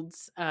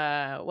holds,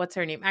 what's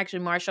her name?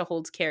 Actually, Marsha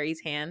holds Carrie's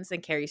hands,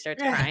 and Carrie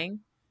starts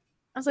crying.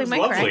 I was like, my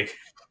lovely.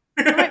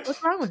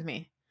 What's wrong with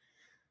me?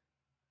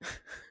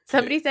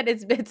 Somebody said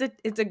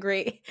it's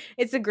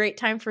a great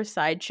time for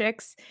side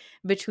chicks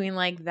between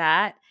like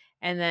that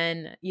and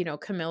then, you know,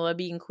 Camilla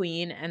being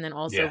queen and then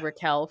also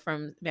Raquel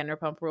from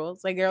Vanderpump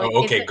Rules. Like they're like,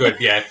 okay, good.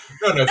 Yeah.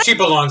 No, she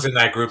belongs in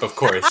that group, of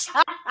course.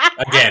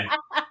 Again,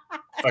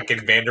 fucking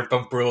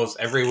Vanderpump Rules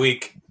every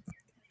week.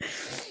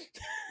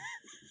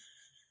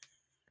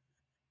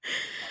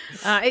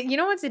 You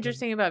know what's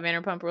interesting about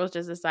Vanderpump Rules,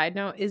 just a side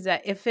note, is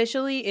that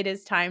officially it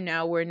is time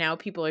now where now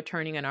people are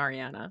turning on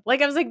Ariana.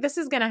 Like I was like, this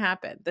is going to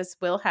happen. This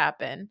will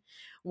happen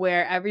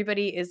where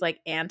everybody is like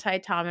anti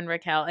Tom and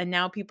Raquel. And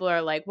now people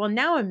are like, well,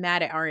 now I'm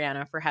mad at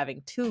Ariana for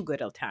having too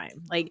good a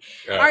time. Like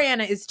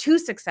Ariana is too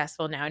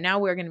successful now. Now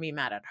we're going to be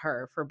mad at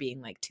her for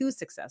being like too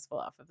successful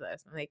off of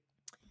this. I'm like,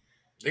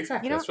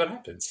 exactly. That's what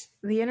happens.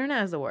 The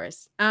internet is the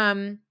worst.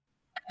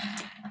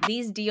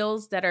 These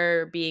deals that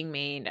are being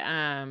made,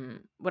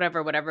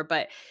 whatever.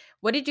 But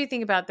what did you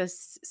think about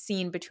this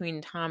scene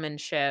between Tom and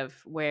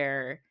Shiv?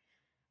 Where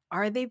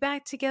are they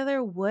back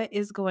together? What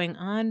is going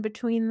on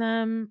between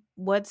them?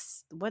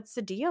 What's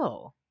the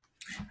deal?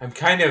 I'm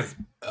kind of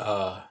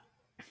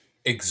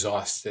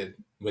exhausted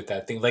with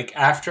that thing. Like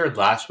after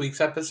last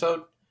week's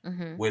episode,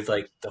 with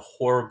like the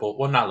horrible,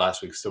 well, not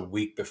last week's, the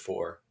week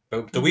before,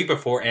 but the week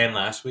before and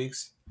last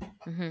week's.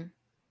 I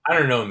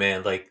don't know,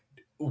 man. Like,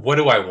 what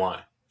do I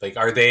want? Like,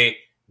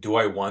 do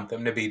I want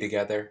them to be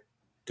together?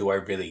 Do I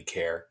really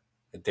care?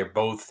 They're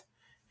both,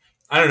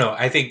 I don't know.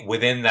 I think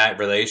within that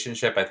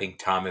relationship, I think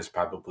Tom is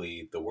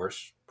probably the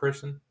worst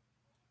person.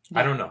 Yeah.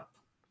 I don't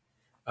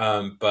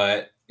know.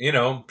 But, you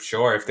know,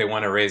 sure, if they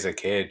want to raise a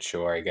kid,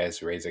 sure, I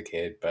guess raise a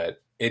kid.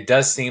 But it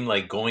does seem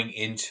like going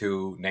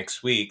into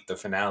next week, the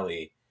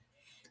finale,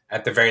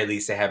 at the very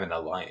least, they have an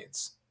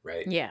alliance,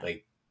 right? Yeah.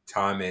 Like,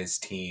 Tom is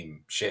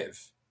team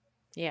Shiv.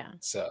 Yeah.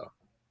 So.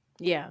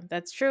 Yeah,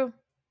 that's true.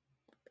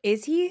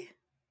 Is he?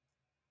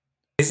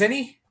 Isn't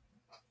he?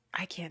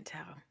 I can't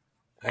tell.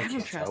 I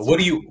can't tell. What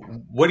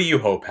do you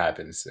hope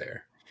happens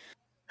there?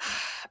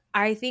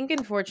 I think,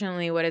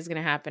 unfortunately, what is going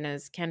to happen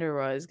is Kendall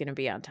Roy is going to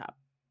be on top.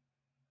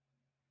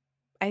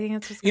 I think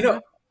that's what's going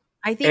to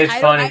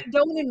happen. I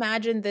don't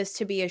imagine this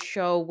to be a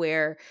show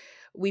where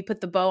we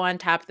put the bow on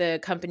top, the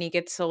company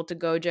gets sold to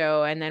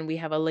Gojo, and then we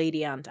have a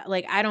lady on top.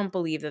 Like, I don't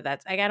believe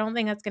that's, like, I don't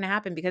think that's going to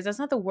happen because that's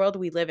not the world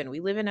we live in.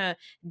 We live in a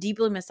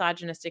deeply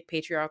misogynistic,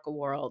 patriarchal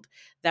world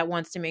that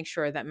wants to make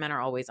sure that men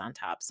are always on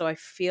top. So I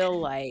feel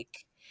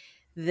like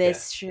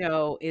this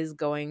show is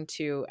going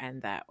to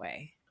end that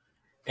way.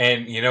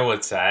 And you know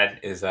what's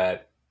sad is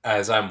that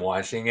as I'm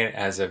watching it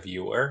as a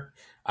viewer,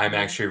 I'm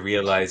actually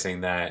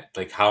realizing that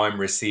like how I'm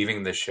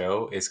receiving the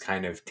show is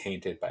kind of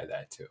tainted by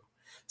that too.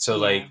 So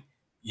like,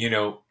 you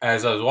know,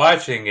 as I was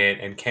watching it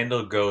and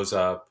Kendall goes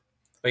up,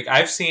 like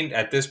I've seen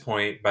at this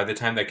point, by the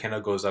time that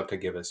Kendall goes up to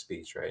give a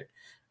speech, right?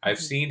 I've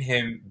seen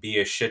him be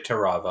a shit to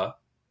Rava,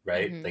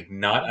 right? Like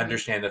not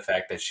understand the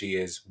fact that she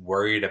is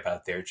worried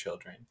about their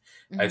children.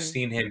 I've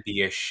seen him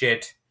be a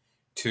shit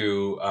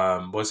to,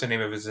 what's the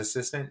name of his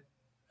assistant?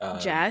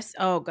 Jess?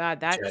 Oh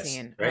God, that Jess,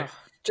 scene. Right? Ugh.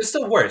 Just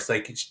the worst.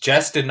 Like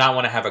Jess did not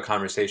want to have a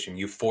conversation.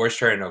 You forced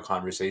her into a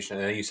conversation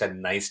and then you said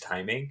nice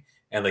timing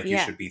and like you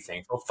should be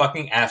thankful.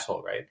 Fucking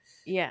asshole, right?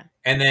 Yeah.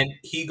 And then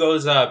he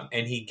goes up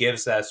and he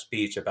gives that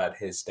speech about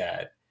his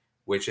dad,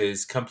 which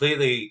is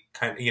completely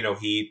kind of, you know,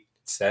 he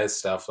says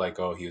stuff like,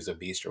 oh, he was a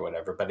beast or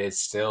whatever, but it's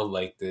still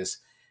like this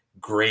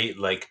great,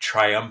 like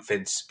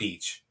triumphant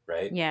speech,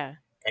 right? Yeah.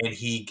 And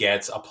he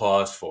gets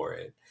applause for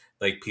it.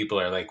 Like people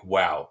are like,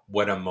 wow,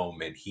 what a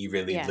moment. He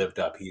really lived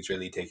up. He's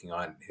really taking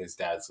on his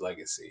dad's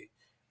legacy.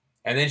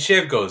 And then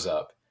Shiv goes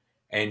up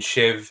and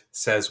Shiv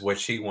says what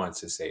she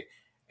wants to say.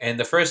 And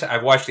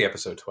I've watched the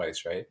episode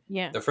twice, right?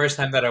 Yeah. The first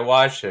time that I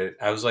watched it,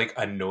 I was like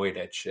annoyed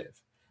at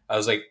Shiv. I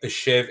was like,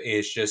 Shiv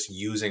is just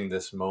using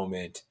this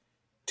moment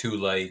to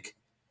like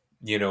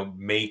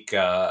make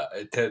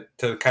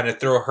to kind of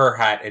throw her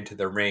hat into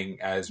the ring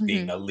as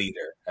being a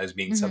leader, as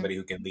being somebody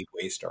who can lead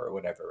Waystar or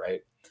whatever,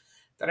 right?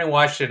 Then I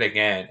watched it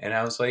again, and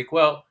I was like,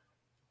 well,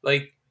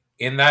 like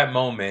in that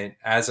moment,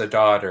 as a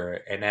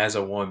daughter and as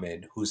a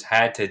woman who's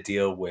had to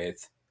deal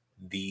with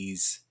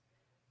these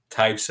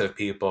types of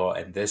people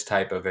and this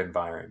type of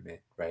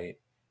environment, right?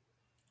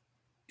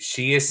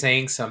 She is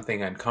saying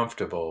something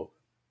uncomfortable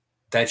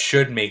that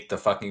should make the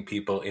fucking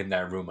people in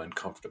that room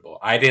uncomfortable.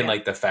 I didn't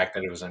like the fact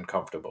that it was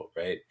uncomfortable,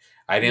 right?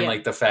 I didn't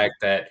like the fact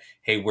that,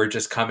 hey, we're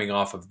just coming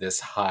off of this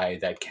high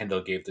that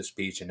Kendall gave the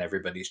speech and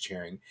everybody's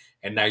cheering,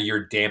 and now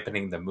you're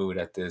dampening the mood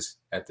at this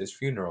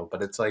funeral.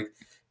 But it's like,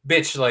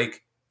 bitch,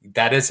 like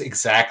that is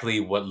exactly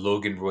what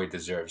Logan Roy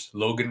deserves.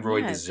 Logan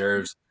Roy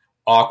deserves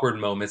awkward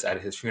moments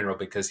at his funeral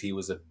because he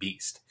was a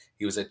beast.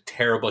 He was a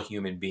terrible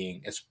human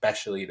being,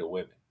 especially to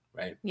women,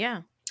 right?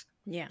 Yeah.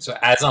 Yeah. So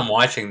as I'm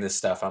watching this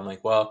stuff, I'm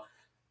like, well,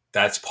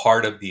 that's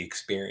part of the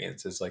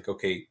experience. Is like,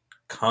 okay,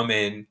 come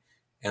in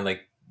and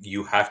like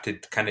you have to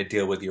kind of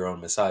deal with your own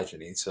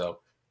misogyny. So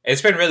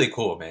it's been really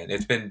cool, man.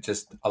 It's been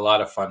just a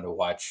lot of fun to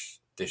watch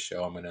this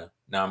show. I'm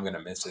gonna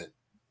miss it.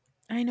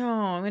 I know.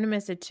 I'm gonna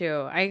miss it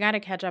too. I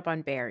gotta catch up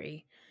on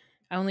Barry.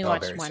 I only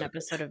watched Barry's one so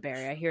episode good. of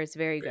Barry. I hear it's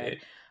very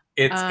good.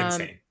 It's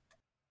insane.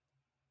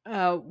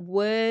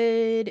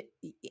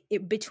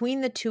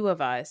 Between the two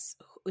of us,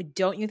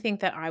 don't you think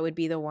that I would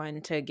be the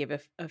one to give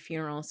a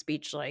funeral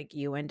speech like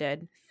Ewan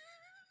did?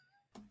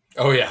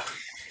 Oh yeah.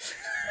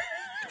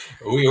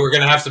 We were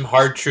gonna have some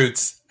hard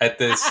truths at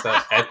this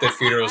at the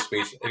funeral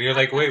speech, and you're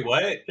like, "Wait,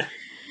 what?"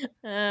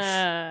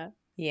 Yeah.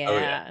 Oh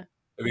yeah,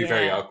 it'd be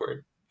very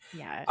awkward.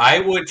 Yeah, I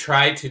would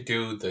try to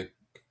do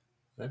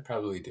I'd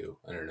probably do.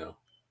 I don't know.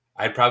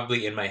 I'd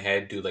probably in my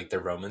head do like the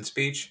Roman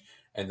speech,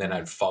 and then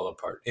I'd fall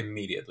apart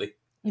immediately.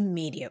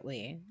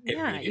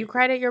 Yeah, you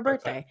cried at your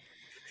birthday.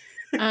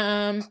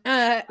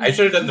 I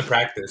should have done the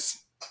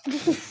practice.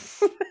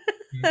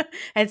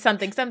 And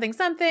something.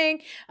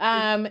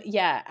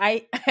 Yeah,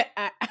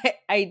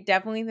 I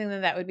definitely think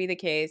that would be the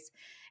case,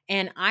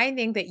 and I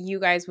think that you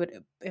guys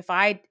would,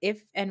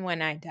 if and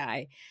when I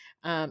die,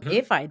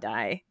 if I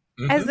die,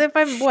 as if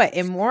I'm what,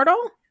 immortal?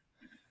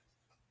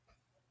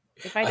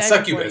 If I die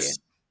before you,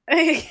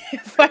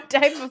 if I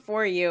die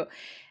before you,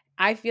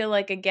 I feel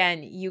like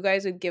again, you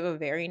guys would give a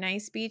very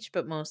nice speech,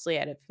 but mostly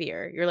out of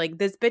fear. You're like,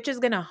 this bitch is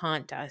gonna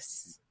haunt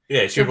us.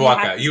 Yeah, she'd walk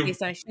out.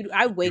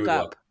 I'd wake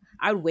up.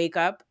 I would wake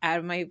up out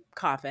of my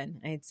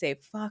coffin. I'd say,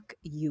 "Fuck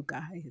you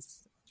guys."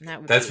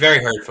 That's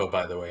very hurtful,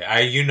 by the way.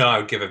 I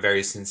would give a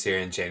very sincere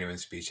and genuine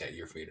speech at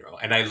your funeral,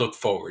 and I look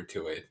forward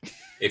to it.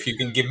 If you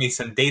can give me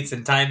some dates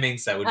and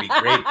timings, that would be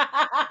great,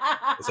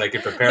 so I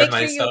can prepare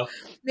myself.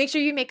 Make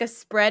sure you make a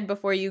spread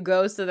before you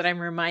go, so that I'm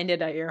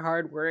reminded of your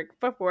hard work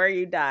before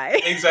you die.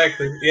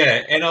 Exactly.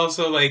 Yeah, and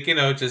also like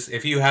just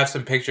if you have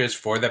some pictures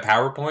for the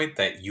PowerPoint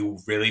that you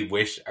really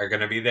wish are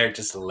gonna be there,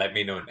 just let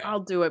me know now. I'll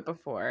do it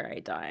before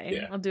I die.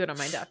 Yeah. I'll do it on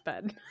my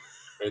deathbed.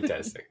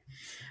 Fantastic.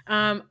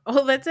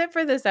 Well, that's it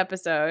for this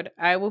episode.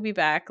 I will be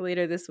back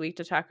later this week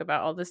to talk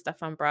about all this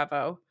stuff on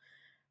Bravo.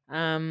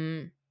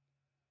 Any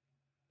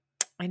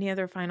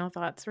other final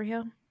thoughts,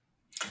 Raheel?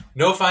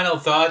 No final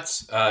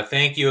thoughts.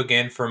 Thank you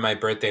again for my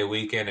birthday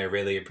weekend. I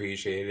really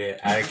appreciate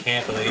it. I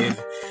can't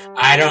believe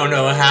I don't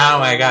know how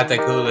I got the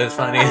coolest,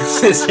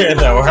 funniest sister in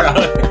the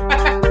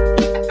world.